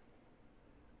at?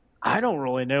 I don't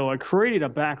really know. I created a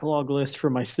backlog list for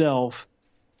myself,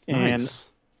 and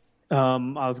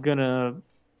I was gonna.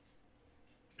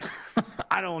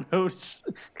 I don't know, because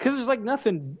there's like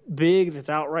nothing big that's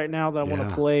out right now that I want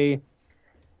to play, and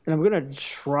I'm gonna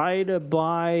try to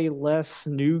buy less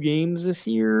new games this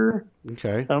year.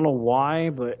 Okay. I don't know why,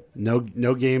 but no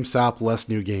GameStop, less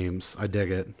new games. I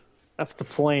dig it. That's the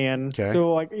plan. Okay.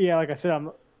 So like I said,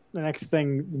 the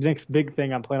next big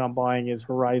thing I'm planning on buying is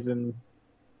Horizon.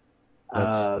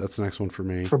 That's the next one for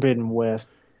me. Forbidden West.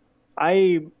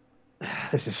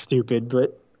 This is stupid,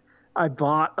 but I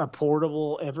bought a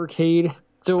portable Evercade.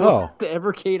 So the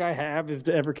Evercade I have is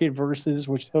the Evercade Versus,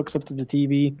 which hooks up to the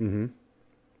TV. Mm-hmm.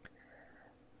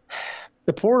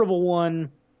 The portable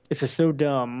one, this is so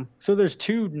dumb. So there's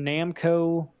 2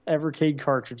 Namco Evercade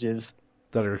cartridges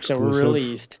that are exclusive. That were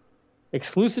released,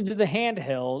 exclusive to the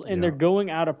handheld, and they're going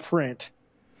out of print.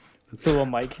 So I'm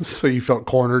like, so you felt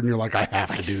cornered, and you're like, I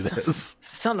have to do this.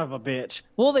 Son of a bitch.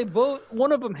 Well,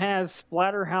 one of them has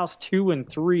Splatterhouse 2 and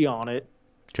 3 on it.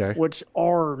 Okay. Which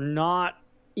are not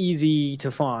easy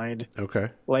to find. Okay.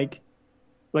 Like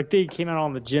they came out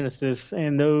on the Genesis,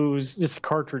 and this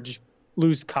cartridge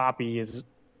loose copy is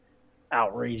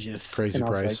outrageous. Crazy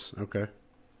price. Okay.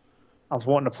 I was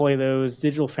wanting to play those.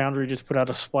 Digital Foundry just put out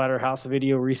a Splatterhouse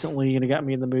video recently, and it got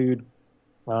me in the mood.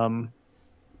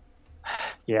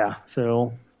 Yeah.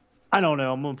 So I don't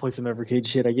know. I'm gonna play some Evercade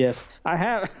shit, I guess. I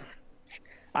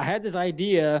had this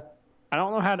idea. I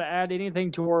don't know how to add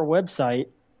anything to our website,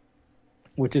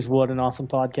 which is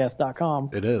whatanawesomepodcast.com.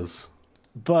 It is.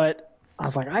 But I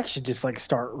was like, I should just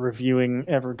start reviewing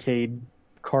Evercade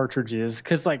cartridges,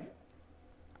 because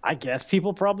I guess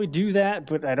people probably do that,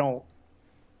 but I don't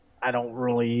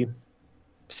really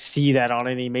see that on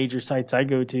any major sites I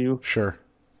go to. Sure.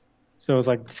 So it's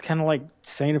it's kind of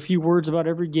saying a few words about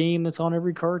every game that's on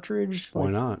every cartridge.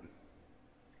 Why not?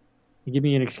 You give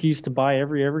me an excuse to buy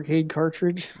every Evercade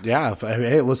cartridge. Yeah.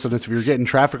 Hey, listen, if you're getting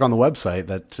traffic on the website,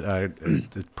 that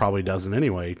it probably doesn't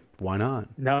anyway. Why not?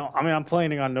 No, I mean, I'm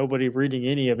planning on nobody reading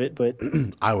any of it, but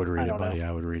I would read it, don't buddy. know.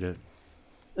 I would read it.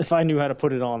 if I knew how to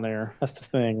put it on there, that's the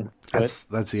thing. But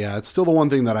That's it's still the one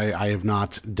thing that I have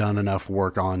not done enough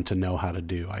work on to know how to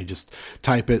do. I just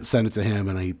type it, send it to him,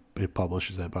 and he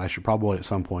publishes it. But I should probably at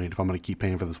some point, if I'm going to keep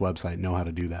paying for this website, know how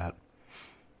to do that.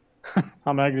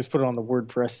 I mean, I can just put it on the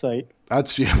WordPress site.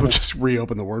 We'll just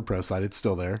reopen the WordPress site. It's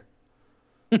still there.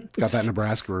 It's got that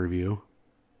Nebraska review.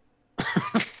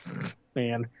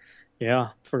 Man, yeah,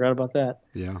 forgot about that.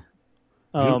 Yeah.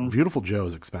 Beautiful Joe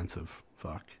is expensive.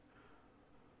 Fuck.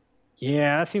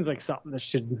 Yeah, that seems like something that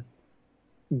should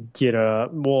get I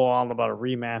don't know about a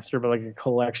remaster, but like a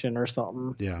collection or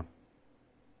something. Yeah.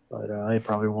 But they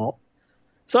probably won't.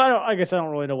 So I guess I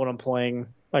don't really know what I'm playing.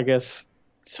 I guess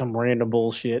some random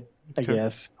bullshit. Okay. I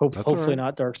guess. Hopefully right.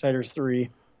 not Darksiders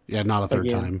 3. Yeah, not a third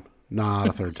Again. time. Not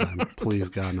a third time. Please,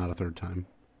 God, not a third time.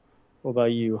 What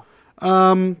about you?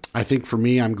 I think for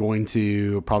me, I'm going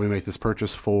to probably make this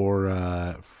purchase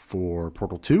for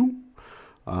Portal 2.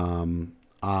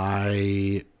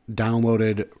 I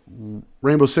downloaded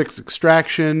Rainbow Six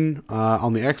Extraction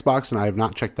on the Xbox, and I have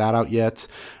not checked that out yet.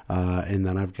 And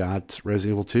then I've got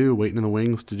Resident Evil 2 waiting in the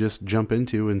wings to just jump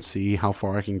into and see how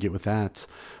far I can get with that.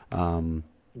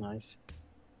 Nice.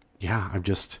 Yeah,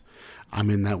 I'm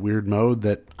in that weird mode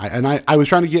that I was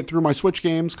trying to get through my Switch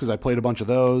games because I played a bunch of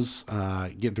those,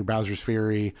 getting through Bowser's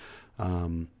Fury,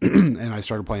 and I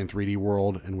started playing 3D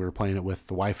World, and we were playing it with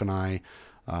the wife and I.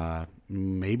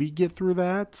 Maybe get through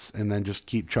that and then just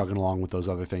keep chugging along with those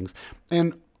other things.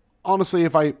 And honestly,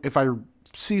 if I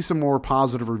see some more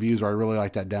positive reviews or I really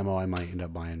like that demo, I might end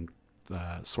up buying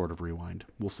Sword of Rewind.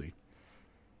 We'll see.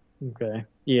 Okay.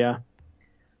 Yeah.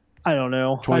 I don't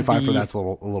know. 25 for that's a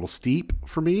little steep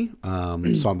for me.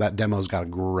 So that demo's got to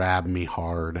grab me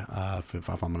hard if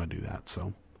I'm going to do that.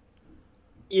 So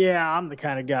Yeah, I'm the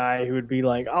kind of guy who would be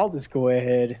like, I'll just go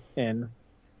ahead and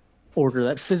order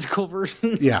that physical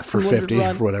version. yeah, for Limited 50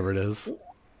 run. for whatever it is.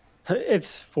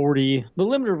 It's 40. The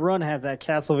limited run has that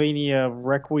Castlevania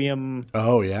Requiem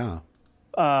Oh yeah,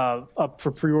 up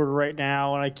for pre-order right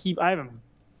now, and I haven't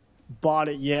bought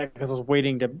it yet because I was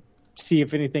waiting to see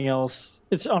if anything else.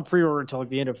 It's on pre-order until like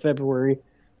the end of February. I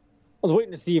was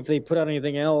waiting to see if they put out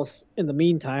anything else in the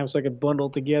meantime so I could bundle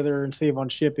it together and save on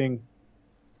shipping.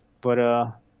 But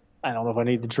I don't know if I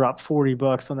need to drop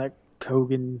 $40 on that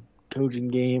Kojin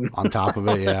game. on top of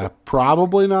it, yeah,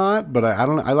 probably not. But I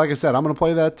don't. Like I said, I'm going to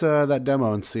play that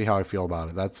demo and see how I feel about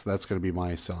it. That's going to be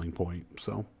my selling point.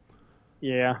 So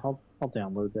Yeah, I'll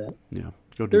download that. yeah,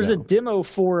 go do There's that. a demo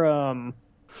for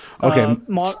Okay,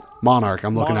 Monarch.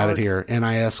 I'm looking at Monarch. it here.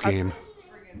 NIS game.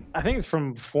 I think it's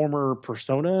from former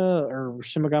Persona or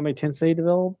Shin Megami Tensei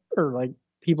develop or like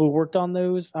people who worked on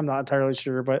those. I'm not entirely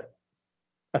sure, but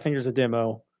I think there's a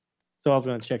demo. So I was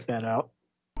going to check that out.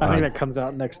 I think that comes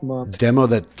out next month. Demo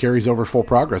that carries over full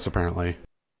progress, apparently.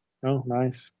 Oh,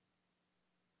 nice.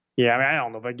 Yeah, I mean, I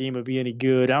don't know if that game would be any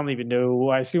good. I don't even know.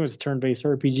 I assume it's a turn-based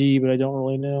RPG, but I don't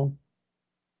really know.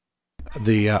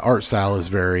 The art style is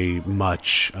very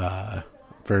much that.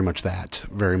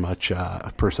 Very much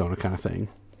a Persona kind of thing.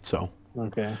 So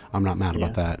Okay. I'm not mad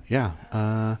about that.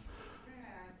 Yeah.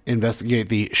 Investigate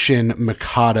the Shin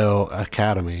Mikado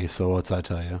Academy. So what's that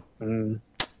tell you?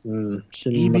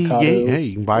 Shin EB Mikado. Hey,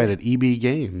 you can buy it at EB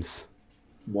Games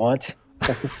What?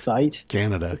 That's a site?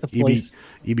 Canada. That's a place.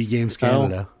 EB Games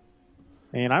Canada.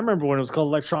 Man, I remember when it was called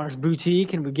Electronics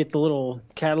Boutique and we get the little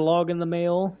catalog in the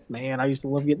mail. Man, I used to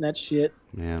love getting that shit.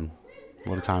 Man,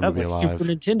 what a time That to was be like alive.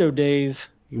 Super Nintendo days.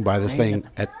 You can buy this thing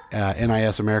at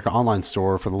NIS America Online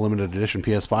Store for the limited edition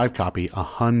PS5 copy,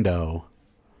 $100.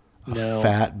 No. A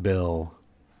fat bill.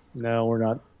 No, we're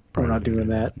not. Probably we're not not doing gonna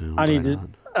do that. that. No, I need to.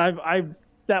 probably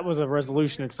That was a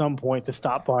resolution at some point to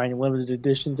stop buying limited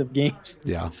editions of games.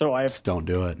 Yeah. So Just don't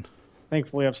do it.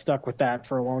 thankfully I've stuck with that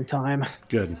for a long time.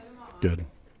 Good.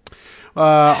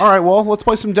 All right, well, let's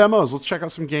play some demos. Let's check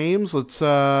out some games. Let's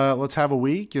have a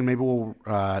week, and maybe we'll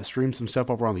stream some stuff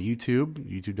over on the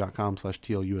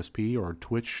youtube.com/TLUSP or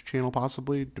Twitch channel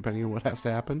possibly, depending on what has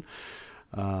to happen.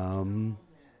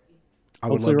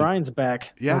 Hopefully Ryan's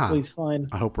back. Yeah. Hopefully he's fine.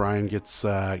 I hope Ryan gets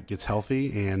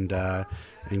healthy and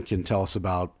can tell us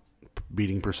about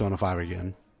beating Persona 5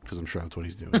 again, because I'm sure that's what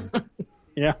he's doing.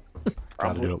 Yeah.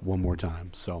 Got to do it one more time.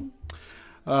 So,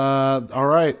 all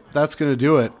right, that's going to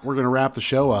do it. We're going to wrap the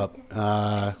show up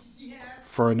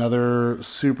for another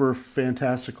super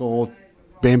fantastical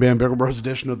Bam Bam Bickle Bros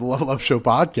edition of the Level Up Show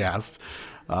podcast.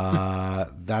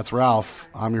 That's Ralph.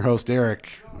 I'm your host, Eric.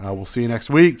 We'll see you next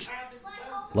week.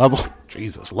 Level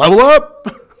Jesus, level up!